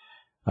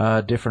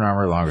 different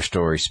armor, longer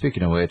story.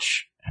 Speaking of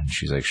which, and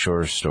she's like,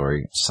 shorter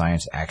story,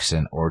 science,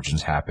 accident,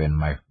 origins happen.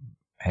 My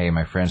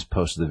friends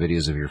posted the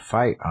videos of your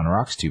fight on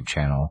RoxTube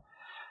channel.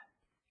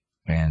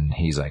 And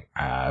he's like,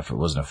 if it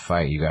wasn't a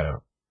fight, you got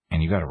a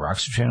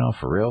RoxTube channel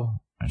for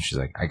real? And she's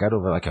like, I got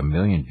over like 1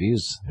 million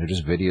views. They're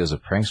just videos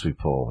of pranks we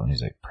pull. And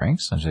he's like,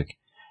 pranks? And she's like,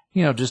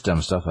 just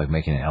dumb stuff like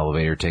making an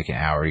elevator take an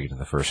hour to get to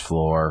the first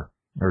floor.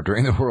 Or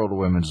during the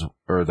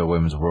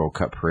Women's World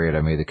Cup parade,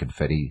 I made the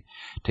confetti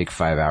take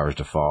 5 hours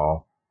to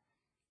fall.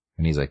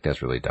 And he's like,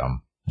 that's really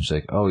dumb. And she's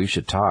like, oh, you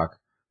should talk.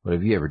 What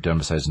have you ever done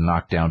besides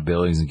knock down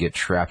buildings and get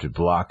trapped at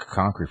block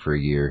concrete for a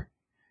year?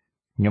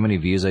 You know how many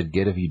views I'd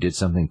get if you did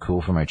something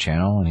cool for my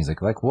channel? And he's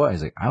like what?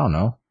 He's like, I don't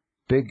know.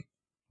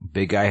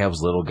 Big guy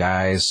helps little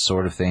guys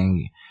sort of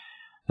thing.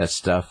 That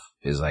stuff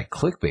is like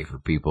clickbait for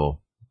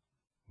people.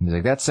 He's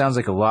like, that sounds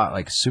like a lot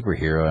like a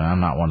superhero, and I'm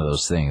not one of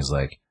those things.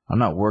 Like, I'm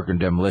not working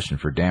demolition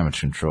for damage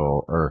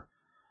control, or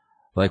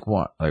like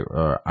what? Like,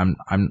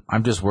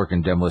 I'm just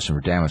working demolition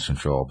for damage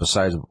control.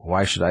 Besides,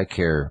 why should I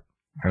care?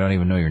 I don't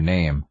even know your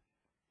name.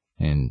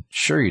 And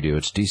sure you do.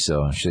 It's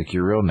D-Cell. And she's like,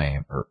 your real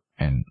name?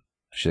 And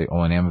she's like,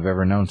 only name I've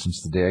ever known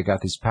since the day I got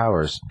these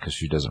powers, because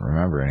she doesn't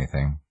remember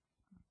anything.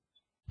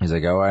 He's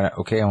like,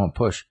 okay, I won't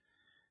push.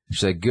 And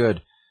she's like,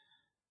 good.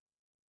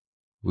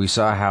 We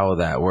saw how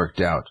that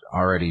worked out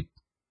already,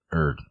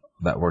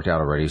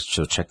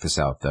 so check this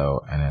out,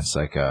 though. And it's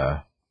like,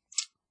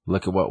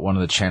 look at what one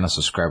of the channel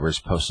subscribers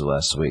posted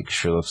last week.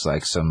 Sure looks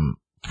like some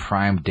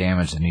prime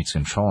damage that needs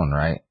controlling,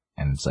 right?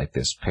 And it's like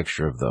this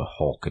picture of the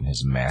Hulk in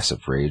his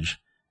massive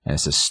rage. And it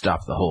says,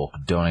 stop the Hulk,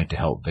 donate to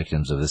help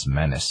victims of this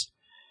menace.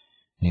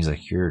 And he's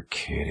like, you're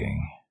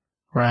kidding.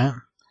 Right.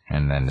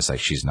 And then it's like,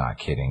 she's not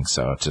kidding.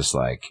 So it's just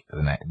like,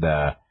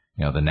 the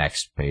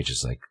next page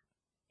is like,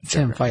 it's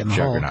him fighting the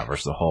Juggernaut Hulk.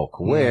 versus the Hulk,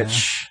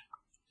 which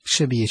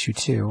should be issue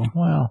 2.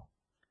 Well,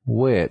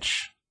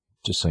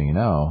 just so you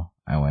know,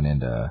 I went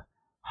into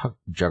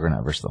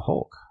Juggernaut versus the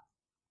Hulk.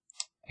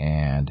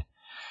 And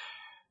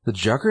the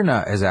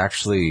Juggernaut has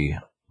actually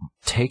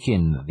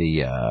taken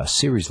the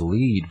series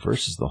lead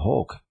versus the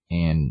Hulk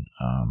in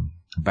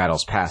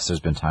battles past. There's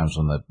been times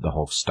when the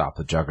Hulk stopped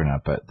the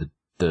Juggernaut, but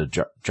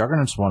the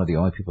Juggernaut's one of the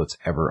only people that's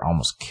ever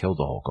almost killed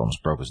the Hulk,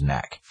 almost broke his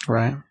neck.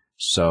 Right.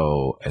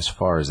 So as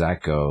far as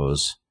that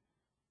goes,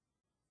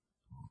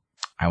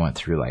 I went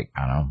through like,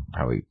 I don't know,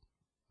 probably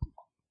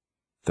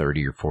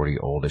 30 or 40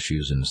 old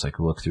issues and just like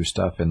look through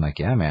stuff and like,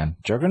 yeah, man,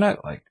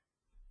 Juggernaut, like,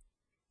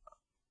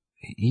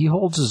 he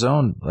holds his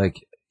own.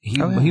 Like, he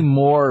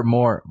more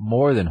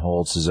than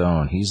holds his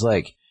own. He's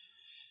like,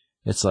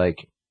 it's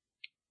like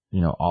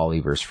Ollie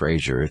versus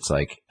Frazier. It's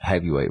like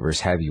heavyweight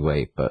versus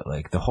heavyweight, but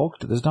like the Hulk,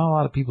 there's not a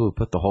lot of people who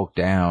put the Hulk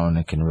down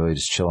and can really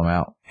just chill him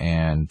out.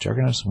 And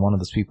Juggernaut's one of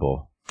those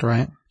people.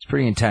 Right. It's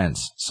pretty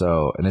intense.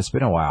 So, and it's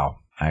been a while,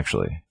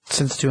 actually.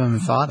 Since the two of them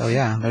fought, oh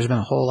yeah, there's been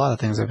a whole lot of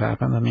things that have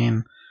happened. I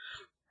mean,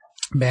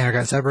 Banner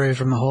got separated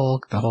from the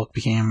Hulk. The Hulk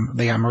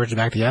they got merged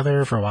back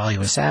together. For a while he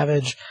was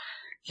Savage.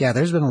 Yeah,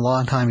 there's been a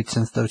long time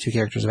since those two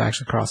characters have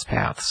actually crossed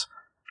paths.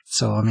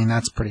 So, I mean,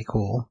 that's pretty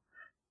cool.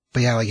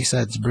 But yeah, like you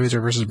said, it's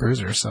Bruiser versus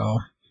Bruiser, so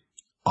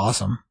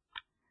awesome.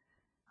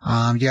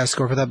 You got a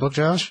score for that book,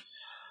 Josh?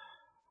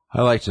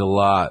 I liked it a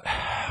lot.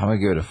 I'm going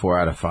to give it a 4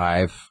 out of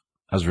 5.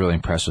 I was really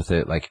impressed with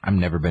it. Like, I've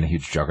never been a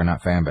huge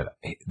Juggernaut fan, but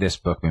this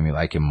book made me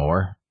like him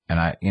more. And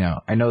I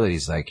know that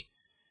he's like,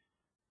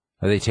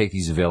 they take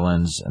these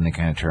villains and they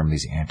kind of turn them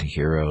these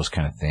anti-heroes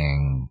kind of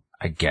thing.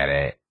 I get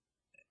it.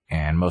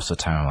 And most of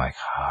the time I'm like,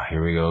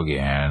 here we go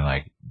again.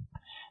 Like,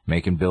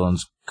 making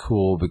villains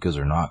cool because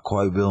they're not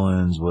quite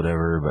villains,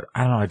 whatever. But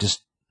I don't know.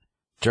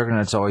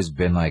 Juggernaut's always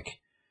been like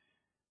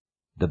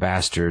the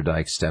bastard,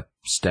 like step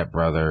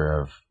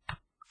brother of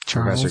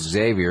Charles. Professor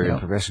Xavier. Yep. And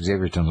Professor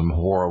Xavier does some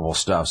horrible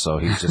stuff. So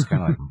he's just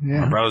kind of like,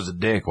 yeah. My brother's a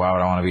dick. Why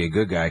would I want to be a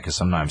good guy? Because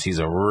sometimes he's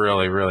a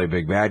really, really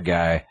big bad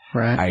guy.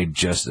 Right. I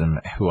just am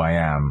who I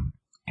am.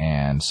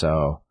 And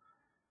so,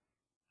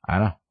 I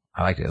don't know.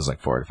 I liked it. It was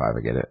like 4 out of 5.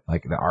 I get it.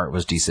 Like, the art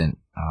was decent.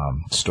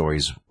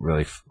 Stories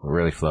really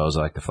flows.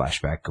 I like the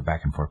flashback, go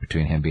back and forth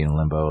between him being in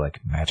limbo, like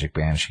magic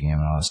banishing him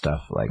and all that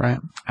stuff. Like, right.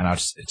 I know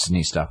it's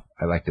neat stuff.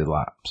 I liked it a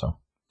lot. So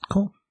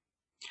cool.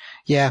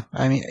 Yeah,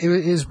 I mean, it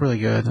is really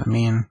good. I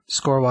mean,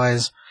 score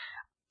wise,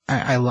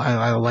 I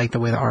like the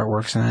way the art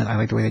works in it. I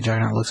like the way the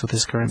Juggernaut looks with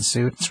his current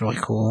suit. It's really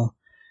cool.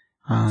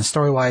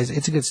 Story wise,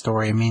 it's a good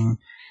story. I mean,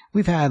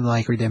 we've had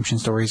like redemption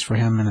stories for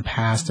him in the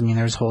past. I mean,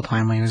 there was a whole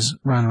time when he was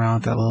running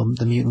around with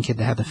the mutant kid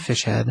that had the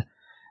fish head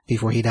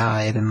before he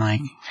died and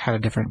like had a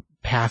different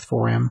path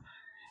for him.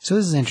 So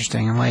this is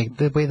interesting. And like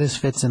the way this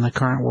fits in the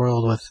current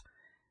world with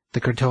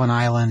the Krakoan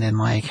Island and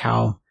like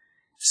how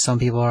some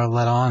people are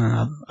let on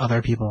and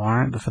other people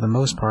aren't. But for the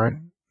most part,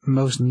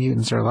 most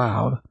mutants are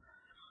allowed.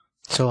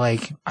 So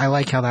like, I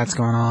like how that's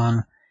going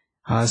on.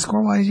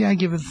 Score wise, yeah, I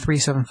give it a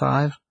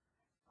 3.75.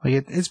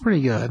 Like it's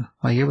pretty good.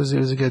 Like it was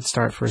a good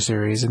start for a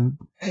series, and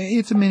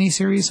it's a mini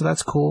series, so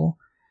that's cool.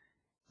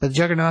 But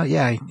Juggernaut,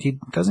 yeah, he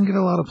doesn't get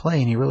a lot of play,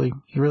 and he really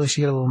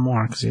should get a little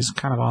more because he's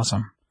kind of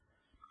awesome.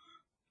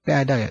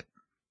 Yeah, I dug it.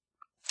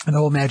 And the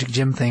whole Magic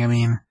Gym thing, I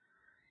mean,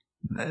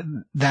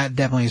 that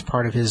definitely is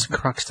part of his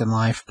crux in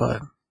life.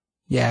 But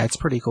yeah, it's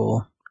pretty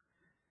cool.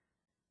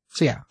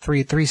 So yeah,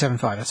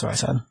 3.75. That's what I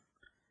said.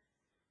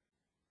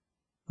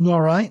 All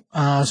right.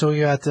 So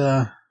we got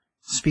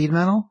Speed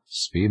Metal?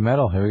 Speed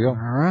Metal, here we go. All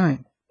right.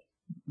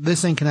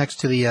 This thing connects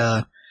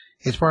to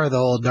it's part of the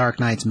whole Dark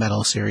Knights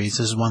Metal series.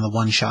 This is one of the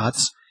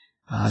one-shots.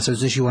 So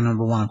it's issue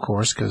number 1, of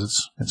course,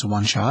 because it's a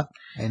one-shot.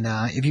 And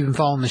if you've been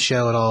following the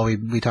show at all,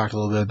 we talked a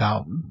little bit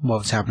about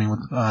what's happening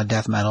with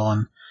death metal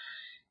and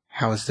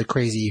how it's the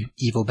crazy,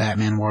 evil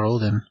Batman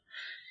world. And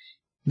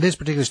this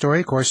particular story,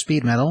 of course,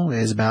 Speed Metal,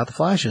 is about the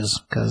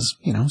Flashes, because,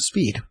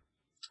 speed.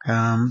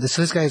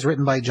 This guy is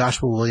written by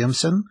Joshua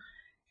Williamson.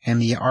 And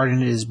the art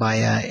in it is by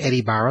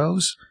Eddie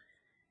Barrows.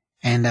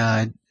 And,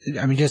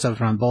 just up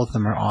front, both of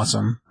them are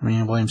awesome. I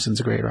mean,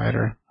 Williamson's a great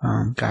writer.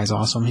 Guy's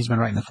awesome. He's been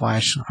writing The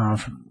Flash, for,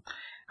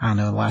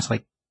 the last,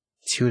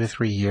 2 to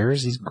 3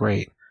 years. He's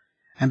great.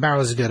 And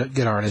Barrows is a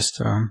good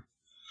artist.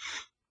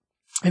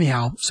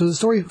 Anyhow, so the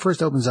story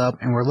first opens up,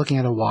 and we're looking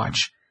at a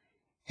watch.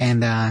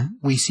 And,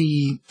 we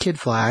see Kid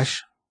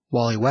Flash,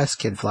 Wally West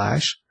Kid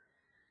Flash,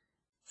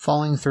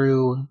 falling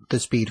through the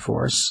Speed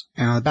Force.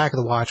 And on the back of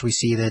the watch, we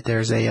see that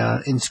there's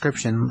a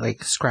inscription,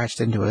 scratched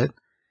into it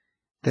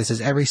that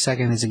says, "Every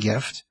second is a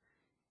gift."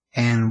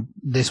 And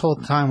this whole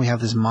time we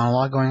have this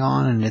monologue going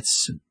on, and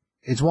it's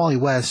Wally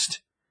West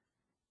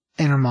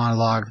inner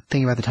monologue,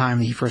 thinking about the time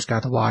that he first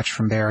got the watch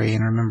from Barry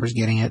and remembers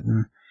getting it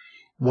and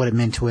what it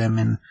meant to him.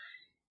 And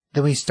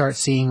then we start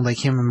seeing,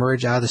 him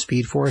emerge out of the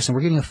Speed Force, and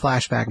we're getting a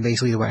flashback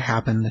basically to what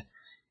happened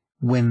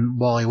when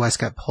Wally West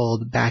got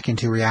pulled back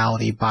into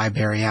reality by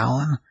Barry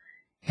Allen.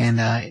 And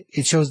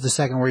it shows the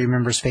second where he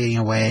remembers fading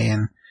away,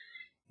 and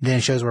then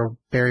it shows where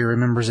Barry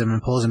remembers him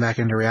and pulls him back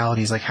into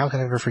reality. He's like, how could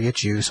I ever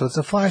forget you? So it's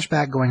a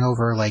flashback going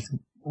over,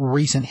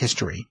 recent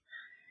history.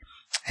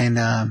 And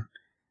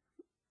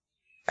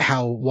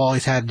how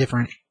Wally's had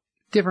different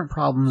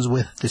problems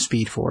with the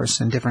Speed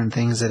Force and different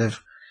things that have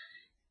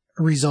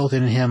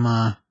resulted in him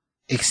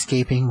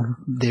escaping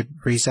the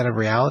reset of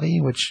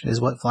reality, which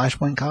is what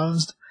Flashpoint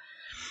caused.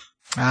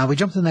 We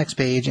jump to the next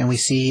page, and we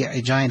see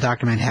a giant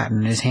Dr.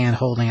 Manhattan, his hand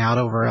holding out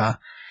over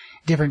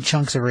different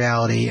chunks of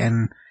reality.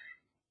 And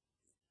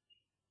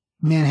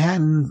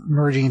Manhattan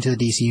merging into the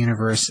DC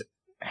universe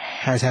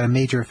has had a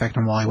major effect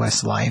on Wally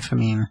West's life. I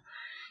mean,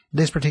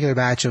 this particular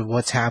batch of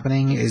what's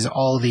happening is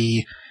all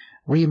the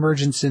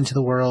reemergence into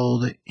the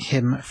world,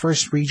 him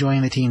first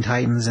rejoining the Teen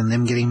Titans and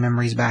them getting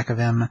memories back of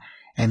him,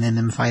 and then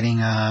them fighting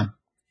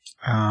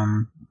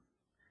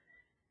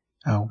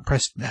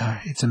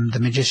it's the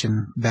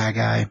magician bad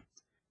guy.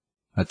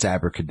 That's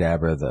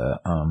Abracadabra, the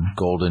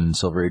golden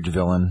Silver Age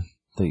villain.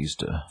 They used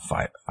to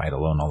fight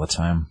alone all the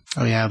time.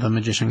 Oh, yeah, the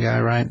magician guy,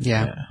 right?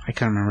 Yeah. I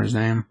can't remember his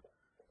name.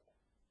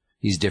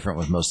 He's different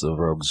with most of the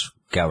Rogues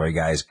Gallery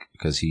guys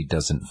because he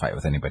doesn't fight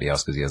with anybody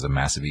else because he has a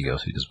massive ego,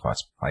 so he just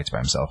fights by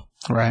himself.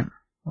 Right.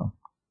 Oh.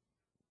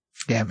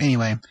 Yeah,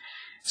 anyway.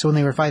 So when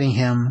they were fighting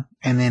him,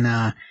 and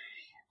then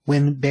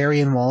when Barry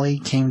and Wally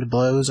came to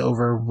blows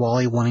over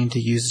Wally wanting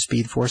to use the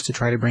Speed Force to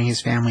try to bring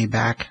his family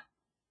back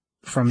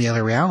from the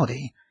other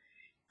reality.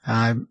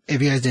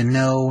 If you guys didn't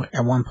know,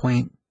 at one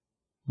point,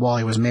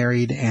 Wally was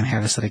married and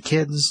had a set of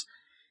kids.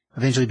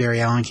 Eventually, Barry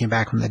Allen came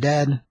back from the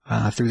dead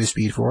through the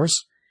Speed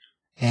Force.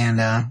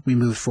 And we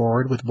moved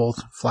forward with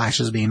both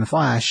Flashes being the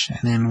Flash. And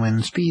then when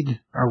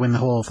the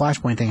whole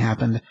Flashpoint thing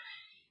happened,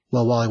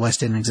 well, Wally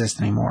West didn't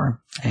exist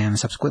anymore. And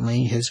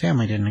subsequently, his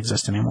family didn't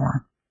exist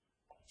anymore.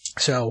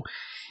 So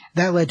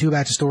that led to a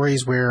batch of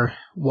stories where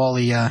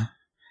Wally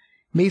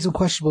made some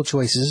questionable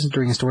choices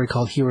during a story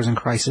called Heroes in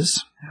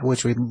Crisis,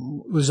 which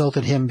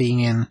resulted him being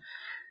in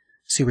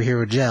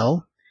superhero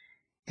jail.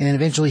 And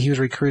eventually he was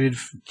recruited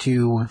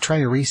to try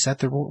to reset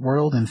the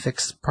world and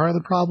fix part of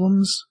the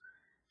problems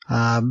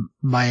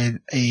by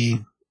a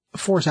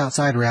force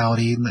outside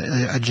reality,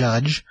 a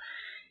judge.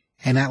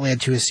 And that led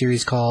to a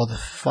series called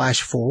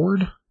Flash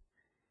Forward,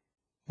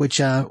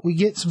 which we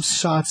get some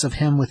shots of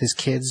him with his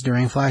kids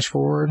during Flash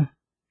Forward.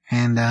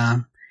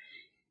 And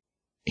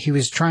he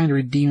was trying to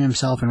redeem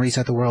himself and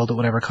reset the world at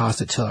whatever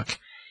cost it took.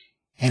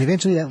 And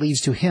eventually that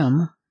leads to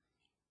him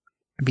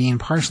being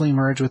partially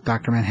merged with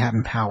Dr.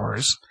 Manhattan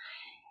powers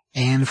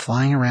and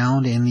flying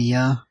around in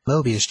the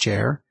Mobius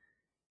chair.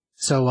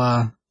 So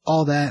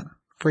all that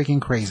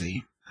freaking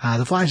crazy.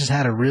 The Flash has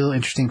had a real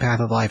interesting path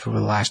of life over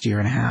the last year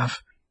and a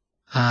half.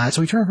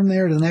 So we turn from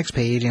there to the next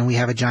page, and we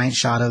have a giant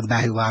shot of the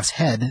Bat Who Laughs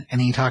head,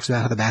 and he talks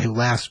about how the Bat Who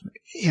Laughs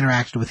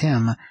interacted with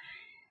him,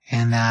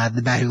 and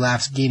the Bat Who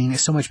Laughs gaining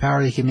so much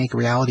power that he can make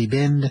reality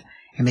bend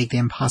and make the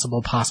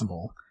impossible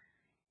possible.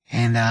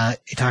 And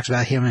it talks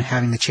about him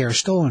having the chair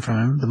stolen from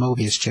him, the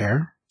Mobius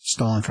chair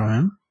stolen from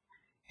him,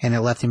 and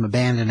it left him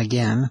abandoned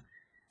again.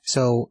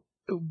 So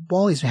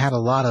Wally's had a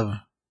lot of,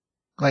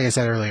 like I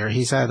said earlier,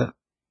 he's had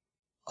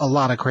a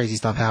lot of crazy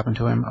stuff happen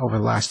to him over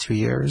the last 2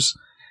 years.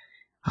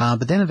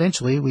 But then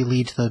eventually we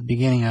lead to the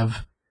beginning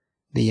of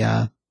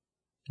the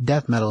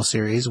Death Metal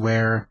series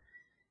where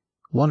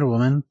Wonder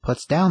Woman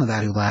puts down the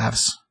Bat Who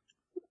Laughs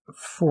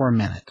for a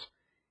minute.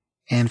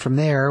 And from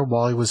there,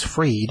 Wally was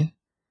freed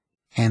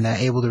and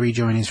able to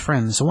rejoin his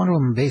friends. So Wonder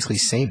Woman basically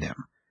saved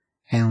him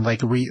and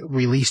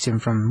released him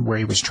from where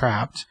he was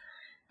trapped.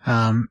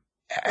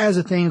 As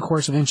a thing, of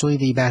course, eventually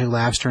the Bat Who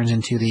Laughs turns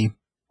into the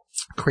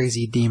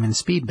crazy demon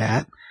Speed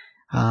Bat.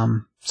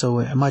 So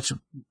a much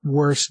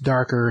worse,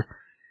 darker,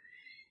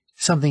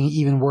 something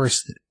even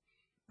worse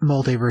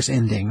multiverse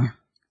ending.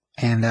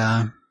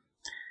 And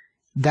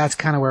that's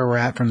kind of where we're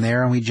at from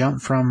there. And we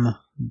jump from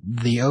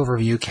the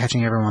overview,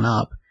 catching everyone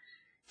up,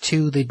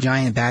 to the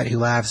giant Bat Who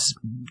Laughs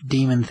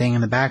demon thing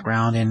in the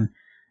background, and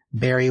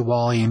Barry,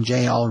 Wally, and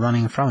Jay all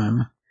running from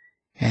him.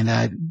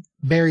 And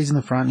Barry's in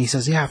the front, and he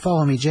says, "Yeah,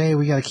 follow me, Jay,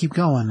 we gotta keep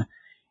going."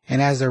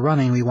 And as they're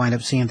running, we wind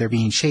up seeing they're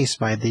being chased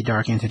by the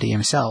Dark Entity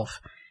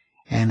himself.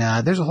 And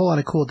there's a whole lot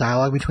of cool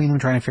dialogue between them,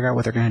 trying to figure out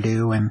what they're going to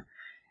do and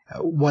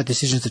what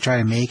decisions to try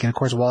to make. And of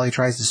course, Wally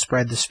tries to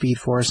spread the Speed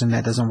Force, and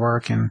that doesn't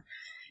work. And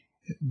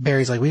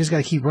Barry's like, "We just got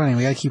to keep running.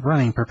 We got to keep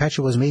running.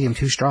 Perpetua's made him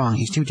too strong.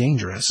 He's too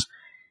dangerous."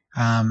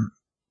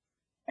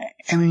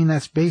 I mean,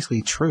 that's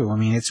basically true. I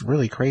mean, it's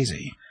really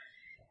crazy.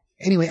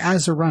 Anyway,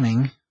 as they're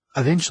running,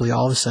 eventually,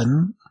 all of a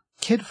sudden,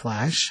 Kid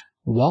Flash,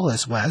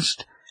 Wallace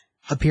West,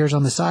 appears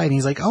on the side, and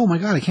he's like, "Oh my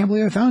god, I can't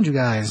believe I found you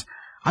guys.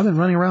 I've been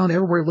running around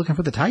everywhere looking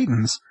for the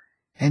Titans.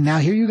 And now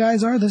here you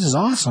guys are? This is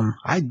awesome.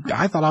 I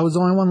thought I was the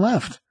only one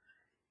left."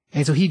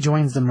 And so he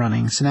joins them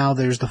running. So now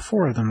there's the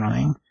four of them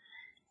running.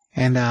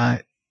 And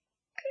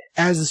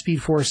as the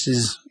Speed Force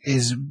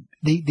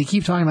they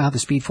keep talking about how the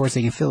Speed Force,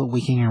 they can feel it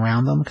weakening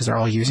around them because they're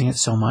all using it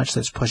so much that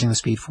it's pushing the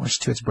Speed Force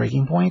to its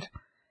breaking point.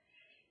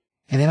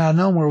 And then out of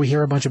nowhere, we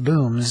hear a bunch of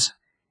booms,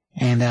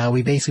 and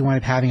we basically wind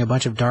up having a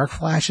bunch of Dark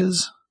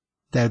Flashes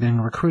that have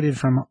been recruited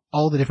from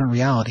all the different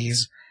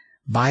realities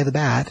by the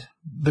Bat,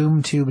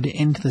 boom tubed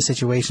into the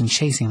situation,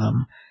 chasing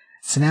them.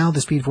 So now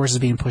the Speed Force is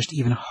being pushed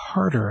even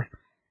harder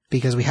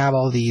because we have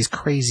all these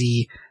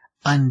crazy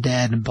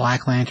undead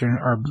Black Lantern,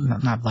 or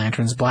not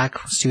Lanterns, Black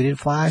suited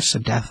Flash, so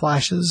Death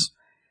Flashes.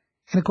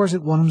 And of course,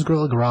 one of them's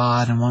Gorilla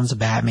Grodd, and one's a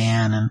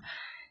Batman, and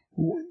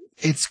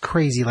it's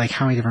crazy like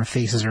how many different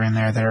faces are in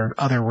there that are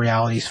other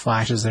realities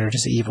Flashes that are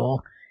just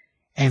evil.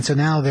 And so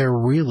now they're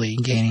really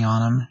gaining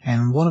on him,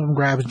 and one of them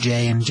grabs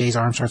Jay, and Jay's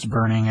arm starts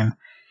burning, and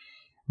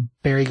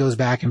Barry goes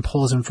back and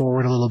pulls him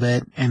forward a little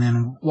bit, and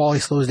then Wally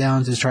slows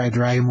down to try to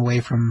drag him away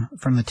from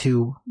the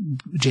two,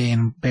 Jay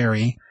and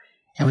Barry,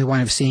 and we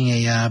wind up seeing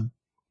a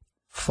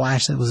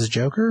Flash that was a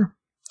Joker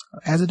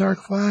as a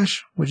Dark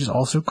Flash, which is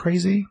also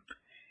crazy.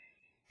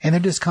 And they're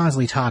just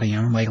constantly taunting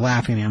him, like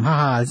laughing at him.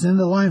 "Haha, it's in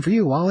the line for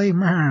you, Wally."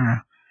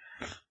 And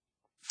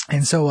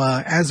so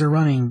as they're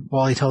running,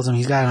 Wally tells him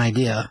he's got an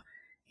idea.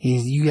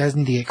 You guys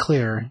need to get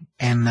clear.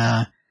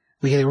 And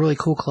we get a really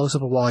cool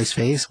close-up of Wally's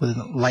face with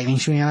lightning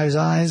shooting out of his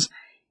eyes.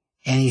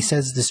 And he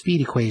says the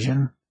speed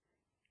equation.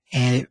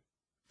 And it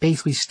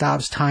basically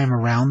stops time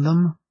around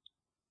them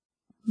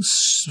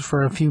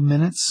for a few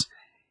minutes.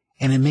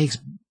 And it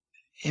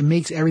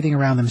makes everything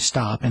around them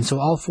stop. And so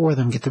all four of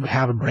them get to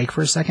have a break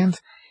for a second.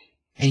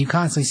 And you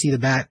constantly see the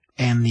Bat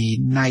and the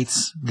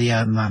Knights, the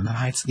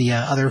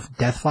other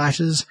Death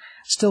Flashes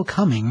still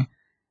coming.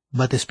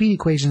 But the speed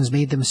equations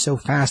made them so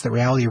fast that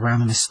reality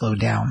around them is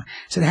slowed down.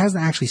 So it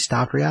hasn't actually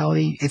stopped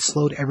reality. It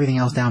slowed everything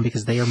else down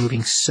because they are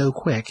moving so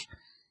quick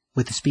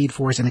with the speed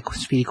force and the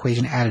speed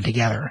equation added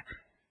together.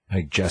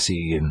 Like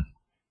Jesse and...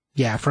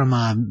 Yeah, from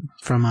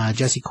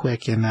Jesse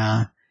Quick and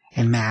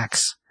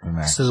Max.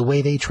 So the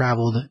way they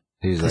traveled,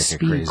 the like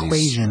speed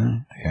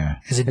equation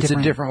is it's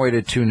a different way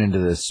to tune into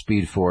the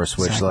speed force,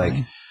 which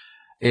like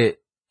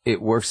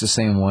it works the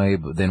same way,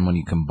 but then when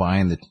you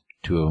combine the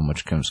two of them,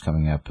 which comes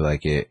coming up,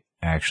 like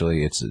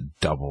it's a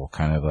double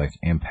kind of like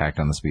impact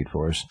on the speed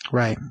force.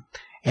 Right.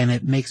 And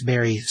it makes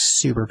Barry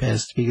super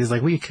pissed because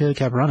like we could have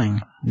kept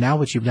running. Now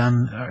what you've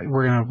done,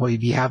 we're going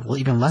to have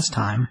even less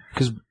time.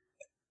 Because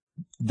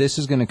this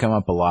is going to come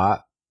up a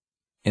lot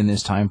in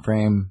this time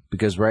frame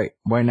because right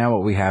now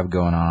what we have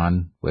going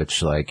on,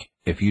 which like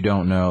if you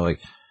don't know, like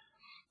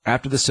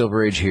after the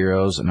Silver Age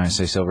heroes, and I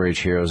say Silver Age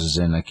heroes is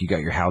in like you got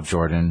your Hal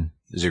Jordan,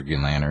 is your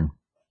Green Lantern,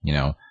 you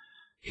know,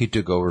 he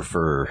took over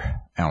for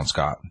Alan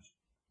Scott.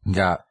 You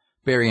got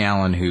Barry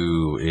Allen,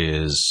 who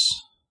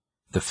is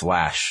the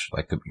Flash,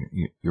 like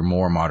your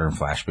more modern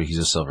Flash, but he's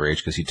a Silver Age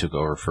because he took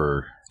over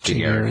for Jay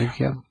Garrick,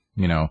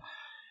 you know.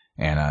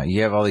 And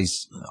you have all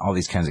these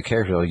kinds of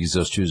characters. I'll use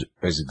those two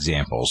as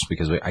examples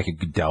because I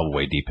could delve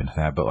way deep into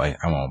that, but like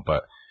I won't.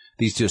 But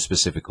these two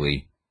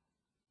specifically,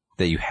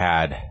 that you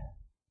had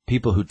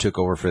people who took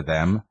over for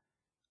them,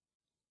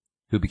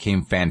 who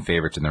became fan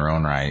favorites in their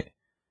own right,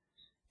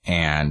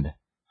 and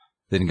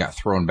then got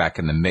thrown back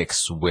in the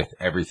mix with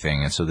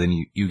everything. And so then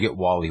you get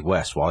Wally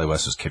West. Wally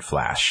West was Kid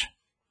Flash,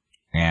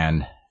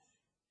 and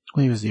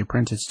well, he was the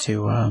apprentice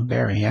to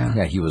Barry.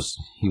 Yeah, he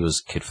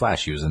was Kid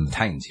Flash. He was in the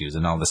Titans. He was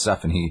in all this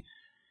stuff, and he.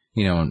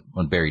 You know,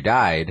 when Barry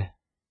died,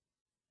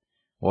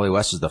 Wally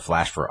West was the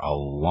Flash for a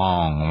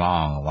long,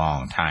 long,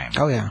 long time.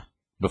 Oh, yeah.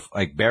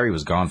 Like, Barry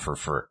was gone for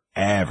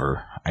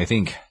forever. I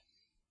think,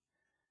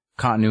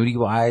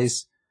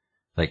 continuity-wise,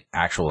 like,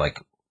 actual,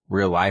 like,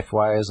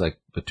 real-life-wise, like,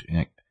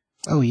 between,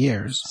 like,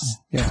 years.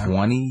 Yeah.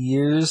 20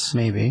 years?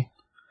 Maybe.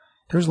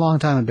 There was a long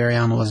time that Barry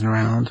Allen wasn't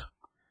around,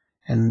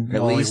 and At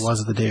Wally least,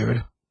 was the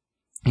dude.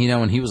 You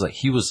know, and he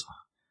was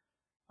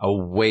a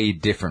way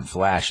different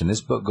Flash, and this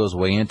book goes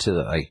way into,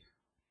 like,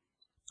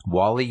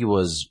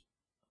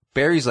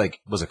 Barry's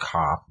like, was a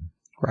cop.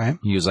 Right.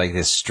 He was like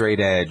this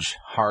straight edge,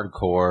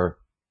 hardcore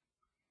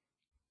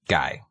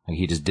guy. Like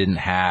he just didn't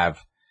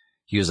have,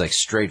 he was like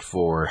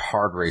straightforward,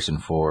 hard racing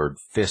forward,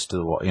 fist to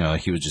the wall. You know,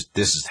 he was just,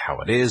 this is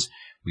how it is.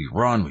 We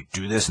run, we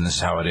do this, and this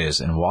is how it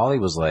is. And Wally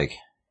was like,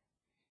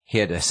 he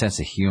had a sense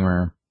of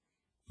humor,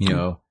 you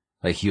know,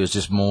 like he was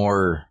just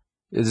more,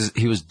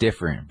 he was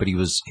different, but he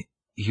was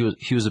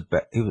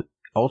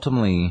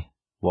ultimately,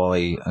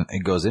 Wally,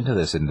 it goes into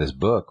this in this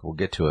book. We'll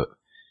get to it,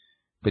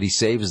 but he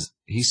saves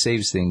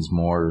things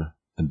more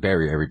than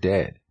Barry ever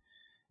did,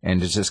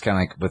 and it's just kind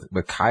of like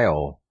with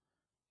Kyle,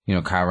 you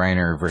know, Kyle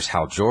Rayner versus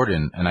Hal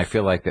Jordan, and I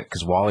feel like that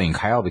because Wally and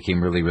Kyle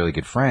became really, really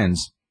good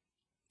friends.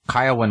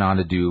 Kyle went on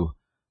to do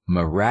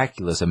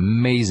miraculous,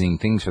 amazing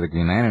things for the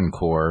Green Lantern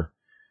Corps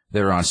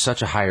that are on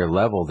such a higher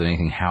level than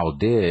anything Hal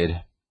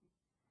did,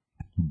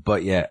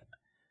 but yet.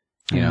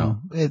 You know,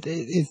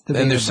 it's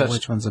debatable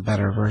which one's a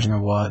better version of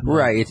what.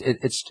 Right.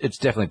 It's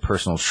definitely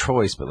personal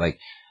choice,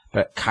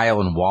 but Kyle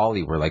and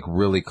Wally were like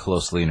really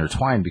closely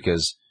intertwined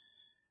because,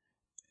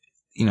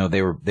 you know,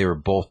 they were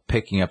both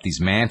picking up these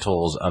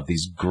mantles of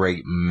these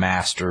great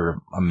master,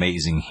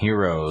 amazing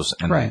heroes.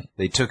 And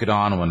they took it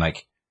on when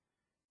like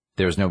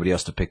there was nobody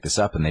else to pick this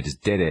up and they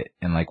just did it.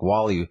 And like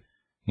Wally,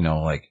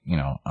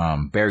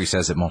 Barry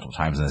says it multiple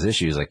times in this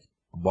issue. He's like,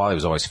 Wally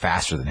was always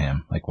faster than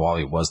him. Like,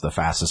 Wally was the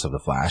fastest of the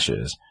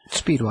Flashes.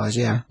 Speed-wise,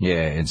 yeah.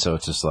 Yeah, and so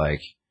it's just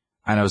like,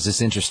 I know it's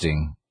just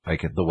interesting,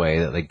 like, the way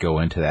that they go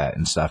into that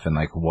and stuff and,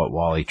 like, what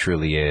Wally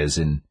truly is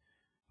and,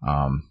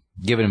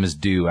 giving him his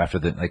due after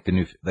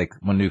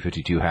when New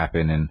 52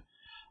 happened and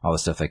all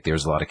this stuff, like,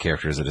 there's a lot of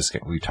characters that just,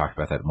 we've talked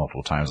about that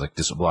multiple times, like,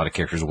 just a lot of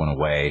characters went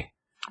away.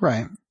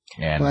 Right.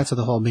 And that's what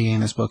the whole beginning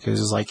of this book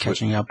is like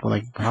catching up with,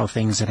 like, how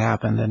things had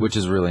happened. And which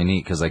is really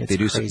neat, because, like, they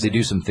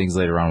do some things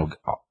later on.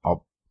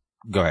 I'll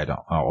go ahead.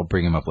 I'll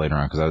bring him up later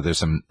on because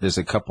there's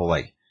a couple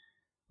like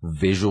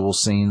visual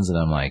scenes and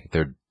I'm like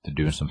they're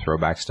doing some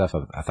throwback stuff.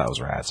 I thought it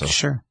was rad. So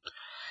sure.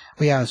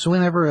 Well, yeah. So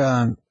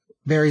whenever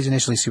Barry's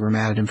initially super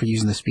mad at him for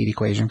using the speed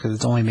equation because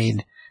it's only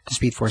made the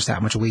Speed Force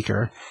that much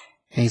weaker,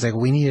 and he's like,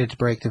 we needed to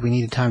break that. We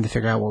needed time to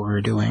figure out what we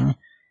were doing,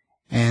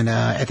 and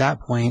at that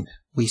point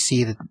we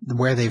see that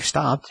where they've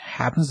stopped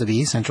happens to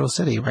be Central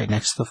City, right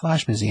next to the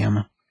Flash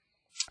Museum,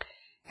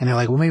 and they're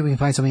like, well, maybe we can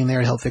find something in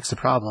there to help fix the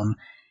problem.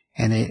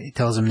 And it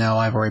tells him, no,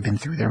 I've already been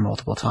through there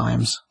multiple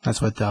times.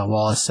 That's what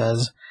Wallace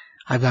says.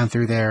 I've gone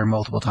through there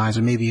multiple times,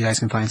 but maybe you guys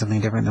can find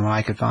something different than what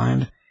I could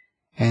find.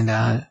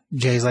 And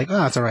Jay's like,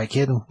 oh, it's all right,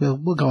 kid.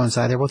 We'll go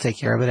inside there. We'll take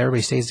care of it.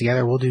 Everybody stays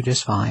together. We'll do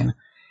just fine.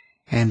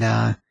 And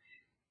at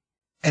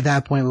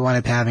that point, we wound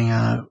up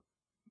having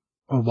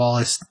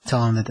Wallace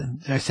tell him that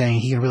they're saying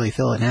he can really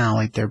feel it now.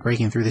 Like, they're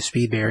breaking through the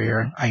speed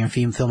barrier. I can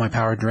feel my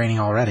power draining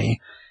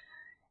already.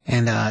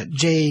 And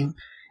Jay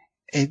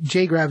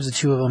grabs the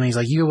two of them, and he's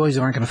like, you boys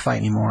aren't going to fight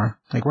anymore.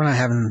 Like, we're not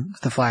having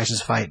the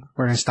Flashes fight.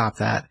 We're going to stop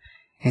that.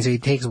 And so he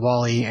takes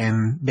Wally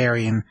and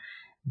Barry and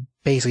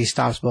basically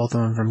stops both of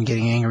them from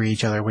getting angry at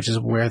each other, which is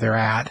where they're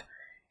at.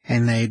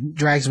 And they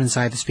drags them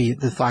inside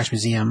the Flash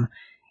Museum,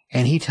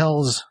 and he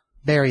tells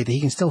Barry that he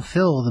can still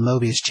fill the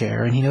Mobius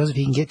chair, and he knows if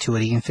he can get to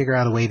it, he can figure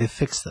out a way to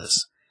fix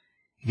this.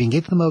 If he can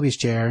get to the Mobius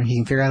chair, he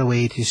can figure out a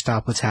way to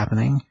stop what's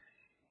happening.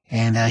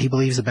 And he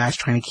believes the Bat's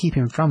trying to keep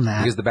him from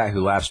that. Because the Bat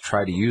Who Laughs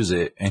tried to use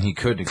it, and he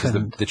couldn't because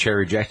the chair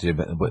rejected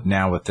it. But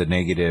now with the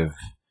negative...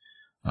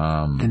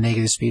 the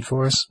negative speed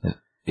force?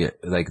 Yeah,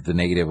 like the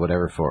negative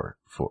whatever for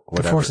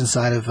whatever. The force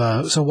inside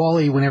of... so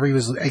Wally, whenever he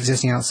was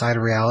existing outside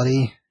of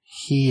reality,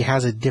 he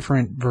has a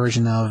different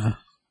version of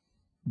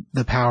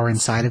the power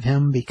inside of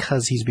him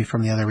because he's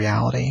from the other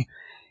reality.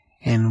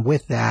 And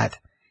with that,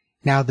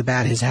 now the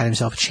Bat has had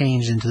himself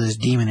changed into this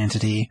demon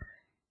entity.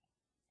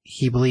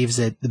 He believes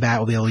that the Bat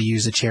will be able to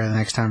use the chair the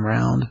next time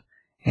around.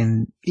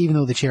 And even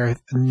though the chair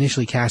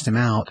initially cast him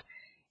out,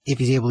 if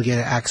he's able to get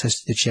access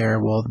to the chair,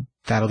 well,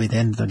 that'll be the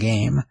end of the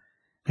game.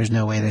 There's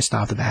no way to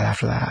stop the Bat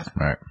after that.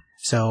 Right.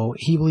 So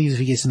he believes if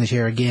he gets in the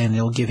chair again,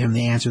 it'll give him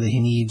the answer that he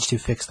needs to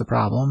fix the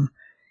problem.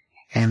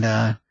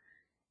 And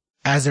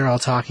as they're all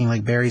talking,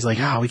 like, Barry's like,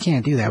 we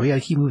can't do that. We gotta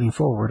keep moving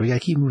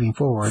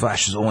forward.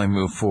 Flashes only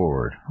move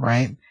forward.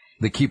 Right?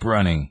 They keep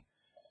running.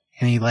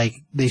 And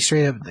they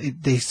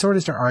sort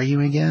of start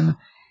arguing again.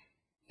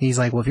 He's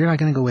like, well, if you're not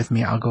going to go with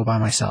me, I'll go by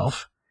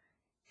myself.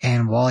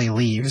 And Wally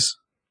leaves.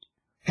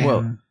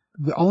 And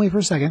only for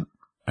a second.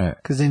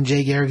 Because then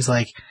Jay Garrick's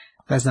like,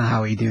 that's not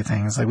how we do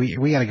things. Like,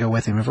 we got to go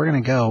with him. If we're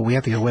going to go, we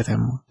have to go with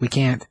him. We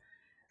can't.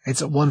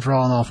 It's one for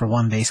all and all for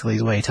one, basically,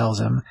 is the way he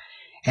tells him.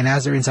 And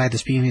as they're inside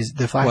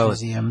the Flash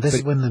Museum, this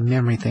is when the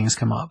memory things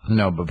come up.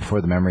 No, but before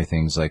the memory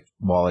things, like,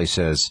 Wally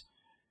says,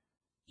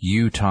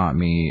 you taught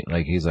me,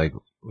 like, he's like...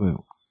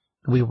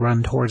 We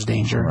run towards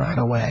danger, not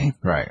away.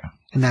 Right.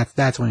 And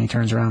that's when he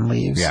turns around and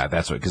leaves. Yeah,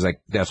 that's what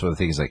the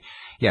thing is, like,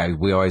 yeah,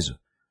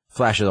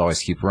 Flashes always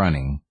keep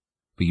running,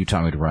 but you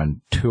taught me to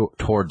run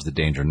towards the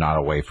danger, not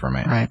away from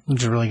it. Right, which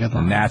is a really good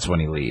line. And that's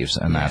when he leaves,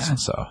 and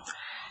that's so.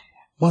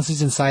 Once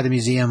he's inside the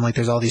museum, like,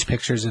 there's all these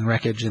pictures and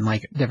wreckage and,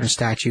 like, different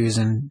statues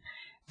and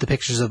the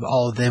pictures of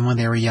all of them when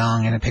they were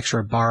young, and a picture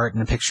of Bart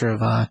and a picture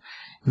of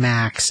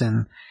Max.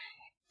 And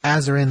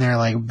as they're in there,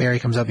 like, Barry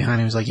comes up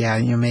behind him and is like, yeah,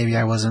 maybe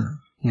I wasn't...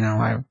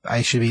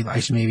 I should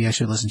listen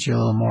to you a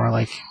little more.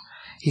 Like,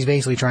 he's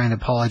basically trying to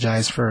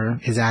apologize for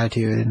his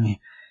attitude. And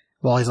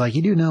Wally's like,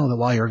 you do know that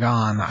while you're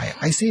gone,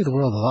 I saved the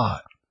world a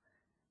lot.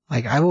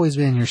 Like, I've always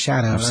been in your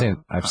shadow.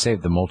 I've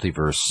saved the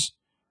multiverse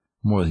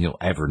more than you'll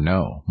ever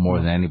know, more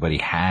than anybody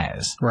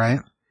has. Right.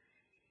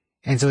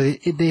 And so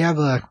they have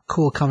a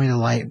cool coming to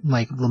light,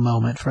 like, the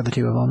moment for the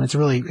two of them.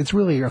 It's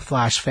really a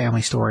Flash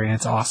family story, and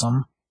it's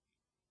awesome.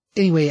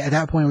 Anyway, at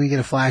that point, we get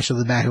a flash of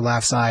the Bat Who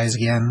Laughs eyes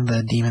again,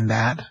 the demon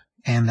bat.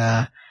 And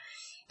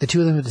the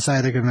two of them have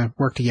decided they're going to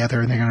work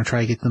together, and they're going to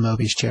try to get the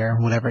Mobius chair,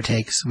 whatever it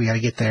takes. We got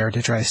to get there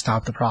to try to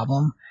stop the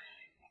problem.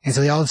 And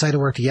so they all decide to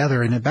work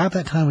together, and about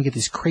that time we get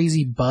this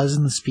crazy buzz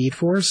in the Speed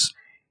Force,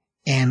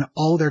 and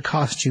all their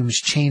costumes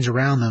change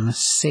around them,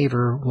 save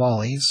for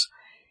Wally's.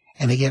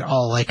 And they get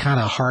all, like, kind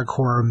of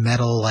hardcore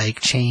metal,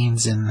 like,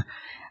 chains and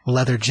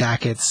leather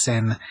jackets,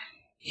 and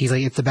he's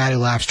like, it's the Bat Who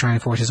Laughs trying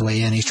to force his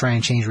way in. He's trying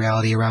to change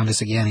reality around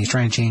us again. He's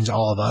trying to change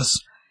all of us.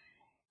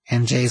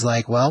 And Jay's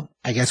like, well,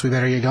 I guess we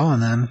better get going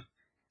then.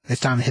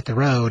 It's time to hit the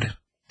road.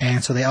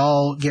 And so they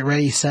all get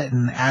ready, set,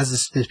 and as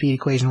the speed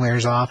equation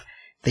wears off,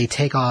 they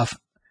take off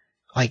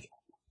like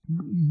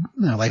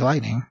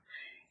lightning.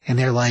 And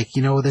they're like,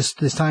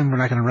 this time we're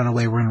not going to run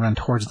away, we're going to run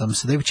towards them.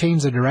 So they've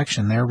changed their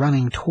direction. They're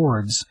running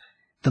towards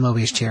the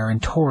Mobius chair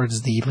and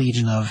towards the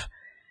legion of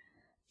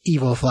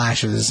evil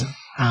Flashes,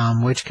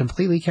 which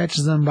completely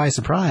catches them by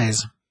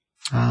surprise.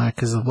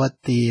 Because of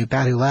what the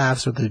Bat Who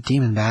Laughs, or the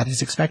Demon Bat,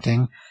 is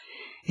expecting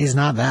is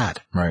not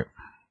that. Right.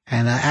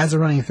 And as they're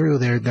running through,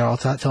 they're all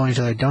telling each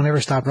other, don't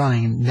ever stop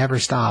running, never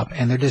stop.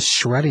 And they're just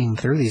shredding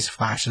through these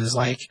Flashes.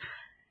 Like,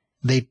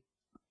 they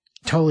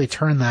totally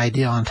turn the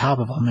idea on top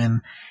of them.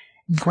 And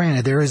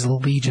granted, there is a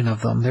legion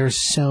of them. There's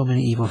so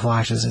many evil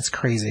Flashes, it's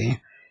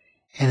crazy.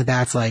 And the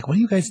Bat's like, what are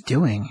you guys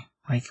doing?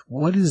 Like,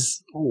 what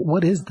is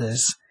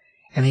this?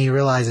 And he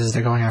realizes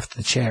they're going after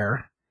the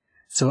chair.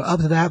 So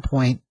up to that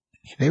point,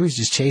 they was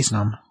just chasing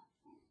them.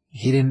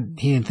 He didn't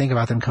think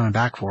about them coming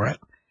back for it.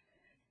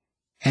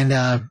 And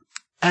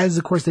as,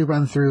 of course, they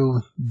run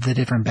through the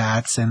different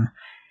bats and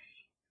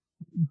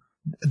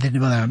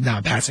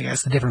not bats, I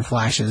guess, the different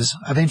Flashes,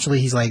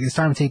 eventually he's like, it's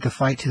time to take the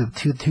fight to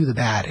the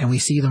bat. And we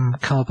see them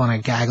come up on a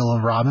gaggle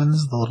of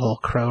robins, the little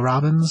crow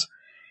robins.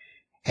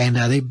 And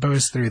they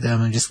burst through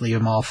them and just leave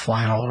them all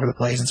flying all over the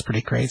place. It's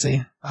pretty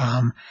crazy.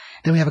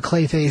 Then we have a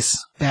Clayface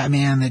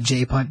Batman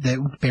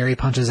that Barry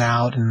punches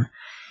out, and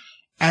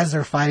as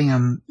they're fighting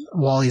him,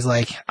 Wally's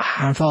like,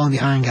 I'm falling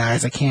behind,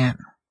 guys. I can't.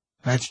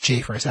 That's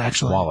Jay first,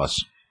 actually.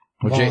 Wallace.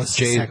 Well, Wallace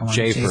Jay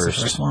Jay's the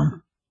first. first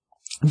one.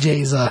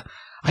 Jay's, I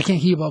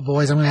can't keep up,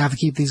 boys. I'm going to have to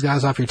keep these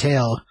guys off your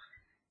tail.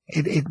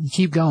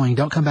 Keep going.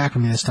 Don't come back for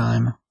me this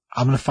time.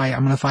 I'm going to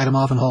fight him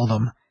off and hold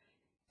him.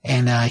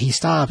 And he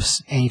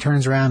stops, and he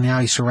turns around, and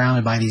now he's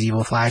surrounded by these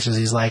evil Flashes.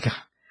 He's like,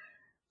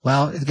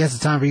 well, I guess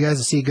it's time for you guys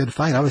to see a good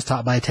fight. I was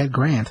taught by Ted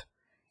Grant.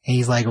 And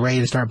he's like ready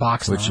to start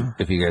boxing. Which,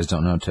 if you guys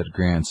don't know, Ted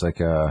Grant's like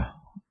it's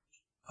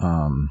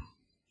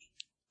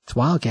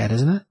Wildcat,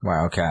 isn't it?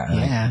 Wildcat.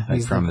 Yeah.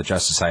 Like from the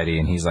Justice Society,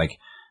 and he's like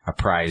a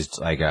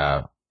prized,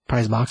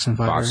 prize boxing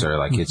fighter. Boxer.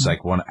 Like, it's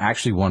like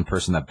one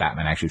person that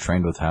Batman actually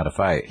trained with how to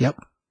fight. Yep.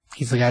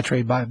 He's the guy who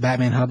trained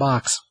Batman how to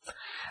box.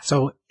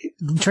 So,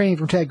 training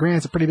from Ted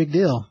Grant's a pretty big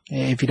deal.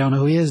 If you don't know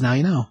who he is, now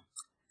you know.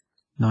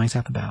 Knowing's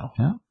half the battle.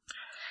 Yeah.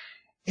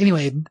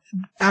 Anyway,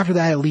 after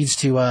that, it leads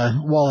to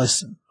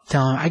Wallace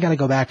telling him, I gotta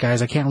go back,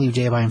 guys. I can't leave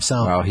Jay by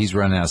himself. Well, he's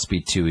running out of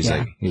speed too. He's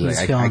like,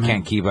 I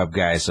can't keep up,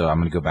 guys, so I'm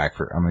gonna go back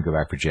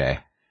for Jay.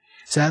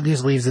 So that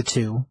just leaves the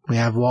two. We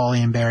have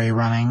Wally and Barry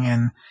running,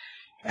 and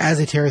as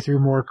they tear through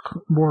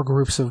more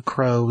groups of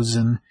crows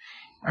and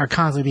are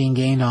constantly being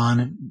gained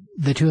on,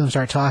 the two of them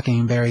start talking,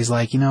 and Barry's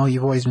like,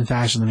 you've always been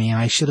faster than me, and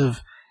I shouldn't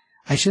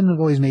have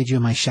always made you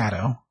my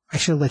shadow. I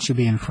should have let you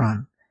be in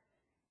front.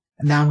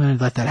 And now I'm going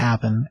to let that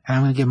happen, and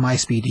I'm going to give my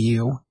speed to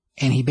you.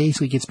 And he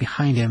basically gets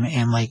behind him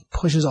and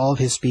pushes all of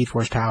his Speed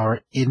Force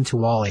power into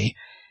Wally,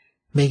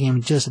 making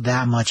him just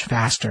that much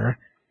faster.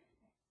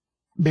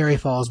 Barry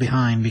falls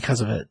behind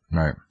because of it.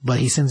 Right. But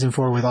he sends him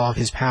forward with all of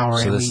his power.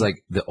 So this is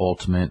like the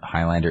ultimate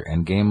Highlander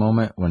endgame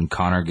moment when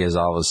Connor gives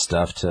all his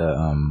stuff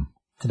to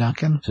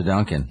Duncan? To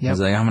Duncan. Yep. He's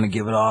like, I'm going to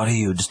give it all to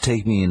you. Just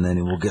take me, and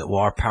then we'll get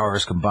our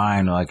powers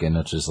combined. And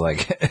it's just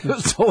like, it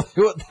was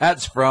totally what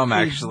that's from,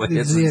 actually.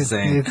 It's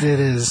insane. It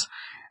is.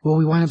 Well,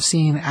 we wind up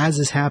seeing, as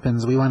this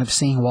happens,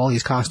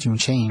 Wally's costume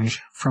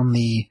change from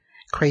the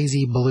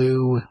crazy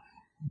blue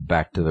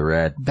back to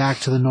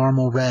the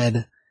normal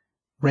red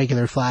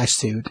regular Flash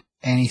suit.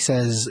 And he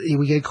says,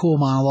 we get a cool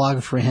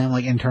monologue for him,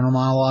 internal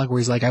monologue, where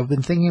he's like, I've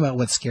been thinking about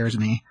what scares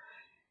me,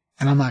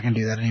 and I'm not going to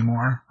do that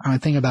anymore. I'm going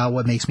to think about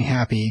what makes me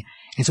happy.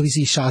 And so we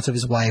see shots of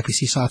his wife, we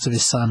see shots of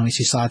his son, we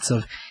see shots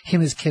of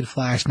him as Kid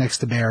Flash next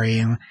to Barry,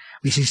 and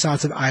we see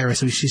shots of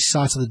Iris, we see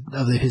shots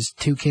of his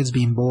two kids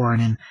being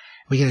born, and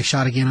we get a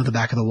shot again of the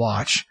back of the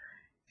watch.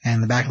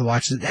 And the back of the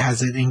watch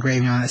has an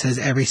engraving on it that says,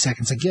 every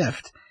second's a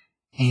gift.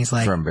 And he's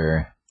like... From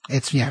Barry.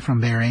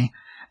 From Barry.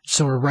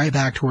 So we're right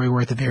back to where we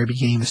were at the very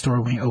beginning of the story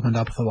when he opened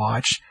up the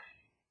watch.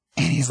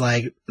 And he's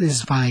like, this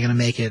is finally going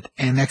to make it.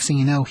 And next thing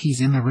you know,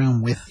 he's in the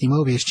room with the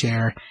Mobius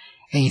chair.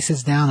 And he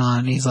sits down on it,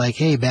 and he's like,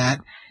 hey,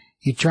 Bat,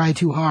 you tried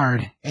too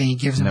hard. And he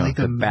gives him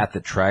the Bat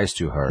that tries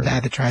too hard. The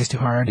Bat that tries too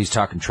hard. He's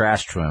talking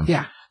trash to him.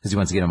 Yeah. Because he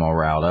wants to get him all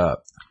riled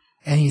up.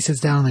 And he sits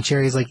down on the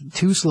chair. He's like,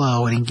 too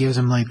slow. And he gives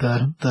him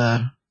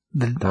the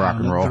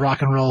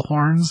rock and roll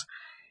horns.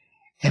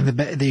 And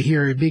they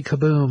hear a big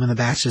kaboom, and the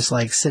Bat's just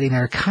sitting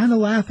there kind of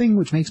laughing,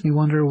 which makes me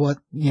wonder what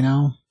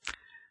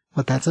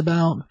that's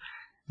about.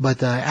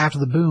 But after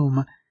the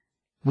boom,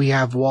 we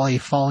have Wally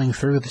falling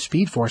through the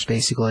Speed Force,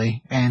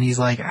 basically. And he's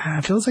like,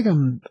 it feels like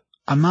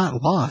I'm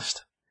not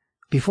lost.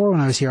 Before,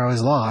 when I was here, I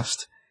was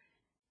lost.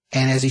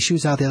 And as he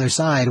shoots out the other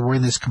side, we're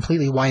in this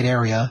completely white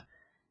area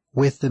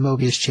with the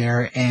Mobius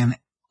chair, and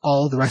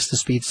all the rest of the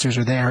speedsters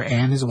are there,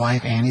 and his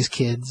wife, and his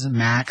kids,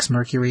 Max,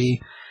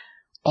 Mercury,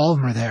 all of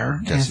them are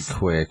there. Jesse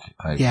Quick.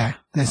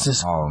 That's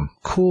this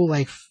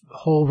cool,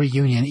 whole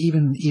reunion.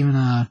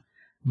 Even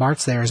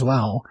Bart's there as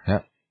well.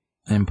 Yep.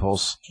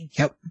 Impulse.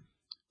 Yep.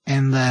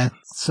 And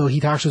so he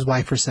talks to his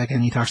wife for a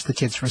second, he talks to the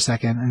kids for a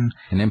second,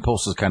 and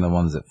Impulse is kind of the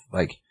ones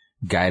that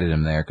guided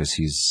him there, because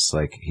he's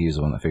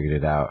the one that figured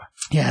it out.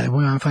 Yeah,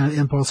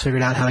 Impulse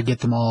figured out how to get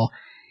them all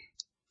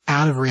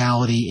out of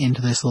reality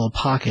into this little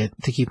pocket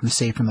to keep them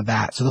safe from the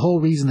Bat. So the whole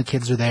reason the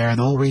kids are there, and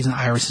the whole reason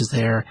Iris is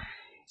there,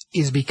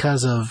 is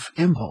because of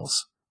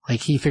Impulse.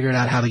 He figured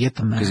out how to get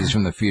them there. Because he's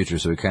from the future,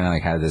 so he kind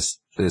of had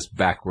this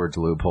backwards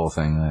loophole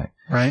thing,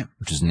 right?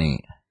 Which is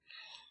neat.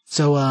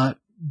 So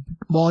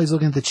Wally's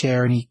looking at the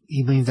chair, and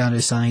he leans down to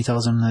his son, and he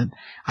tells him that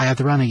I have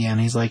to run again.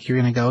 He's like, you're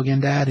going to go again,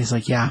 Dad? He's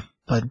like, yeah,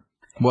 but...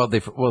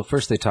 Well,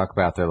 first they talk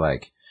about, they're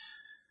like,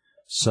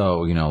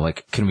 so,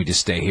 can we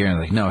just stay here? And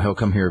they're like, no, he'll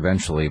come here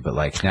eventually.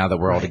 But now that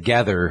we're all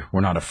together, we're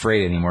not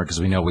afraid anymore,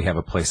 because we know we have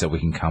a place that we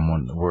can come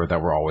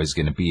that we're always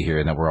going to be here,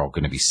 and that we're all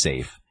going to be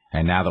safe.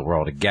 And now that we're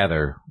all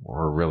together,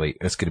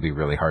 it's going to be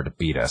really hard to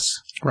beat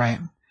us. Right.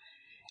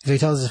 So he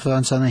tells his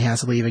son that he has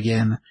to leave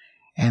again,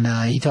 and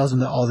he tells them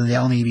that they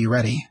all need to be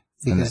ready.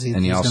 Because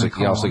you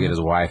also get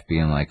his wife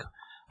being like,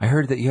 I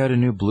heard that you had a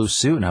new blue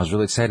suit, and I was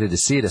really excited to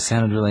see it. It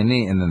sounded really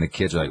neat. And then the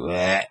kids are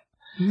like,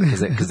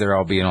 because they're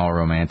all being all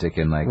romantic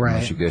and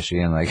mushy-gushy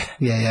and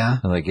yeah.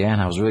 They're like, yeah,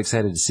 and I was really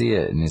excited to see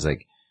it. And he's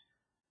like,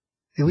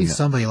 at least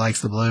somebody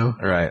likes the blue.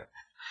 Right.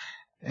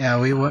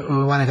 Yeah, we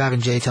wanted to have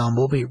Jay tell him,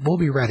 we'll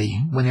be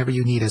ready. Whenever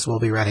you need us, we'll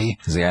be ready.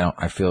 See,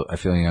 I feel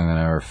younger than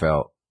I ever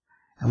felt.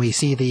 And we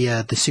see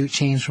the suit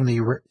change from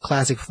the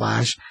classic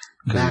Flash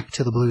back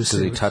to the blue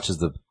suit. Because he touches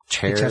the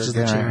chair. He touches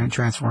the chair and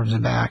transforms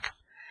him back.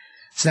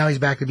 So now he's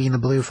back to being the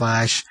blue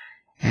Flash,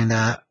 and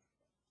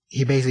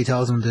he basically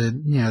tells him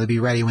to be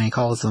ready when he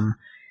calls them.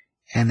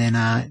 And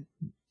then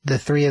the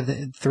three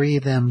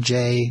of them,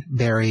 Jay,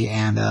 Barry,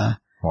 and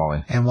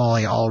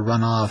Wally all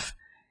run off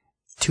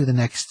to the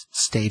next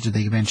stage of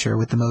the adventure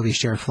with the movie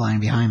sheriff flying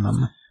behind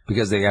them.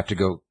 Because they have to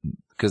go,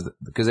 because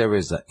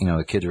everybody's,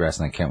 the kids are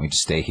asking, like, can't we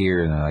just stay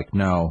here? And they're like,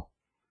 no.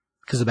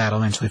 Because the battle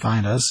will eventually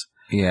find us.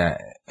 Yeah.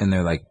 And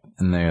they're like,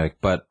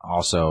 but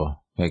also,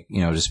 like,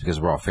 just because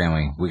we're all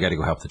family, we got to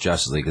go help the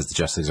Justice League because the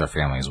Justice League's our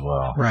family as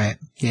well. Right.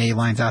 Yeah, he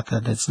lines out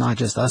that it's not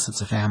just us,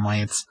 it's a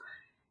family.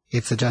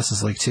 It's the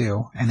Justice League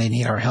too, and they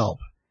need our help.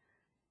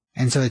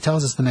 And so it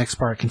tells us the next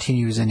part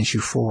continues in issue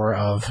 4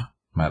 of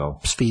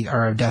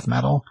Death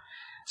Metal.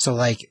 So,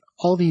 like,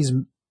 all these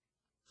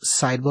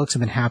side books have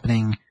been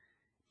happening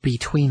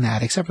between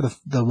that, except for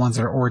the ones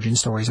that are origin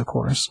stories, of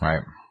course.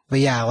 Right. But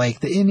yeah,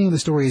 like, the ending of the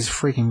story is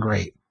freaking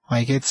great.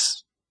 Like,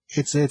 it's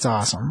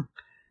awesome.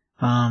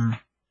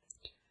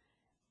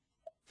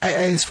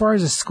 As far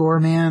as the score,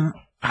 man,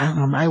 I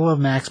don't know. I love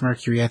Max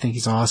Mercury. I think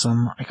he's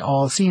awesome. Like,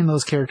 seeing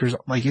those characters,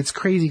 like, it's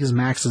crazy because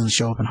Max doesn't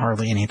show up in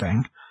hardly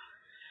anything.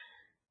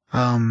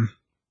 I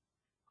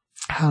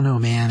don't know,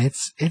 man.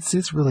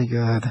 It's really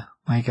good.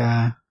 Like,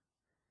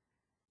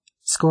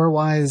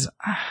 score-wise,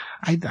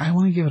 I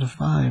want to give it a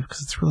 5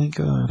 because it's really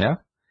good. Yeah?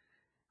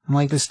 And,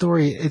 like, the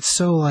story, it's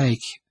so, like,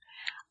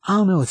 I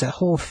don't know, it's that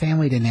whole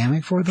family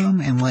dynamic for them,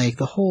 and, like,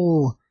 the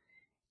whole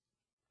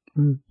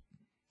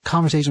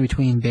conversation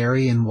between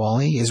Barry and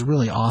Wally is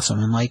really awesome.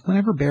 And, like,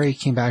 whenever Barry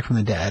came back from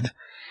the dead,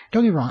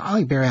 don't get me wrong, I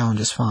like Barry Allen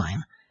just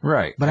fine.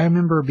 Right. But I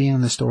remember being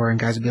in the store and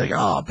guys would be like,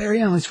 oh,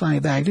 Barry Allen's finally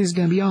back. This is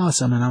going to be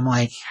awesome. And I'm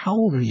like, how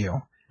old are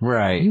you?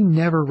 Right. You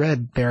never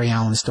read Barry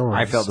Allen's stories.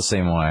 I felt the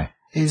same way.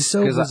 It's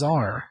so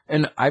bizarre.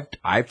 And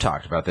I've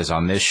talked about this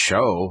on this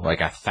show like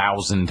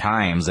 1,000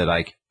 times that,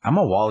 like, I'm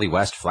a Wally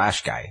West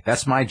Flash guy.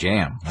 That's my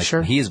jam. Like,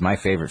 sure. He is my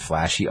favorite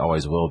Flash. He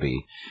always will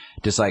be.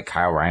 Just like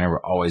Kyle Reiner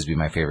will always be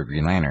my favorite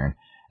Green Lantern.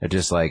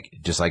 Just like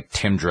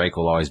Tim Drake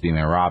will always be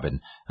my Robin.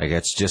 Like,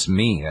 that's just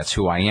me. That's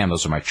who I am.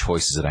 Those are my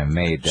choices that I've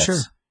made. That's, sure.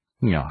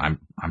 I'm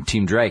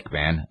Team Drake,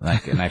 man.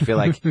 Like, and I feel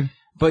like,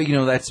 but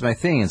that's my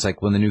thing. It's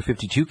like when the New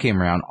 52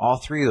 came around, all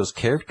three of those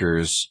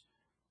characters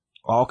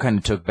all kind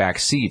of took back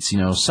seats,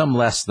 some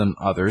less than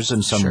others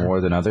and some sure.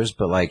 more than others.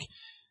 But, like,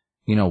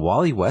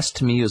 Wally West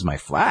to me was my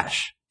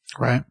Flash.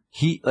 Right.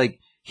 He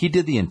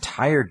did the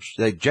entire,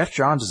 like, Jeff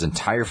Johns'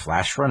 entire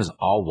Flash run is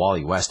all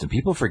Wally West. And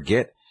people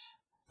forget,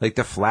 like,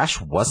 the Flash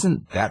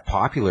wasn't that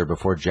popular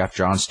before Jeff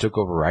Johns took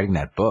over writing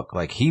that book.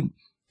 Like,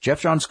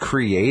 Jeff Johns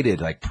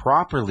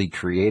properly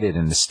created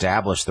and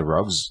established the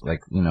Rogues,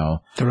 like,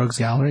 the Rogues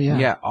Gallery, yeah.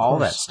 Yeah, all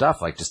that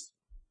stuff, like, just.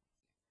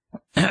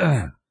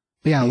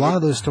 Yeah, a lot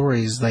of those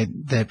stories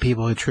that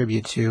people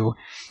attribute to,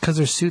 because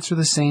their suits are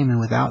the same, and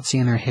without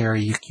seeing their hair,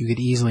 you could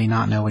easily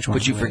not know which one.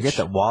 But you forget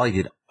that Wally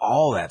did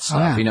all that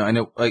stuff, and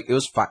it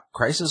was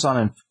Crisis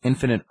on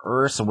Infinite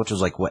Earths, which was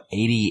like, what,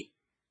 88?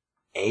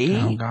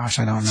 Oh gosh,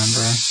 I don't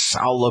remember.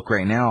 I'll look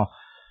right now.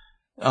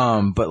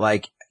 But,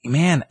 like,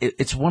 man,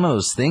 it's one of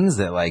those things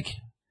that, like,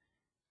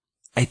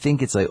 I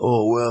think it's like,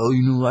 oh,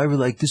 well, I really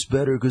like this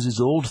better because it's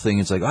the old thing.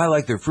 It's like, I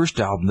like their first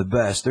album the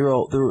best. Their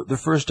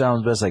first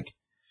album's best. Like,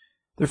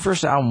 their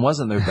first album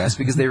wasn't their best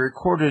because they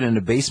recorded in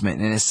a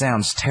basement and it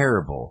sounds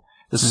terrible.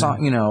 The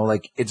song,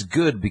 like, it's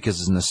good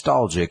because it's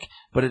nostalgic,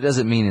 but it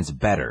doesn't mean it's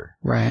better.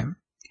 Right.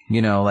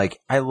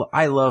 Like,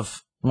 I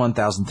love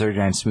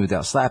 1039 Smooth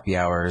Out Slappy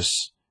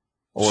Hours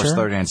or sure.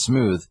 39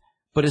 Smooth,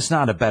 but it's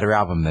not a better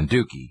album than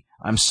Dookie.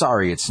 I'm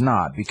sorry, it's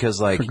not,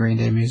 because, like, for Green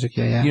Day music,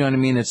 yeah. You know what I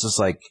mean? It's just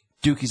like,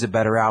 Dookie's a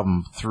better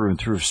album through and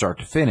through, start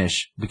to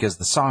finish, because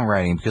the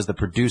songwriting, because the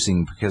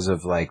producing, because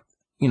of, like,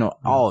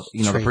 all,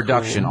 the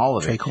production, all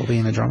of it. Trey Cole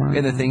being the drummer.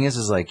 And the thing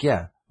is like,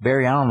 yeah,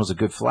 Barry Allen was a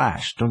good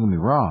Flash, don't get me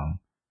wrong.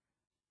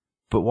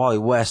 But Wally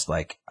West,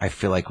 like, I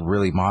feel like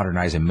really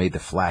modernized and made the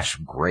Flash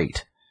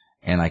great.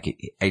 And, like,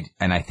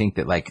 I think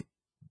that, like,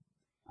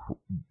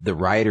 the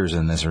writers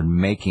in this are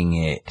making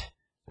it,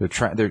 they're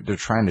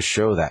trying to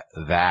show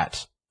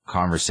that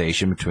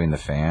conversation between the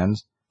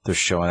fans. They're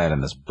showing that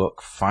in this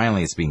book.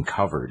 Finally, it's being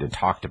covered and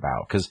talked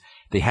about, because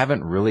they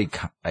haven't really,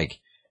 like,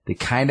 they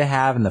kind of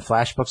have in the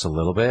Flash books a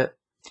little bit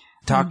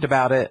talked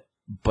about it,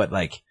 but,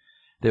 like,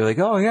 they're like,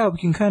 oh yeah, we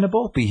can kind of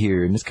both be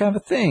here and it's kind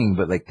of a thing,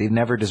 but, like, they've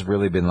never just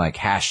really been, like,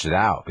 hashed it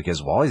out,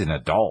 because Wally's an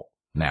adult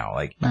now.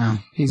 Like,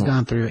 he's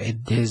gone through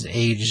his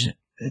age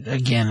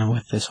again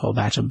with this whole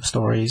batch of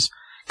stories.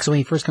 Because when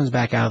he first comes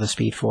back out of the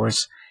Speed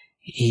Force,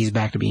 he's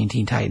back to being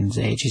Teen Titans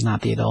age. He's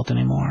not the adult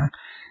anymore.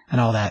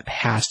 And all that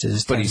past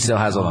is... But he still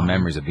has all the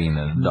memories of being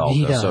an adult.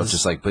 He does. So it's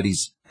just like, but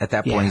he's, at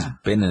that point, he's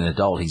been an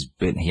adult.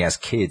 He has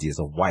kids. He has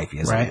a wife. He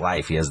has a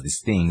life. He has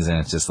these things. And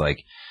it's just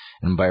like,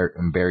 And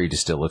Barry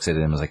just still looks at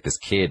him as like this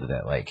kid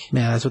that like...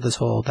 Yeah, that's what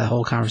that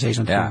whole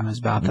conversation with him is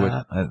about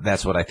that.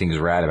 That's what I think is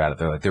rad about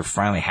it. They're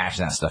finally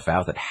hashing that stuff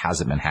out that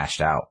hasn't been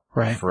hashed out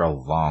for a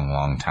long,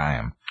 long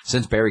time.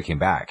 Since Barry came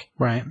back.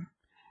 Right.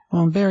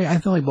 Well, Barry, I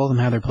feel like both of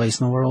them have their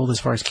place in the world as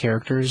far as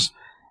characters.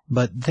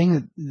 But the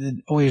thing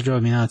that always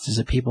drove me nuts is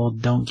that people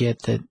don't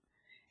get that.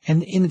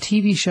 And in the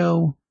TV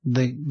show,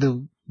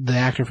 the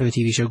actor for the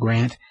TV show,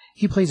 Grant,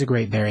 he plays a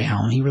great Barry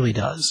Allen. He really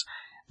does.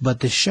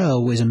 But the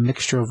show is a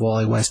mixture of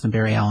Wally West and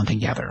Barry Allen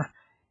together.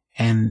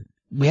 And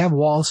we have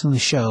Wallace in the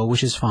show,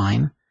 which is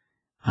fine.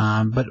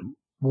 But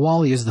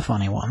Wally is the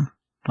funny one.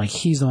 Like,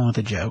 he's the one with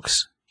the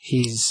jokes.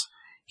 He's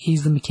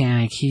the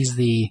mechanic. He's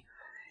the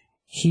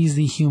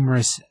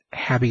humorous,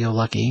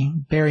 happy-go-lucky.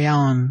 Barry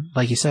Allen,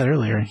 like you said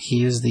earlier,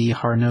 he is the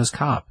hard-nosed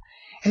cop.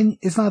 And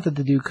it's not that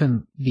the dude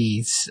couldn't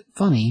be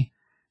funny,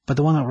 but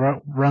the one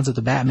that runs up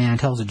to Batman and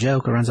tells a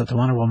joke or runs up to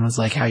Wonder Woman and is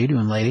like, how you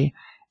doing, lady,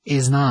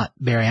 is not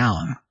Barry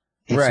Allen.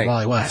 It's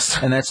Wally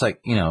West. And that's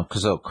like,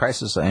 because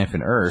Crisis on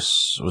Infinite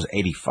Earths was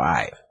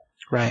 85.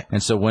 Right.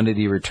 And so when did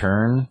he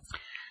return?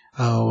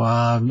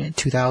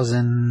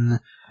 2000.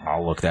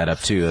 I'll look that up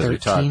too as we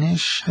talk.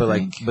 13-ish,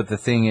 but the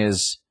thing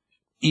is,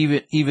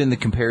 even the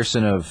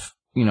comparison of,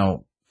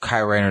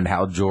 Kyle Rayner and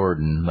Hal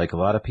Jordan, like a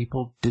lot of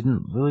people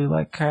didn't really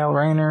like Kyle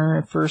Rayner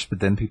at first, but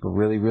then people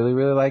really, really,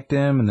 really liked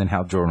him. And then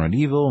Hal Jordan went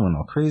evil and went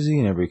all crazy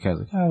and everybody kind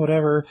of like, oh,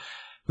 whatever.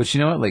 But you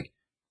know what? Like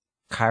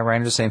Kyle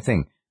Rayner, the same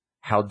thing.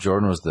 Hal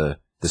Jordan was the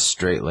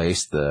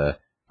straight-laced, the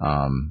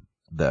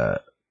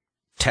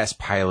test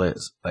pilot,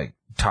 like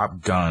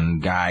Top Gun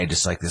guy,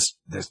 just like this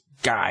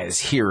guy, this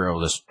hero,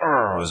 this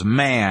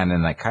man.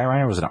 And like Kyle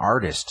Rayner was an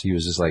artist. He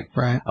was just like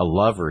a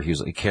lover.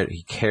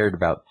 He cared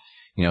about,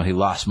 he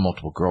lost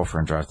multiple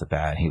girlfriends right off the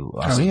bat. He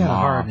lost his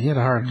mom. He had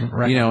a hard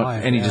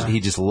life, and he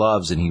just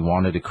loves, and he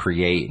wanted to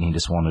create, and he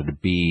just wanted to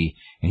be,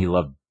 and he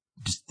loved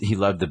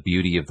the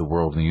beauty of the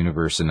world and the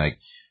universe, and like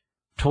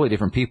totally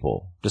different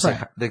people. Just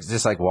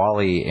like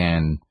Wally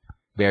and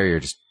Barry are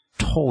just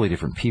totally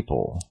different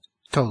people.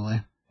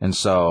 Totally. And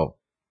so,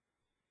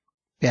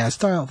 yeah, as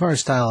far as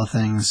style of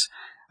things,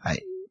 I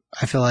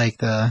feel like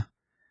the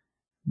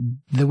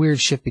weird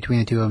shift between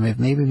the two of them,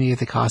 if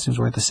the costumes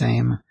were the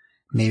same,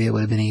 maybe it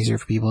would have been easier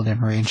for people to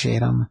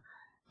differentiate them.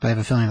 But I have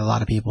a feeling that a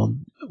lot of people,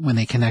 when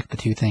they connect the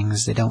two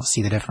things, they don't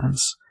see the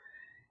difference.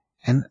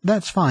 And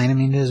that's fine. I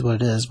mean, it is what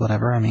it is,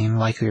 whatever. I mean,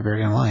 like who you're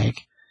going to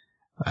like.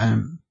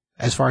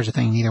 As far as the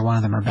thing, neither one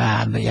of them are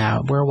bad. But yeah,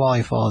 where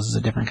Wally falls is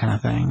a different kind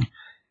of thing.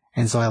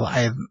 And so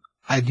I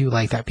do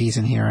like that piece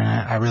in here, and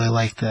I really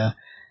like the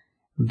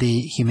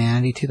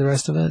humanity to the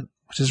rest of it,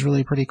 which is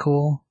really pretty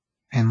cool.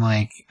 And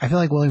like, I feel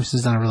like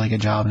Williamson's done a really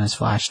good job in his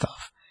Flash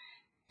stuff.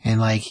 And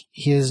like,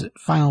 his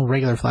final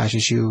regular Flash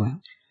issue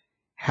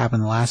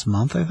happened last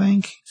month, I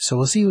think. So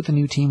we'll see what the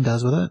new team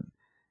does with it.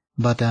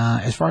 But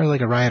as far as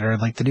like a writer,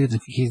 like the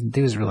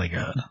dude's really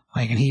good.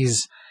 Like, and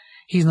he's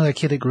another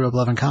kid that grew up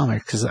loving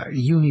comics, because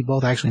you and me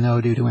both actually know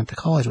a dude who went to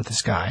college with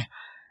this guy.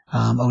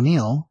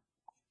 O'Neill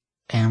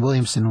and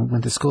Williamson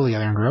went to school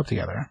together and grew up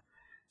together.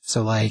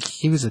 So like,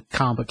 he was a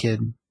comic book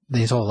kid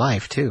his whole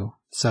life too.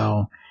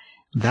 So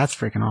that's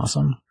freaking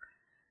awesome.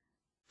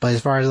 But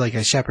as far as like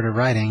a shepherd of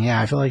writing, yeah,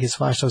 I feel like his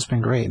Flash stuff's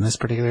been great. And this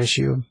particular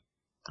issue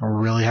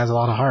really has a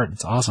lot of heart.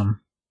 It's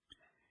awesome.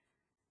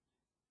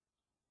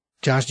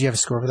 Josh, do you have a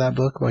score for that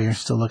book while you're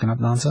still looking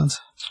up nonsense?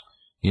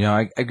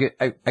 I get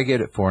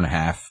it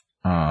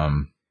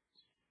 4.5.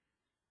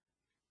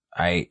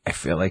 I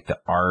feel like the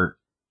art,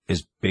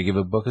 as big of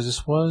a book as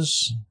this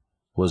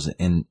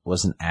wasn't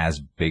as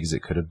big as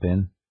it could have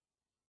been.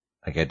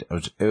 Like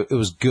it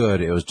was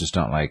good. It was just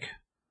not like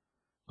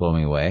blow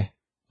me away.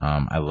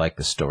 I like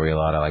the story a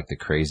lot. I like the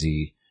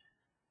crazy,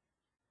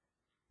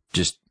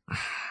 just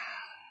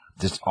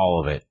all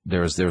of it.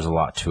 There was a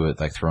lot to it.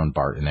 Like throwing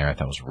Bart in there, I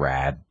thought was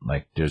rad.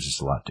 Like there's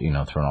just a lot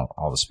to, throwing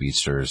all the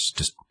speedsters,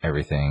 just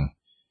everything.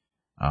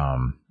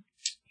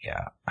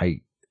 Yeah,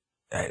 I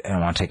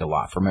don't want to take a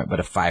lot from it, but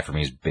a 5 for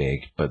me is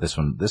big. But this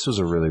was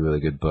a really, really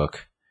good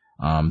book.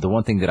 The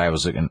one thing that I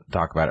was going to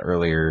talk about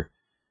earlier,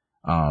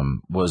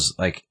 was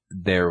like,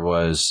 there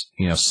was,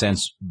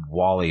 since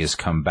Wally has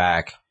come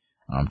back,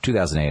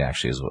 2008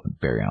 actually is what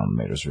Barry Allen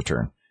made his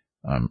return,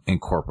 in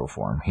corporal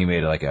form. He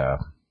made like a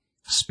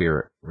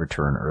spirit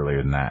return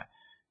earlier than that,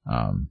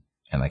 and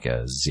like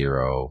a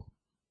 0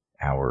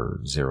 hour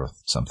 0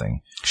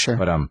 something. Sure.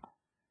 But,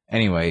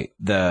 anyway,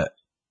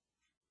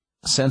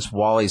 since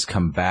Wally's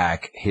come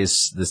back,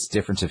 this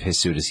difference of his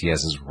suit is he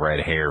has his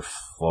red hair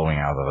flowing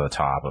out of the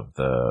top of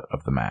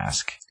the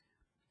mask.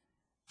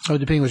 Oh,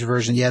 depending which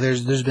version. Yeah,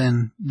 there's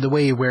been, the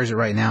way he wears it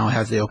right now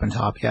has the open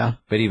top, yeah.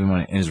 But even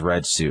when in his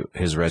red suit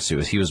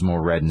he was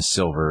more red and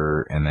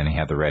silver, and then he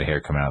had the red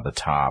hair coming out of the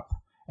top.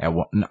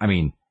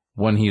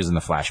 When he was in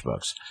the Flash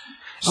books.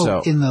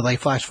 So, in the like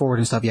Flash Forward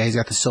and stuff, yeah, he's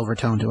got the silver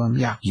tone to him,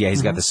 yeah. Yeah,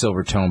 he's got the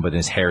silver tone, but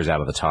his hair's out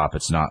of the top.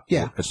 It's not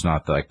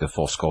the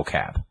full skull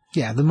cap.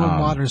 Yeah, the more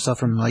modern stuff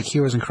from like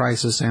Heroes in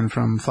Crisis and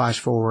from Flash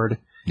Forward.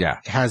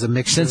 Yeah. Has a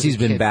mixture. Since he's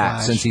been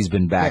back,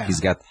 yeah. he's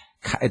got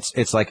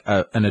it's like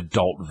an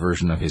adult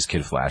version of his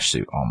Kid Flash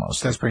suit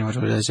almost. That's pretty much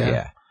what it is,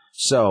 yeah.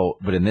 So,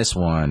 but in this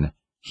one,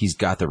 he's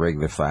got the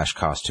regular Flash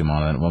costume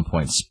on, and at one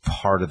point,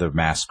 part of the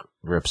mask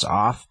rips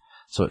off.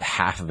 So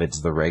half of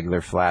it's the regular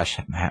Flash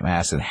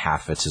mask, and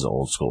half of it's his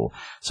old school.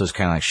 So it's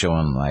kind of like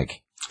showing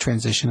like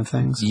transition of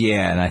things.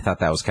 Yeah, and I thought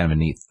that was kind of a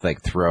neat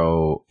like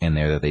throw in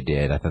there that they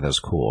did. I thought that was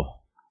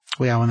cool.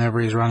 Well, yeah, whenever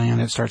he's running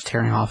and it starts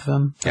tearing off of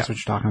him. That's what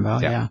you're talking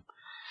about. Yeah.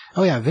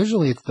 Oh yeah,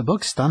 visually, the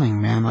book's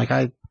stunning, man. Like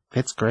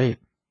it's great.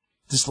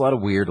 Just a lot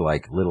of weird,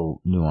 like,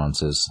 little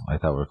nuances I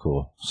thought were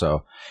cool.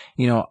 So,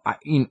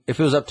 if it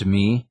was up to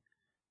me,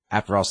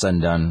 after all said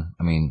and done,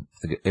 I mean,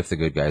 if the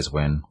good guys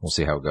win, we'll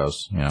see how it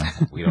goes.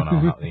 We don't know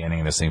how the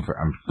ending of this thing.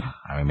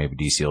 Maybe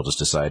DC will just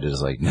decide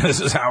it's like,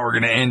 this is how we're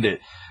going to end it.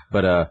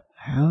 But,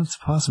 it's a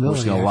possibility. We're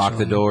just going to lock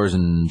the doors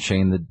and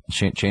chain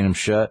them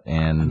shut,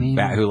 and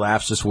Bat Who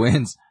Laughs just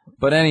wins.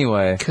 But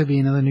anyway. Could be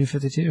another New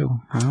 52.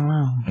 I don't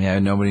know. Yeah,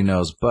 nobody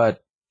knows.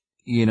 But,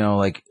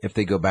 like, if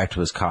they go back to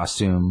his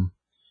costume,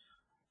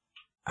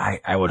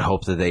 I would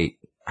hope that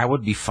I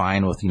would be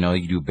fine with,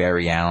 you do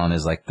Barry Allen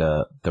as like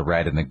the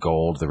red and the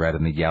gold, the red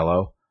and the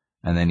yellow.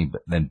 And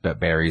then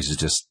Barry's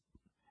is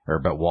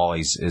but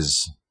Wally's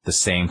is the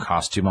same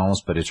costume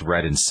almost, but it's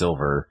red and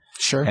silver.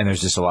 Sure. And there's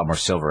just a lot more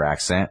silver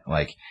accent.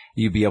 Like,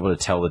 you'd be able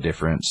to tell the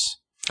difference.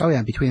 Oh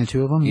yeah, between the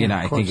two of them? Yeah,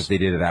 I think if they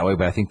did it that way,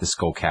 but I think the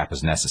skull cap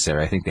is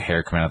necessary. I think the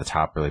hair coming out of the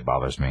top really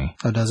bothers me.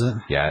 Oh, does it?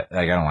 Yeah,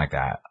 like, I don't like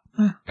that.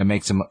 It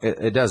makes him,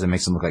 it does, it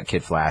makes him look like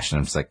Kid Flash,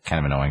 and it's like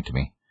kind of annoying to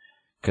me.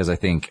 Cause I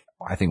think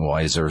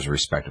Wally deserves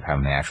respect of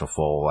having the actual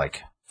full,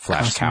 like,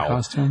 Flash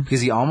costume.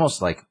 Because he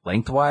almost, like,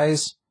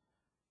 lengthwise,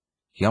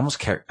 he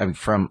almost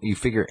from, you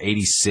figure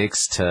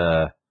 86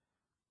 to,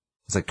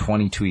 it's like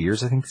 22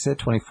 years, I think they said,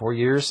 24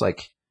 years.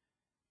 Like,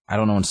 I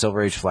don't know when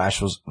Silver Age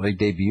Flash was, like,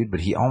 debuted, but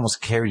he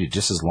almost carried it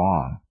just as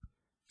long.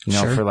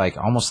 Sure. For, like,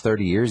 almost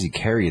 30 years, he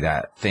carried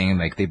that thing.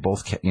 Like, they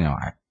both,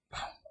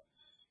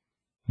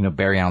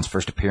 Barry Allen's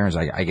first appearance,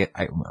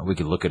 we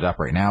could look it up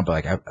right now,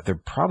 but, like, they're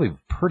probably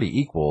pretty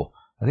equal.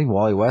 I think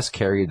Wally West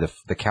carried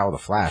the cowl of the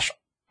Flash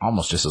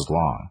almost just as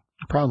long.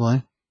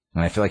 Probably.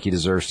 And I feel like he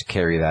deserves to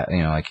carry that,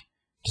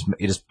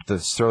 just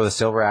throw the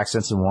silver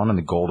accents in one and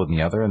the gold in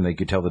the other, and they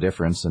could tell the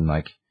difference, and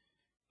like,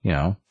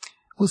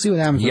 We'll see what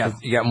happens.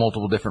 You got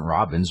multiple different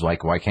Robins,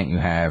 like, why can't you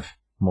have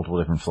multiple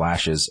different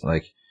Flashes?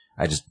 Like,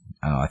 I don't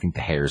know, I think the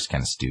hair is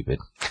kind of stupid.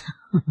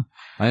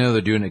 I know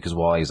they're doing it because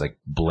Wally's like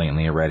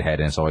blatantly a redhead,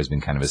 and it's always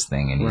been kind of his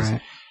thing,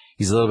 and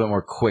he's a little bit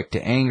more quick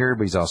to anger,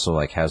 but he's also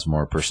like has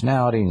more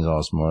personality, and he's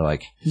also more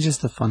like he's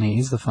the funny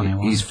one.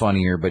 He's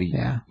funnier, but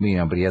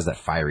but he has that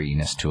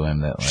fieriness to him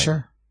that, like,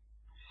 sure.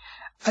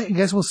 I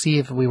guess we'll see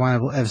if we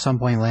want to at some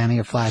point landing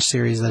a Flash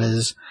series that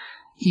is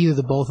either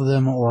the both of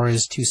them or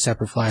is two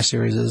separate Flash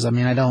series. I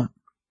mean, I don't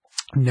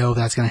know if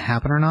that's going to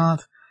happen or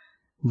not,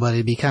 but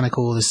it'd be kind of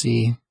cool to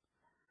see,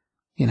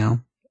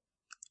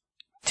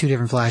 two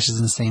different Flashes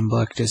in the same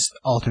book, just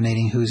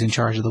alternating who's in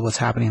charge of what's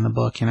happening in the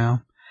book. I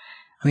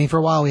mean, for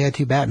a while we had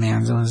two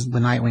Batmans. It was the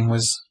Nightwing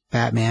was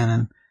Batman,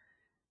 and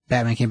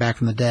Batman came back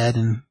from the dead,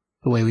 and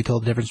the way we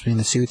told the difference between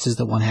the suits is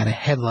that one had a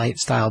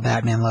headlight-style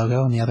Batman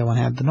logo, and the other one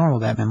had the normal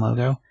Batman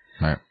logo.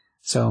 Right.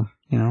 So,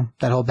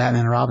 that whole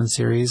Batman and Robin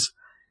series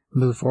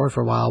moved forward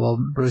for a while while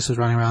Bruce was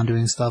running around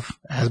doing stuff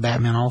as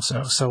Batman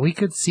also. So we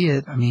could see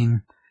it. I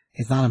mean,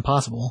 it's not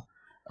impossible.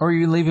 Or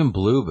you leave him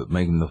blue, but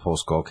make him the full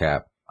skull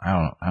cap.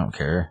 I don't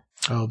care.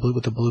 Oh, blue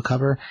with the blue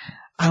cover?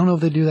 I don't know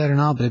if they do that or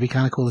not, but it'd be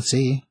kind of cool to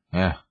see.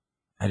 Yeah.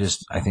 I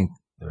think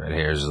the red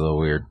hair is a little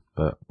weird,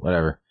 but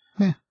whatever.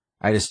 Yeah.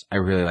 I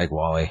really like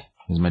Wally.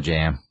 He's my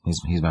jam.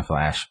 He's my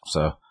Flash.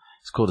 So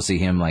it's cool to see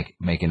him like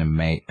making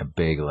a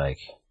big, like,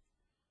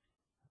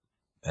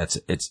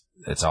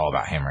 it's all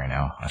about him right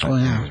now. Oh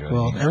yeah.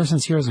 Really ever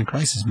since Heroes in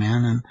Crisis,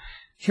 man, and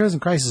Heroes in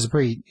Crisis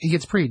it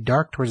gets pretty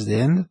dark towards the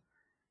end.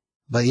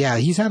 But yeah,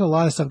 he's had a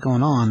lot of stuff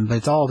going on, but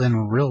it's all been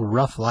a real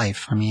rough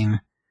life. I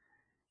mean,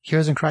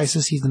 Heroes in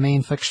Crisis, he's the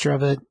main fixture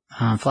of it.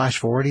 Flash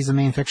Forward, he's the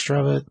main fixture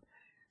of it.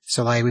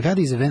 So, like, we've had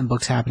these event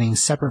books happening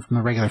separate from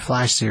the regular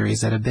Flash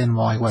series that have been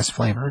Wally West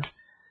flavored.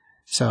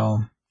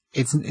 So,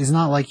 it's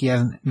not like he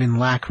hasn't been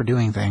lack for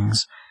doing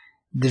things.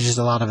 There's just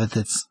a lot of it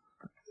that's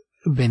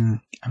been,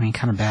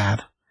 kind of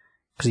bad.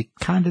 Because he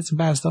kind of did some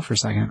bad stuff for a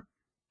second.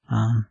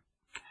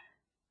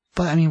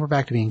 But, we're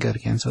back to being good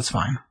again, so it's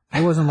fine.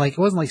 It wasn't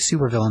like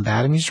super villain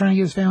bad. He's trying to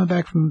get his family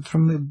back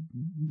from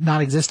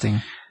not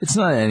existing.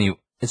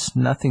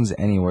 Nothing's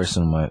any worse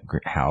than what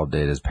Hal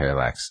did as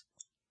Parallax.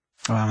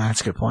 Well,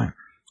 that's a good point.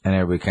 And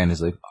everybody kind of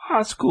is like, oh,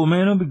 that's cool,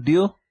 man. No big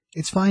deal.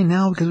 It's fine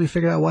now because we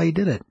figured out why he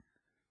did it.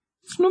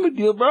 It's no big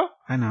deal, bro.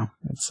 I know.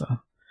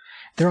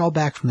 They're all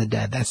back from the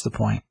dead. That's the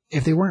point.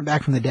 If they weren't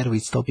back from the dead, we'd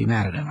still be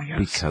mad at him, I guess.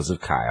 Because of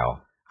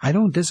Kyle. I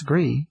don't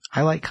disagree.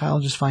 I like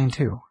Kyle just fine,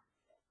 too.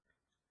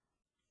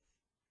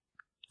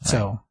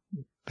 So,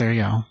 there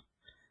you go.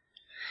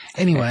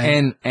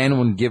 Anyway. And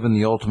when given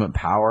the ultimate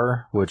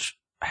power, which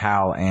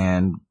Hal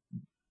and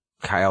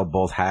Kyle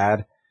both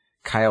had,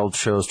 Kyle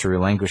chose to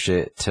relinquish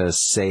it to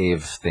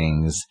save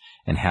things,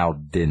 and Hal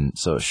didn't.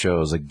 So it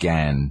shows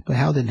again. But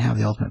Hal didn't have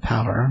the ultimate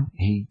power.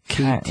 He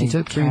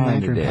took Green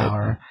Lantern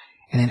power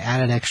and then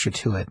added extra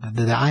to it.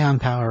 The ion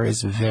power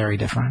is very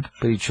different.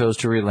 But he chose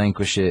to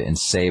relinquish it and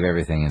save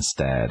everything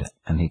instead.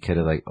 And he could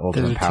have, like,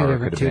 ultimate power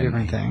could have been. Two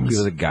different things. He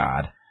was a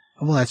god.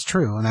 Well, that's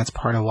true, and that's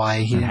part of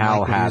why he didn't like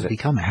what he was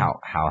becoming. Hal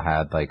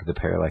had, like, the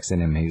parallax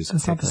in him.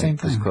 It's not the same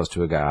thing. He was close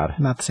to a god.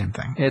 Not the same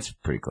thing. It's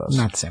pretty close.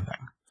 Not the same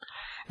thing.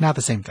 Not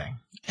the same thing.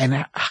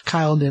 And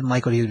Kyle didn't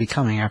like what he was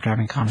becoming after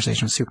having a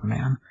conversation with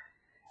Superman.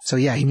 So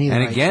yeah, he made the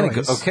right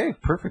choice.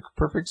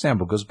 Perfect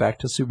example. Goes back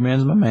to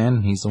Superman's my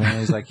man. He's the one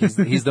who's like, he's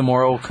the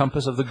moral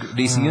compass of the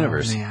DC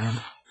universe. Man.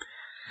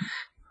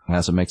 And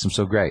that's what makes him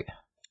so great.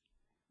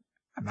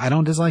 I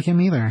don't dislike him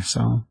either,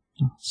 so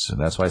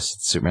that's why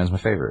Superman's my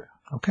favorite.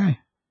 Okay.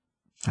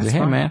 That's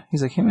hey, man.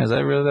 He's like, hey, man, is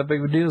that really that big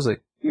of a deal? He's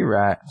like, you're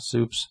right,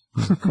 Soups.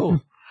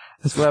 Cool.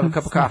 Let's go have a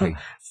cup of coffee.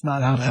 It's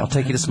not how that I'll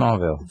take you to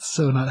Smallville. It's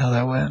so not how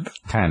that went.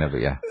 Kind of, but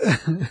yeah.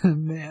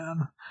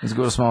 Man. Let's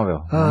go to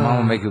Smallville. My mom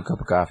will make you a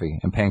cup of coffee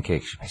and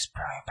pancakes. She makes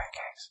brilliant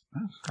pancakes.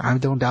 I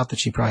don't doubt that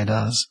she probably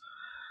does.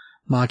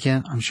 Ma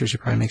Kent, I'm sure she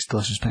probably makes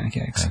delicious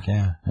pancakes. Heck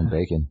yeah. And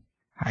bacon.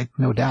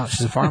 No doubt.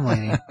 She's a farm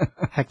lady.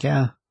 Heck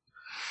yeah.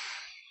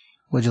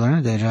 What'd you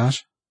learn today,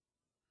 Josh?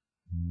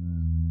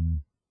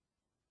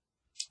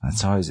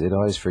 It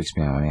always freaks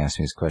me out when he asks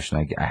me this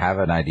question. I have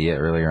an idea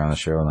earlier on the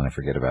show and then I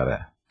forget about it.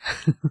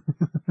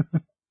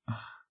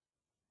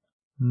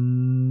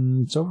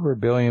 It's over 1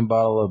 billion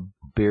bottles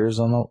of beers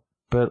on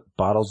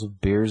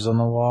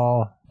the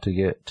wall to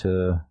get to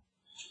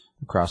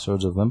the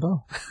crossroads of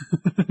limbo.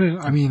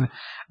 I mean,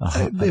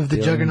 if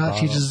the Juggernaut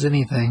teaches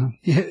anything,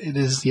 it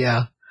is,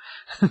 yeah.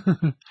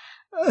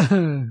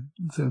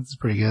 It's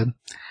pretty good.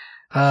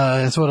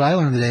 That's what I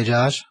learned today,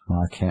 Josh.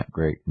 Ma Kent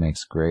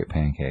makes great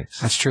pancakes.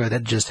 That's true.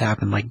 That just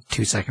happened like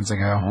 2 seconds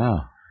ago. Oh.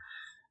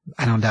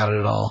 I don't doubt it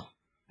at all.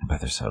 But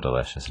they're so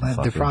delicious.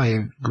 They're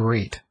probably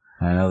great.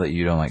 I know that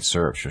you don't like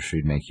syrup, so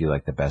she'd make you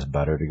like the best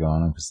butter to go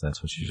on them because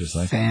that's what you just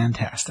like.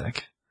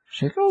 Fantastic.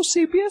 She's like, oh,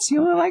 CBS,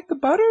 you only like the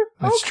butter?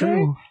 That's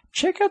true.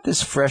 Check out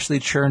this freshly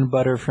churned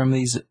butter from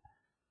these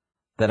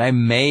that I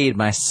made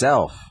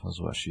myself, was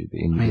what she'd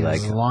be. And you'd be like,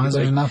 as long as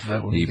there's enough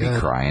of it, you'd be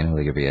crying.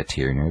 Like, it'd be a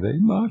tear in your eye.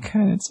 Ma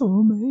Kent, it's so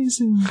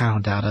amazing. I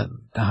don't doubt it.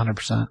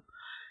 100%.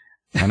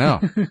 I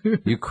know.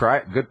 You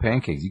cry, good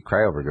pancakes. You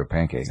cry over good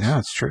pancakes. Yeah,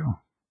 it's true.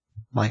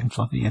 Light and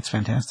fluffy. It's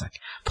fantastic.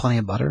 Plenty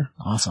of butter.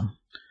 Awesome.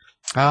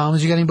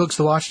 Did you got any books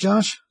to watch,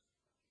 Josh?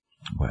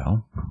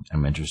 Well,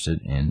 I'm interested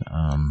in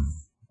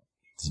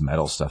this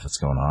metal stuff that's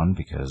going on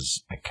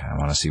because I kind of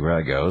want to see where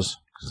that goes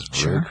because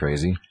it's really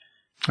crazy.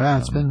 Yeah,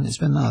 it's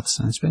been nuts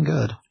and it's been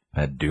good.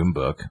 That Doom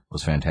book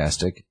was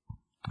fantastic.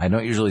 I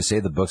don't usually say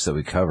the books that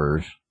we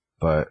covered,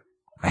 but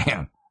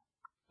man,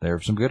 there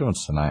were some good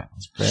ones tonight. I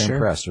was very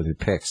impressed with your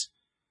picks.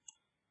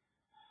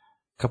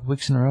 A couple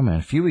weeks in a row, man.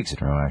 A few weeks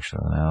in a row,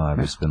 actually. Now I've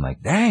just been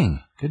like,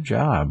 dang, good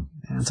job.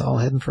 And it's all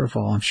heading for a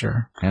fall, I'm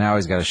sure. And I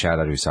always got a shout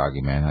out to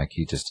Usagi, man. Like,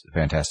 he just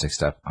fantastic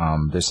stuff.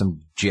 There's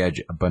some G.I.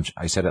 Joe,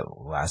 I said it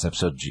last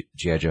episode,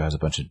 G.I. Joe has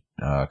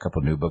a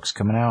couple new books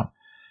coming out.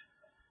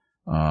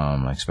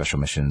 Like special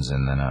missions,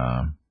 and then,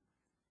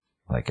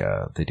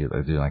 they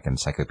do like an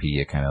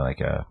encyclopedia, kind of like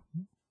a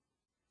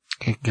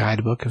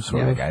guidebook of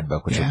sort of. Yeah, a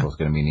guidebook, which are both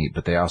going to be neat.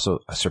 But they also,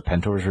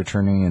 Serpentor is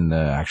returning in the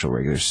actual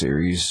regular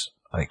series,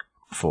 like,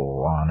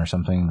 full on or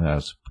something.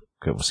 That's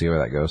good. We'll see where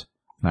that goes.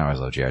 I always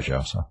love G.I.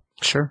 Joe, so.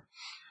 Sure.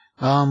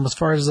 As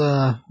far as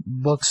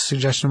books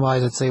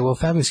suggestion-wise, I'd say, well,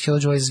 Fabulous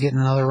Killjoys is getting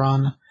another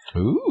run.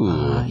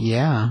 Ooh.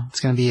 Yeah.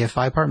 It's going to be a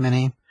 5-part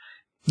mini.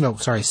 No,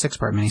 sorry,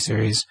 6-part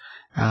miniseries.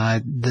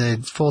 The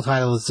full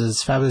title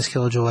is Fabulous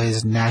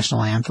Killjoys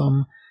National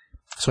Anthem.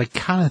 So I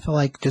kind of feel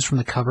like, just from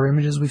the cover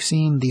images we've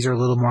seen, these are a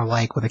little more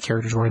like what the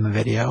characters were in the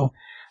video.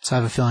 So I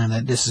have a feeling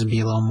that this is going to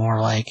be a little more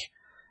like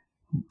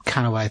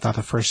kind of what I thought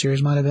the first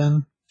series might have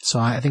been. So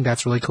I think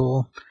that's really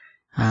cool.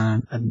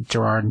 And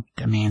Gerard,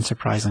 I mean,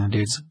 surprisingly,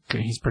 he's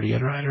a pretty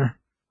good writer.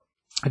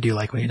 I do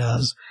like what he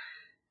does.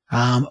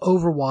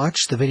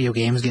 Overwatch, the video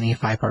game, is getting a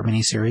 5-part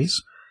miniseries.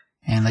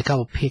 And a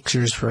couple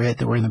pictures for it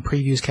that were in the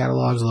previews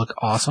catalogs look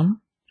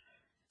awesome.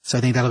 So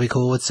I think that'll be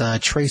cool. It's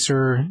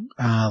Tracer,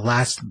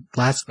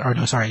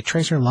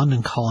 Tracer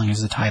London Calling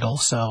is the title.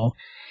 So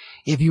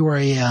if you are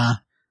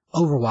a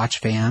Overwatch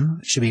fan,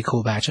 it should be a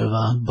cool batch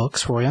of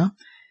books for you.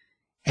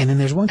 And then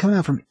there's one coming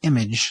out from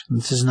Image.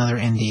 This is another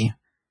indie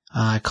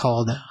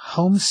called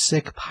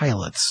Homesick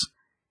Pilots.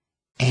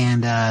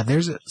 And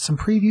there's some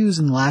previews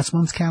in last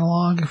month's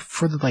catalog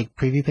for the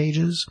preview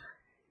pages.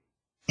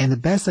 And the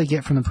best I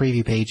get from the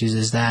preview pages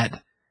is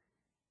that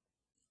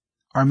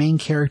our main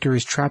character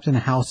is trapped in a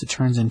house that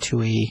turns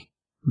into a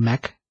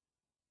mech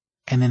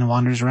and then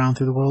wanders around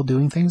through the world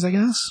doing things, I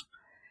guess.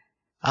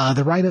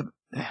 The write-up,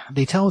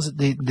 they tell us,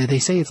 they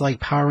say it's like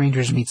Power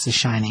Rangers meets The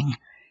Shining.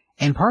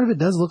 And part of it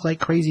does look like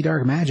crazy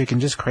dark magic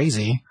and just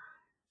crazy.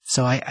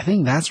 So I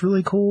think that's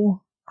really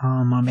cool.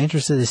 I'm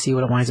interested to see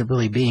what it winds up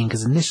really being,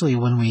 because initially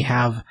when we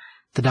have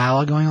the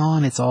dialogue going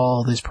on, it's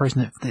all this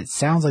person that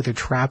sounds like they're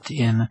trapped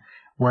in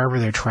wherever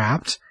they're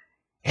trapped.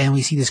 And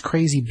we see this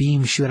crazy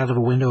beam shoot out of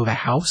a window of a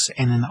house,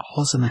 and then all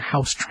of a sudden the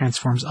house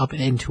transforms up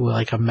into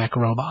like a mech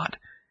robot.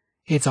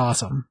 It's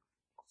awesome,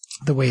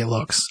 the way it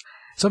looks.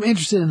 So I'm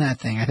interested in that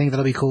thing. I think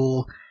that'll be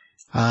cool.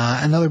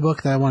 Another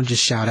book that I want to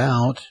just shout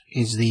out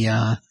is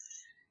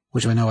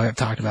which I know I've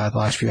talked about the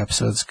last few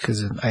episodes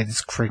because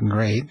it's freaking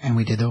great, and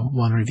we did the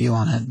one review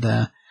on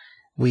it.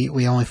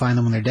 We Only Find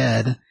Them When They're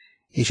Dead.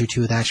 Issue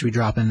 2 will actually be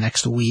dropping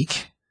next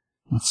week.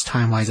 It's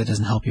time-wise, it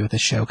doesn't help you with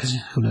this show because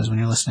who knows when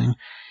you're listening.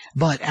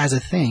 But as a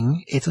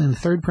thing, it's in the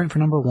third print for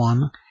number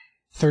 1.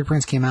 Third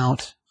prints came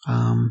out,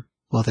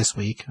 this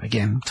week.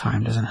 Again,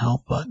 time doesn't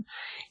help, but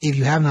if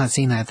you have not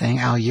seen that thing,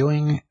 Al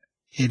Ewing,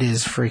 it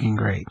is freaking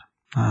great.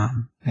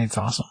 It's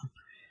awesome.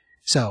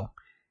 So,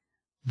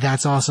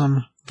 that's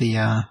awesome.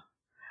 I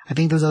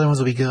think those other ones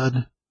will be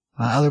good.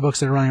 Other books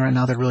that are running right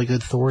now, they're really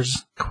good.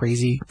 Thor's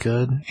crazy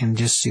good and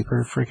just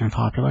super freaking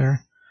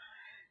popular.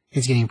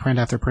 It's getting print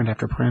after print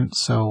after print,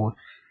 so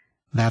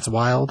that's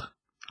wild.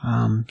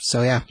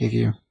 So yeah, if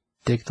you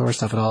dig Thor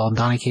stuff at all,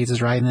 Donny Cates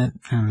is writing it,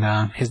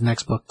 and his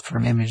next book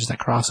from Image is that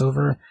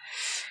crossover.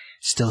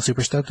 Still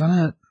super stoked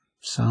on it.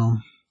 So,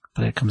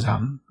 but it comes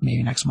out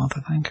maybe next month,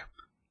 I think.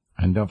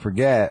 And don't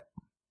forget,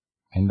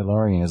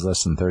 Mandalorian is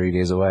less than 30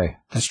 days away.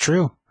 That's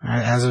true,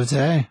 as of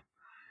today.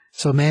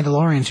 So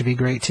Mandalorian should be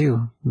great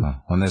too.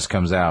 When this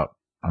comes out,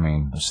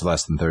 it's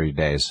less than 30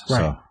 days.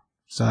 Right.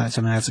 So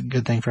that's a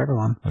good thing for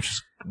everyone.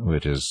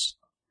 Which is,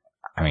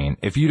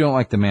 if you don't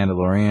like The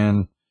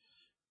Mandalorian,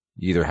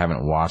 you either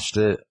haven't watched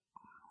it,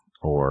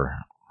 or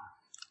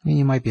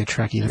you might be a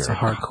Trekkie that's a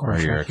hardcore Trekkie. Or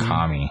you're a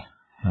commie.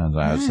 That's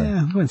what I would say.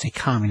 I wouldn't say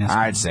communist.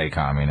 I'd say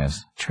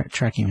communist.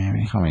 Trekkie,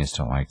 maybe. Communists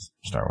don't like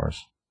Star Wars.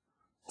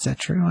 Is that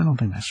true? I don't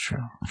think that's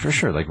true. For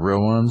sure, like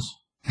real ones.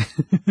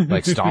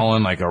 Like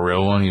Stalin, like a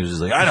real one. He was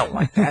just like, I don't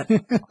like that.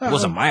 It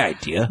wasn't my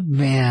idea.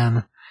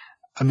 Man.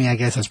 I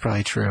guess that's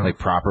probably true. Like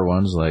proper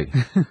ones, like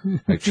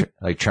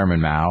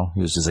Chairman Mao.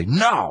 He was just like,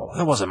 no,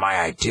 that wasn't my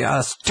idea.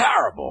 That's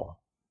terrible.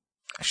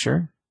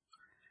 Sure.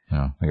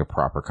 Like a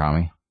proper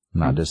commie.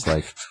 Not just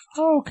like,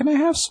 oh, can I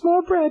have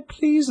small bread,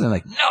 please? And they're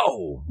like,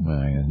 no.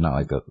 Not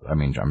like that.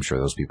 I'm sure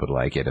those people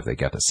like it if they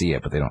got to see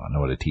it, but they don't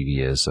know what a TV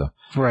is, so.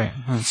 Right.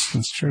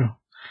 That's true.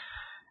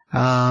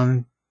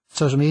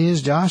 Social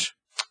medias, Josh?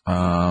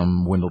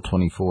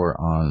 Windle24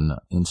 on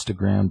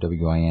Instagram,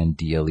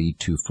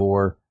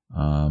 WINDLE24.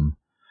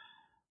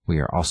 We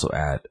are also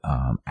at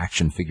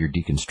Action Figure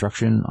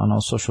Deconstruction on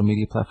all social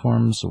media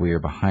platforms. We are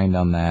behind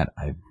on that.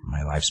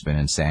 My life's been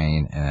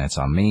insane, and it's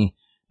on me,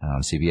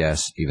 on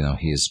CBS, even though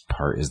his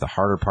part is the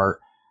harder part.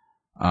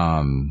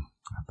 I've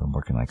been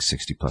working like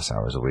 60 plus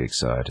hours a week,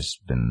 so I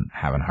just been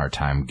having a hard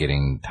time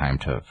getting time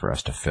for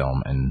us to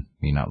film and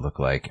me not look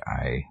like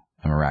I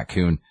am a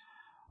raccoon.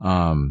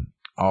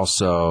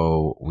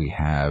 Also, we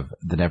have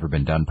the Never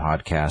Been Done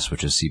podcast,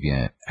 which is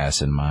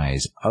CBS and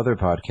my's other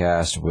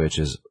podcast, which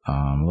is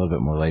a little bit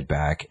more laid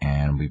back,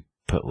 and we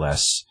put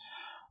less,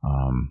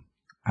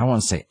 I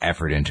won't say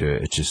effort into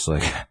it. It's just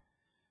like,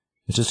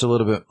 it's just a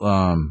little bit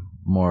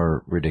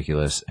more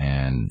ridiculous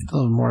and a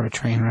little more of a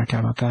train wreck. How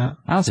about that?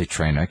 I don't say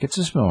train wreck. It's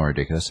just more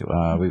ridiculous.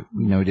 We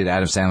did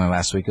Adam Sandler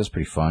last week. It was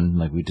pretty fun.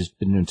 Like, we just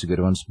been doing some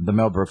good ones. The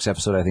Mel Brooks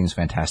episode, I think, is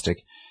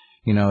fantastic.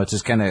 It's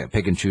just kind of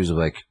pick and choose of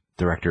like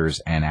directors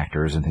and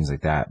actors and things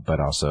like that. But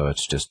also,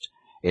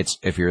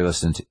 if you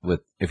listen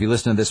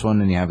to this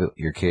one and you have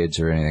your kids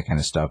or any of that kind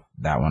of stuff,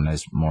 that one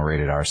is more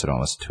rated R. So don't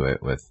listen to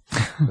it with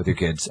your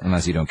kids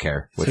unless you don't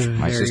care. Which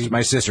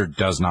my sister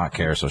does not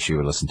care, so she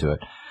would listen to it.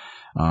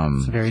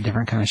 It's a very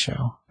different kind of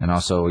show. And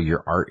also,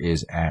 your art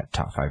is at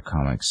Top 5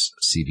 Comics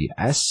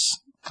CBS.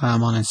 On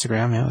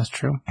Instagram, yeah, that's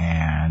true.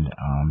 And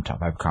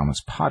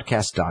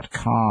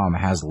Top5ComicsPodcast.com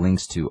has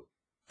links to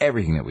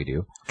everything that we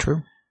do.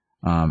 True.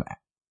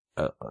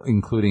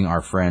 Including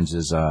our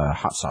friends'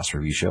 hot sauce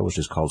review show, which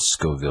is called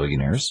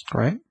Scovillionaires.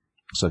 Right.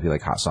 So if you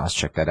like hot sauce,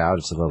 check that out.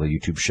 It's a little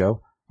YouTube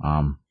show.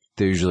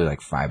 They're usually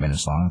like 5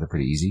 minutes long. They're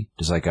pretty easy.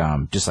 Just like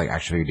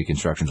Action Figure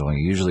Deconstruction's only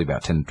usually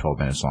about 10 to 12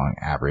 minutes long,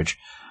 average.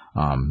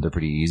 They're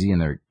pretty easy,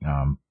 and they're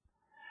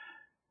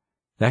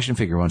the action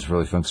figure one's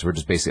really fun because we're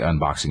just basically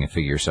unboxing a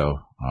figure. So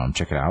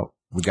check it out.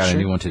 We got a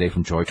new one today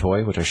from Joy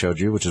Toy, which I showed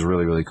you, which is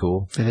really, really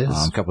cool. It is.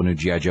 A couple new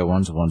G.I. Joe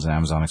ones. One's an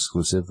Amazon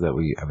exclusive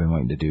that I've been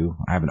waiting to do.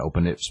 I haven't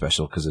opened it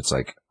special because it's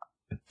like,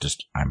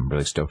 I'm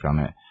really stoked on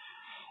it.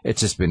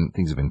 It's just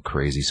things have been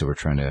crazy, so we're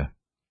trying to,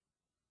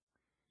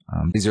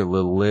 these are a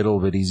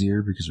little bit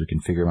easier because we can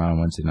figure them out on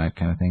Wednesday night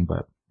kind of thing,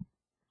 but,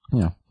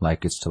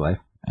 life gets to life,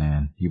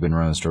 and you've been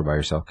running the store by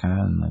yourself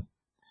kind of,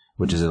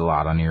 which is a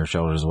lot on your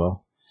shoulders as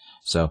well.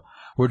 So,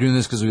 we're doing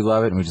this because we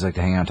love it, and we just like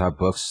to hang out and talk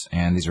books,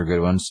 and these are good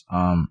ones.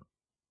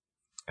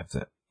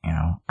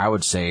 I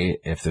would say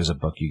if there's a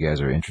book you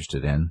guys are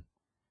interested in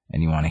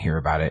and you want to hear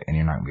about it and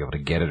you're not going to be able to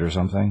get it or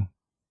something,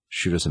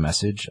 shoot us a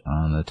message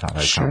on the Top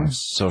 5 Comics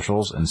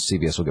socials and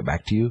CBS will get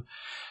back to you. And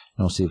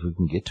we'll see if we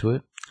can get to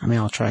it.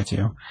 I'll try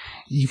to.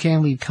 You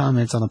can leave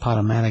comments on the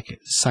Podomatic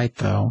site,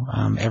 though.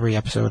 Every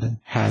episode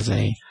has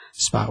a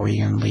spot where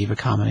you can leave a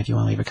comment if you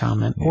want to leave a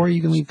comment, or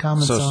you can leave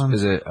comments on.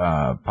 Is it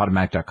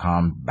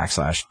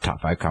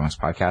Podomatic.com/Top 5 Comics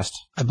Podcast?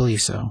 I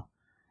believe so.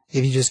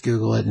 If you just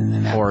Google it and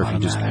then that or if you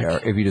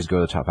just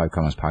go to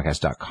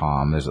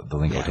top5comicspodcast.com, the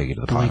link will take you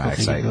to the Podomatic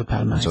site.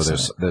 So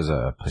there's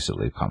a place to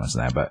leave comments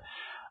in that. But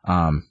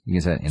you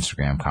can send an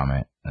Instagram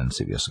comment and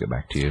CBS will get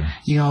back to you.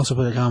 You can also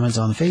put comments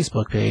on the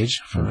Facebook page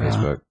for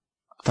Facebook.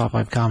 Top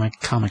 5 Comic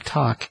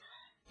Talk.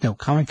 No,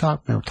 Comic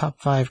Talk. No, Top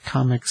 5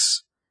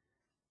 Comics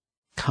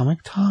Comic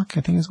Talk,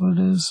 I think is what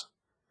it is.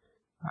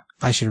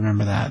 I should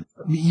remember that.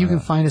 You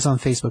can find us on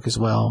Facebook as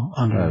well.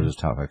 It was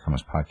Top 5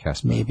 Comics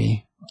Podcast.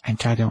 Maybe. I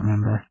don't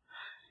remember.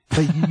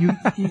 But you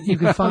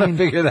can find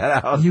figure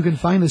that out. You can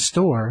find the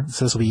store,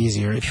 so this will be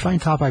easier. If you find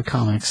Top 5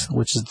 Comics,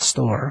 which is the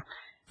store,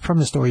 from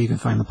the store you can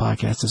find the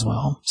podcast as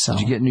well. So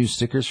did you get new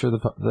stickers for the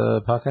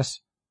podcast?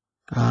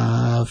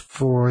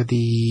 For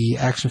the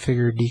action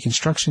figure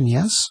deconstruction,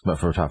 yes. But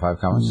for Top 5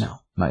 Comics?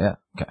 No. Not yet?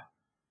 Okay.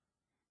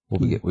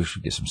 We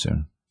should get some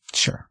soon.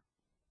 Sure.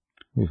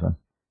 It'll be fun.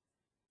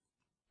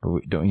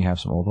 But don't you have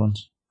some old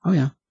ones? Oh,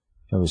 yeah.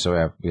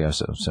 So we have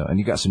some. And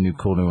you got some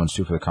cool new ones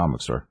too for the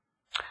comic store.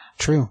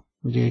 True.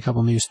 We do a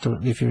couple new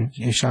if you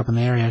shop in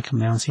the area, come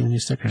down and see the new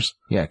stickers.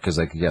 Yeah, because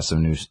you got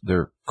some new.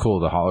 They're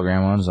cool. The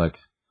hologram ones, I'm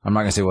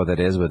not gonna say what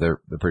that is, but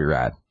they're pretty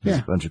rad. There's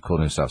a bunch of cool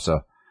new stuff.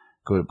 So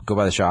go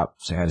by the shop,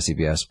 say hi to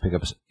CBS, pick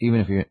up. Even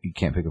if you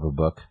can't pick up a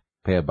book,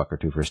 pay $1 or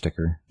 $2 for a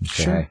sticker.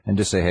 Sure. And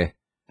just say hey.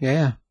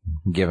 Yeah.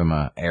 Give them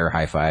a air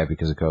high five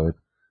because of COVID.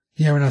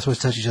 Yeah, we're not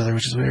supposed to touch each other,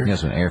 which is weird. Yeah,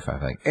 it's an air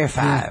five, air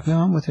five. Yeah,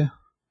 no, I'm with you.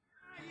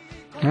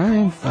 All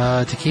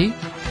right, to keep.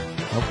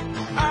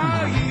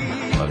 Oh.